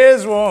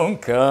tears won't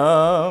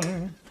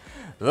come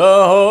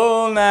the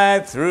whole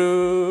night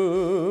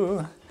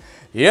through.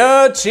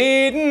 Your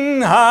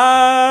cheating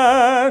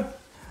heart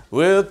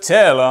will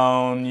tell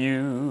on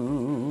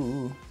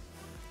you.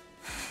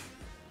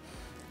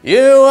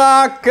 You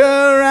walk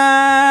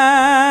around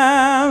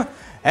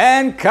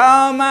and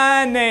call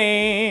my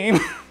name.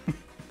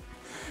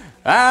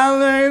 I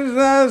think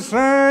the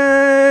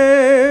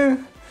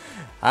same.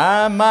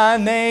 My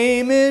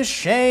name is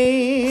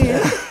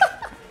Shane.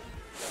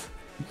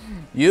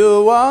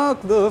 You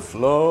walk the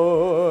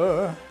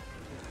floor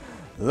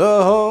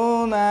the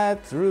whole night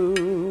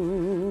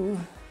through.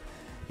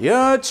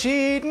 Your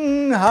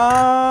cheating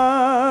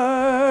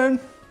heart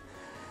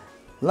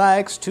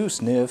likes to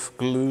sniff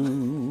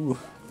glue.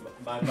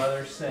 My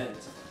mother sent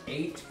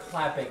 8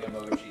 clapping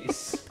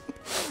emojis.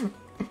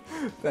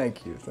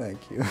 Thank you,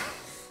 thank you.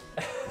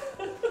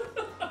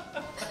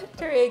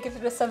 Terry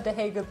gifted a sub to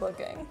Hey Good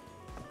Looking.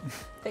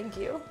 Thank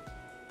you.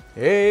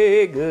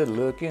 Hey, good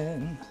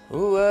looking,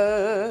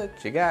 what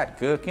you got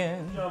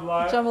cooking?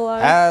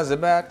 Jambalaya. How's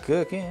about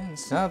cooking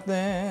something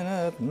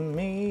up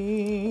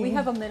me? We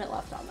have a minute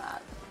left on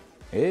that.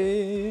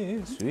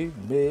 Hey, sweet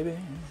baby,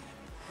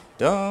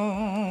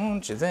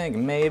 don't you think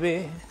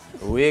maybe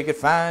we could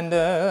find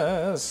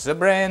us a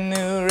brand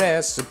new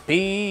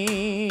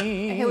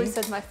recipe? I always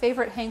said my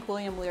favorite Hank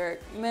Williams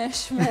lyric,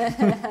 Mish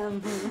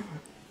ma'am.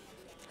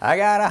 I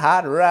got a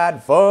hot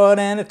rod for it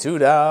and a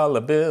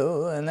 $2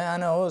 bill, and I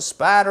know a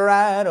spot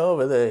right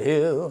over the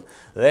hill.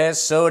 There's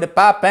soda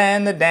pop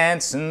and the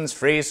dancing's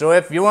free, so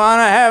if you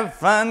wanna have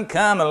fun,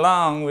 come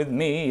along with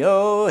me.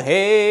 Oh,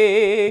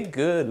 hey,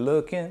 good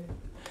looking,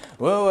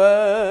 well,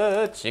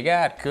 what you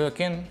got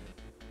cooking?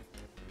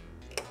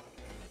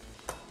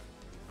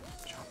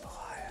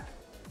 Jambalaya.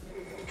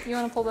 You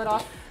want to pull that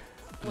off?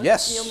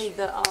 Yes. You'll need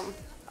the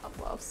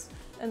gloves,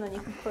 and then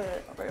you can put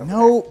it right over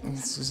No,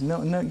 this is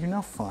no, you're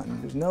no fun.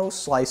 There's no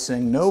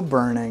slicing, no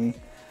burning.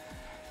 there.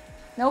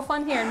 No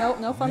fun here.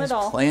 No fun at Just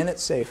all. playing it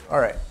safe. All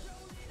right.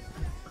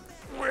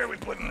 Where are we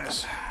putting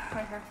this?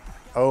 Right here.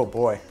 Oh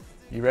boy,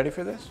 you ready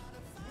for this?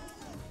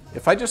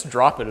 If I just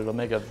drop it, it'll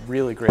make a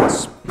really great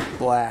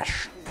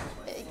splash.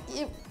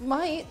 It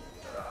might.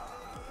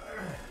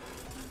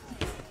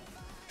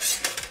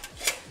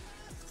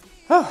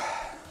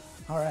 Oh,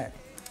 all right.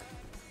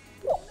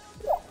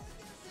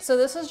 So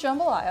this is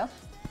jambalaya.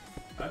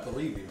 I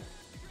believe you.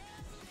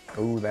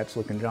 Oh, that's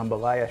looking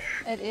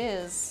jambalaya-ish. It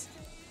is.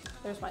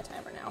 There's my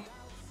timer now.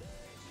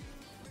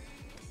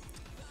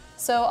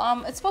 So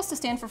it's supposed to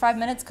stand for 5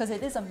 minutes because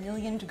it is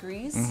 1,000,000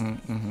 degrees.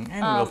 And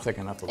it'll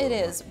thicken up a little It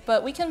more. is,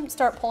 but we can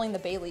start pulling the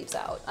bay leaves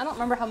out. I don't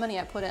remember how many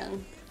I put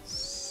in.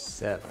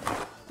 7.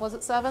 Was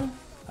it 7?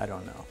 I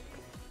don't know.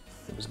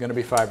 It was going to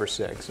be 5 or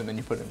 6, and then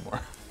you put in more.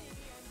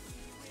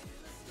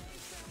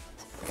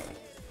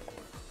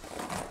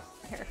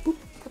 Here,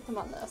 put them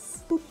on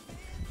this. Boop.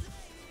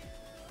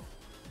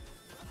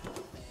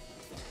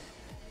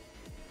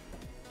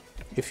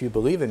 If you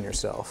believe in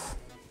yourself,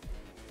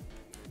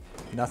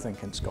 nothing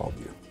can scald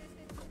you.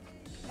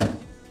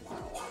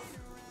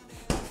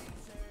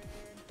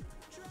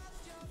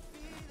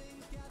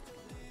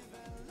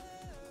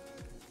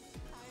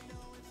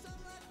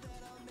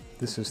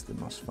 This is the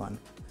most fun.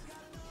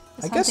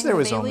 I guess hunting there the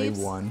was bay only leaves?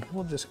 one.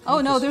 We'll just. Oh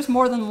we'll no, just- there's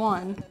more than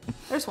one.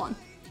 There's one.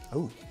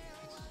 Oh.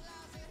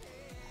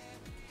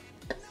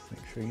 Make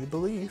sure you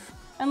believe.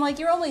 And like,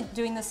 you're only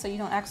doing this so you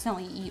don't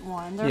accidentally eat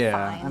one. They're Yeah,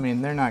 fine. I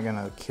mean, they're not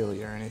gonna kill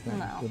you or anything.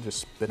 No. You'll just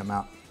spit them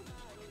out.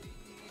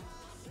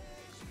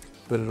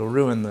 But it'll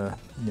ruin the,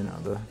 you know,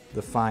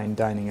 the fine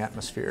dining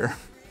atmosphere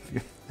if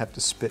you have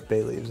to spit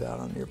bay leaves out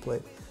on your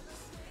plate.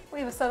 We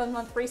have a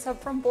 7-month resub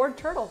from Bored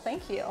Turtle.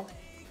 Thank you.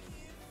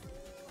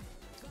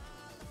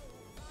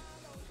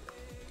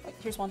 Wait,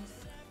 here's one.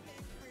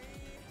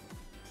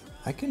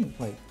 I can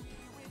like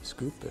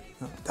scoop it.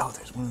 Oh,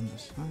 there's one on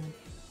this side.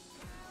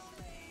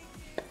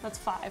 That's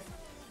 5.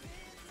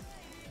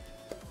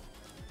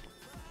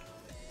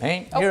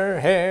 Paint Oh, your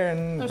hair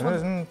in there's one.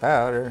 prison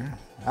powder.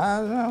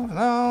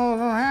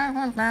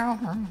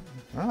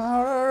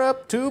 Order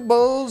up 2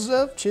 bowls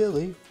of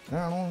chili.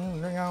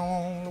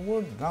 The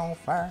wood on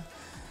fire.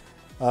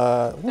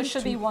 There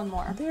should be one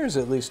more. There's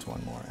at least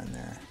one more in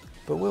there.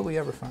 But will we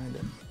ever find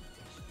it?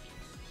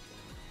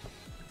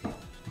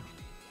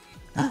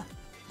 No.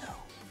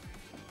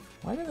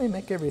 Why do they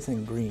make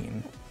everything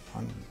green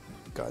on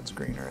God's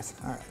green earth?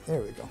 All right,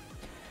 there we go.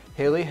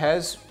 Haley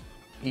has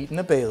eaten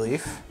a bay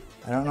leaf.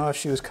 I don't know if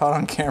she was caught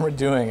on camera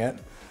doing it.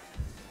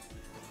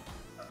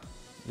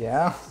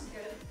 Yeah?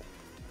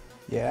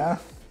 Yeah?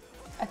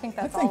 I think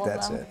I that's think all of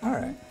that's them. it. All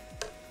right.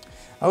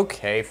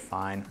 Okay,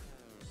 fine.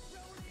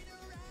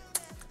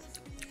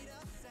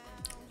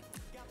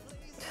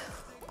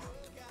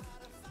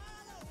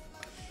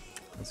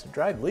 It's a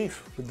dried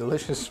leaf with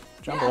delicious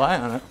jambalaya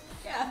on it.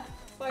 Yeah,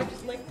 so I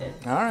just licked it.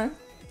 All right.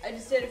 I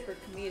just did it for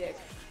comedic.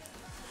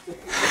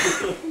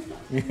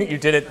 You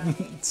did it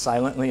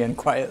silently and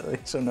quietly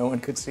so no one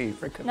could see.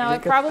 For Now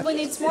it comedic probably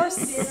needs more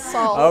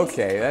salt.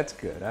 Okay, that's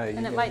good.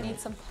 And it might need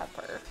some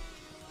pepper.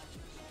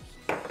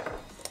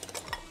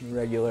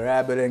 Regular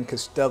Abbott and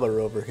Costello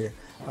over here.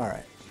 All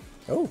right.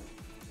 Oh,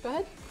 Go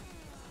ahead.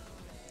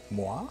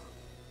 moi.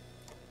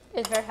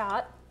 It's very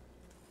hot.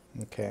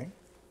 Okay.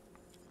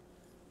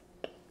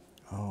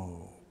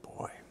 Oh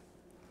boy,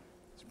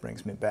 this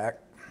brings me back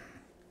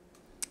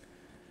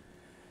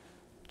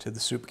to the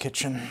soup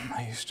kitchen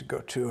I used to go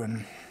to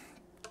in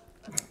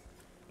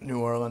New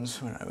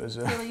Orleans when I was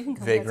a Really, you can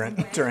come vagrant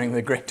get during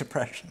the Great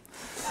Depression.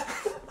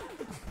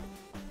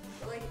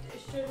 Like,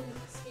 shouldn't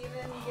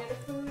Steven get a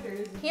food, or is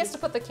it He has to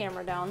put the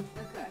camera down.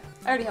 Okay.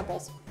 I already have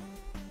bowls.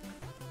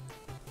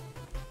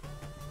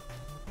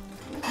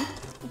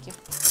 Thank you.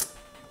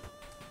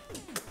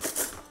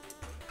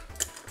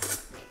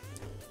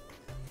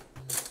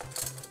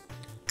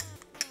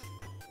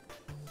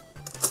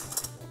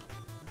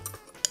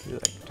 Do you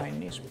like a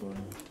tiny spoon?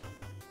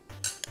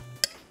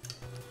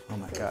 Oh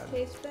my God.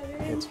 Tastes better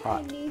It's in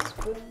hot. tiny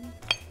spoon.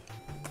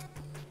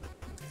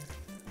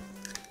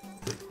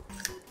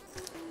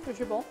 Here's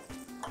your bowl.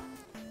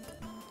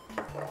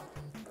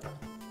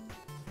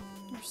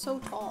 You're so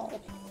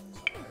tall.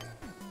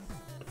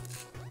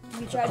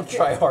 Have you tried I'll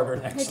try harder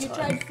next Have you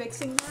time. tried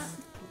fixing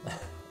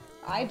that?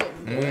 I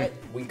didn't do it.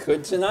 We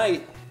could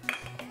tonight.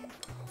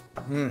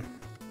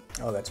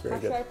 Oh, that's very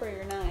How good. sharp are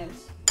your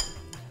knives?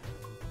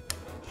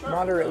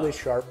 Moderately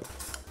sharp.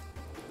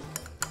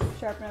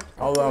 Sharp enough to cut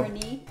Although- through a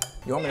knee?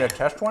 You want me to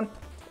test one?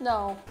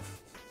 No.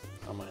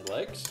 On my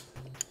legs.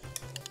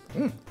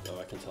 Oh,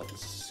 I can tell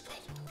this is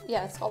scalding.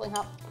 Yeah, it's scalding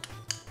hot.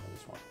 I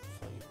just want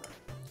flavor.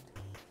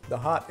 The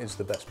hot is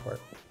the best part.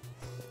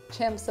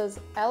 Jim says,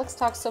 Alex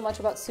talks so much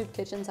about soup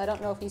kitchens, I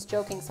don't know if he's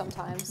joking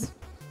sometimes.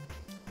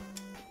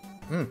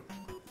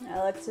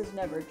 Alex has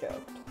never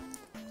joked.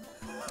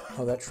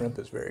 Oh, that shrimp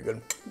is very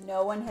good.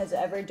 No one has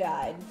ever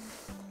died.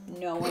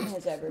 No one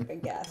has ever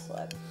been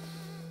gaslit.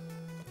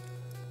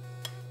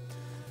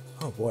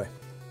 Oh boy.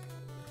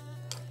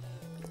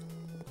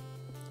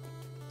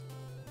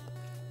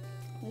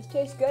 This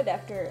tastes good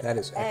after That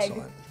is egg.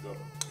 excellent.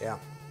 Yeah.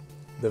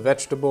 The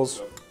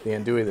vegetables, the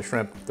andouille, the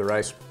shrimp, the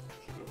rice.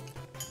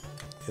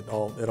 it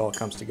all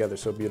comes together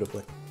so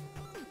beautifully.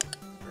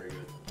 Very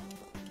good.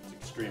 It's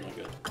extremely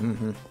good.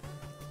 Mm-hmm.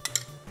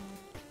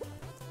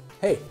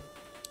 Hey,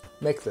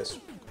 make this.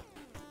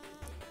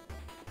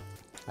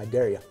 I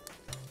dare you.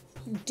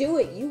 Do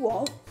it, you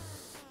won't.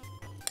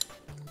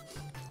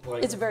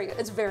 Like, It's very good.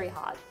 It's very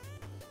hot.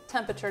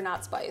 Temperature,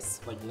 not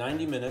spice. like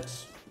 90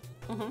 minutes.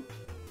 You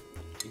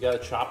gotta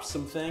chop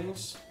some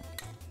things.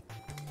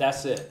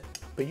 That's it.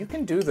 But you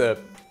can do the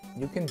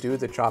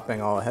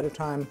chopping all ahead of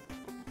time.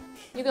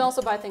 You can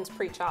also buy things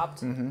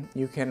pre-chopped.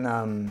 You can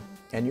and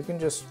you can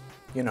just,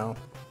 you know,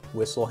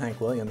 whistle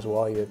Hank Williams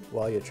while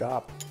you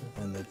chop,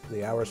 and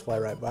the hours fly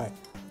right by.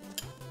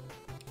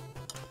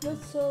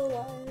 What's so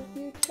wild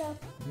you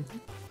chop?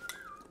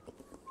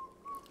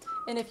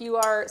 And if you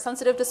are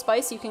sensitive to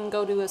spice, you can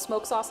go to a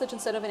smoked sausage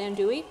instead of an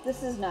andouille.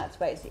 This is not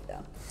spicy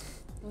though.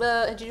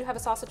 Did you have a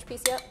sausage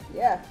piece yet?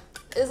 Yeah.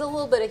 There's a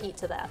little bit of heat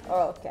to that.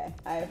 Oh, okay.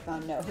 I have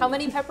found no. How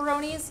many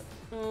pepperonis?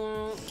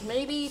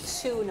 Maybe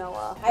 2,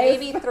 Noah. I-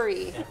 Maybe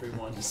 3.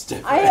 Everyone's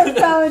different. I have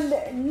found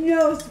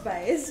no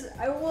spice.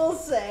 I will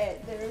say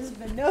there has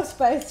been no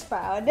spice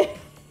found.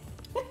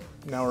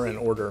 Now we're in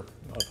order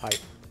of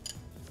height.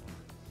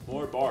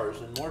 More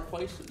bars in more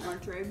places. More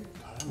true.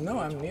 No,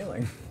 I'm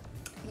kneeling.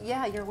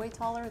 Yeah, you're way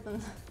taller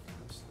than...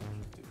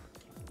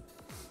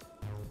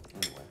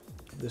 Anyway,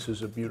 This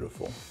is a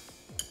beautiful.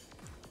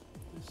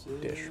 this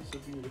Dish. is a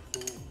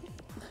beautiful.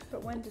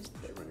 But when does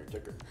Should run your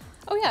ticker.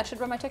 Oh yeah, I should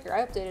run my ticker.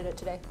 I updated it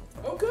today.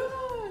 Oh, good.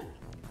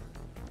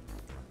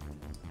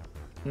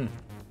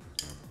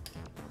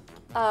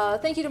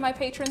 Thank you to my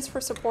patrons for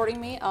supporting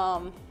me.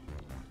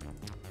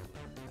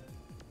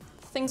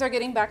 Things are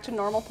getting back to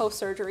normal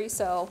post-surgery,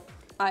 so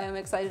I am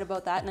excited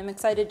about that, and I'm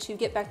excited to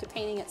get back to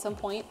painting at some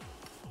point.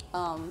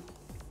 I'm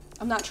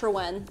not sure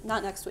when,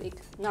 not next week.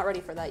 Not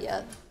ready for that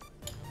yet.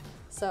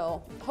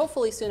 So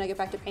hopefully soon I get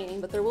back to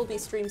painting, but there will be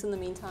streams in the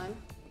meantime.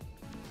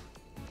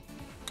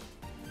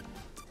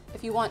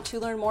 If you want to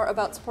learn more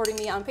about supporting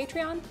me on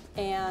Patreon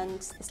and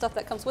the stuff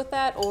that comes with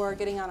that, or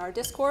getting on our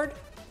Discord,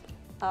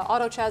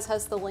 AutoChaz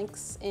has the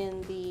links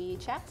in the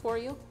chat for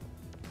you.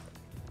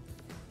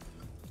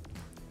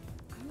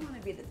 I want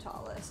to be the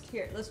tallest.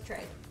 Here, let's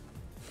trade.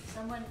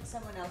 Someone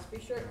else. Be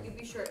short. You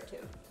be short too.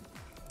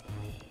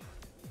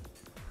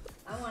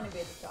 I want to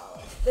be the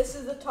tallest. This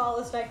is the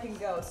tallest I can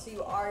go, so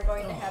you are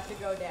going to have to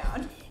go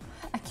down.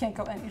 I can't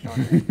go any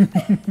shorter.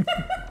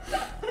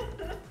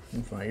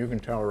 It's fine. You can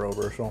tower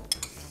over, so.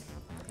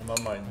 I'm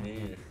on my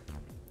knees.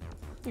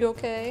 You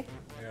okay?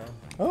 Yeah.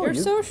 Oh, You're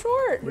so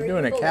short. you're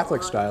doing it you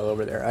Catholic belong. style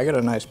over there. I got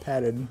a nice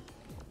padded.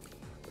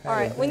 All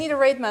right, we need a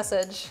raid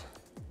message.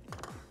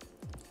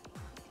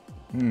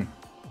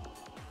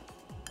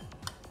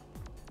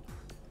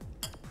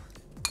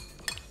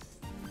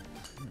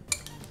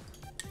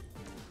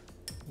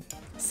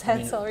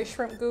 Sad celery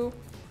shrimp goo.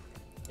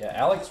 Yeah,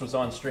 Alex was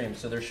on stream,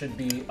 so there should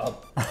be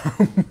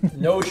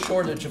no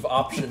shortage of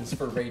options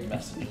for raid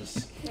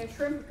messages. Yeah,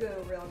 shrimp goo,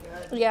 real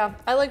good. Yeah,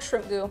 I like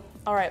shrimp goo.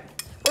 All right,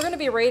 we're gonna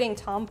be raiding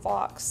Tom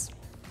Fox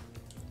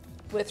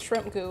with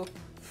shrimp goo.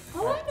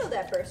 Oh, I know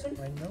that person.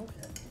 I know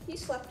him. He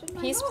slept in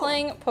my He's home.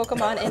 playing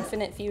Pokemon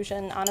Infinite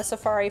Fusion on a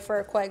safari for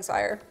a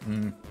Quagsire.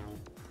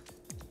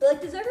 Like,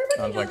 does everybody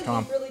Sounds know like that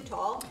Tom. he's really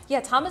tall? Yeah,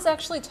 Tom is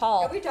actually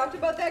tall. Have we talked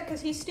about that? Because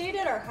he stayed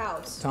at our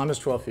house. Tom is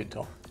 12 feet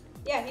tall.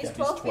 Yeah, he's Yeah, he's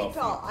 12 12 feet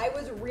tall. I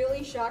was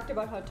really shocked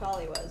about how tall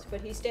he was, but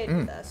he stayed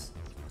with us.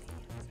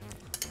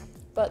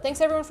 But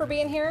thanks everyone for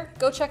being here.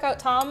 Go check out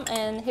Tom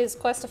and his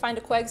quest to find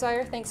a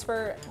Quagsire. Thanks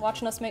for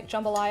watching us make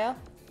jambalaya.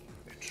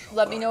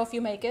 Let me know if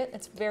you make it.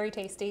 It's very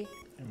tasty.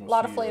 And A we'll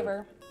lot of see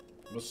flavor.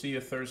 We'll see you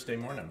Thursday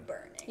morning.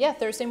 Burning. Yeah,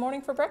 Thursday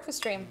morning for breakfast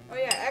stream. Oh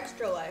yeah,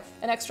 Extra Life.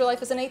 And Extra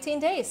Life is in 18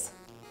 days.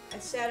 I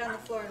sat on the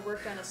floor and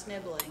worked on a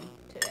snibbling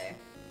today.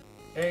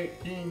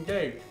 18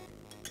 days.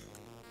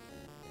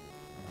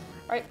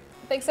 All right,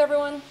 thanks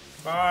everyone.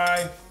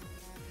 Bye.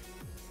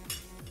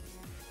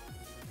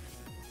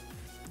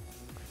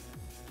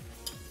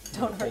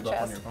 Don't hurt Hold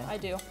up on Chess. your phone? I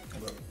do.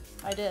 Hold up.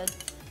 I did.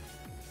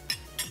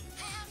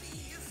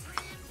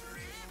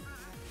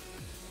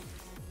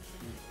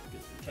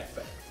 Get the cat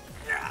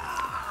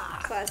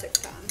back. Classic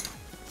Tom.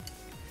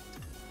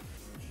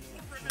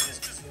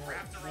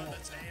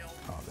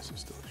 Oh, this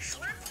is delicious.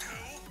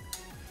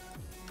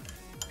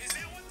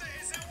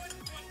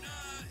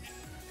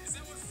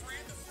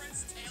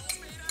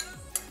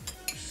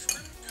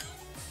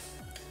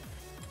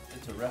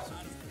 It's a recipe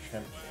for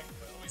shrimp.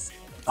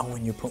 Oh,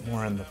 when you put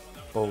more in the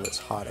bowl, it's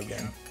hot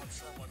again.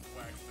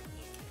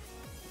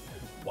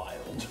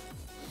 Wild.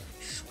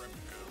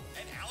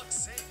 And Alex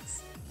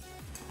sings.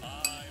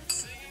 I'm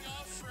singing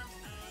off shrimp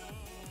goo.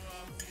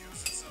 I'm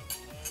using some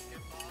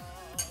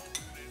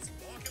Pokemon. It's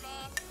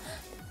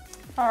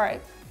Pokemon. All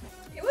right.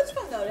 It was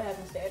fun though to have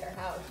him stay at our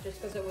house,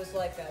 just because it was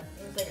like a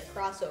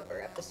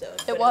crossover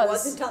episode. But was. It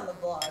wasn't on the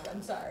vlog.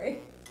 I'm sorry.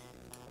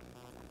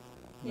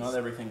 Not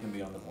everything can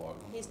be on the vlog.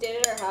 He stayed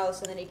at our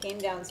house and then he came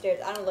downstairs.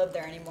 I don't live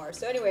there anymore.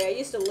 So anyway, I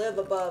used to live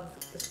above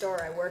the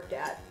store I worked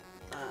at,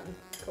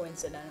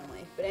 coincidentally.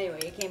 But anyway,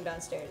 he came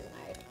downstairs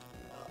and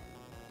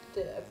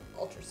did an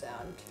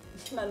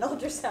ultrasound, not an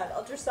ultrasound,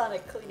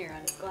 ultrasonic cleaner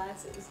on his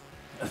glasses.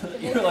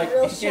 You were like,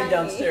 Real he came shiny.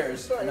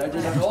 downstairs Sorry. and I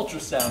did an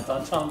ultrasound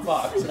on Tom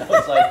Fox, and I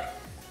was like,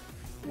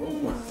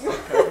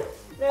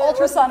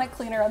 Ultrasonic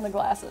cleaner on the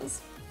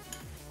glasses.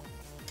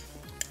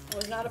 It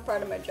was not a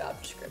part of my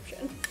job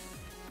description.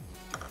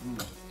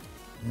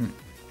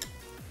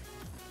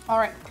 All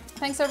right.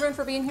 Thanks everyone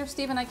for being here.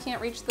 Steven, I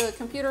can't reach the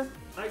computer.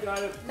 I got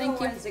it. Thank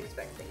no you. one's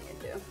expecting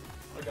you to.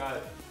 I got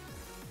it.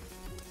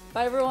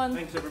 Bye everyone.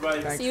 Thanks,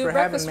 everybody. Thanks See you for at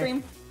breakfast having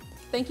me. stream.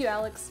 Thank you,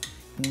 Alex.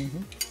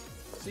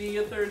 See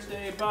you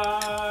Thursday.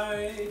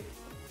 Bye.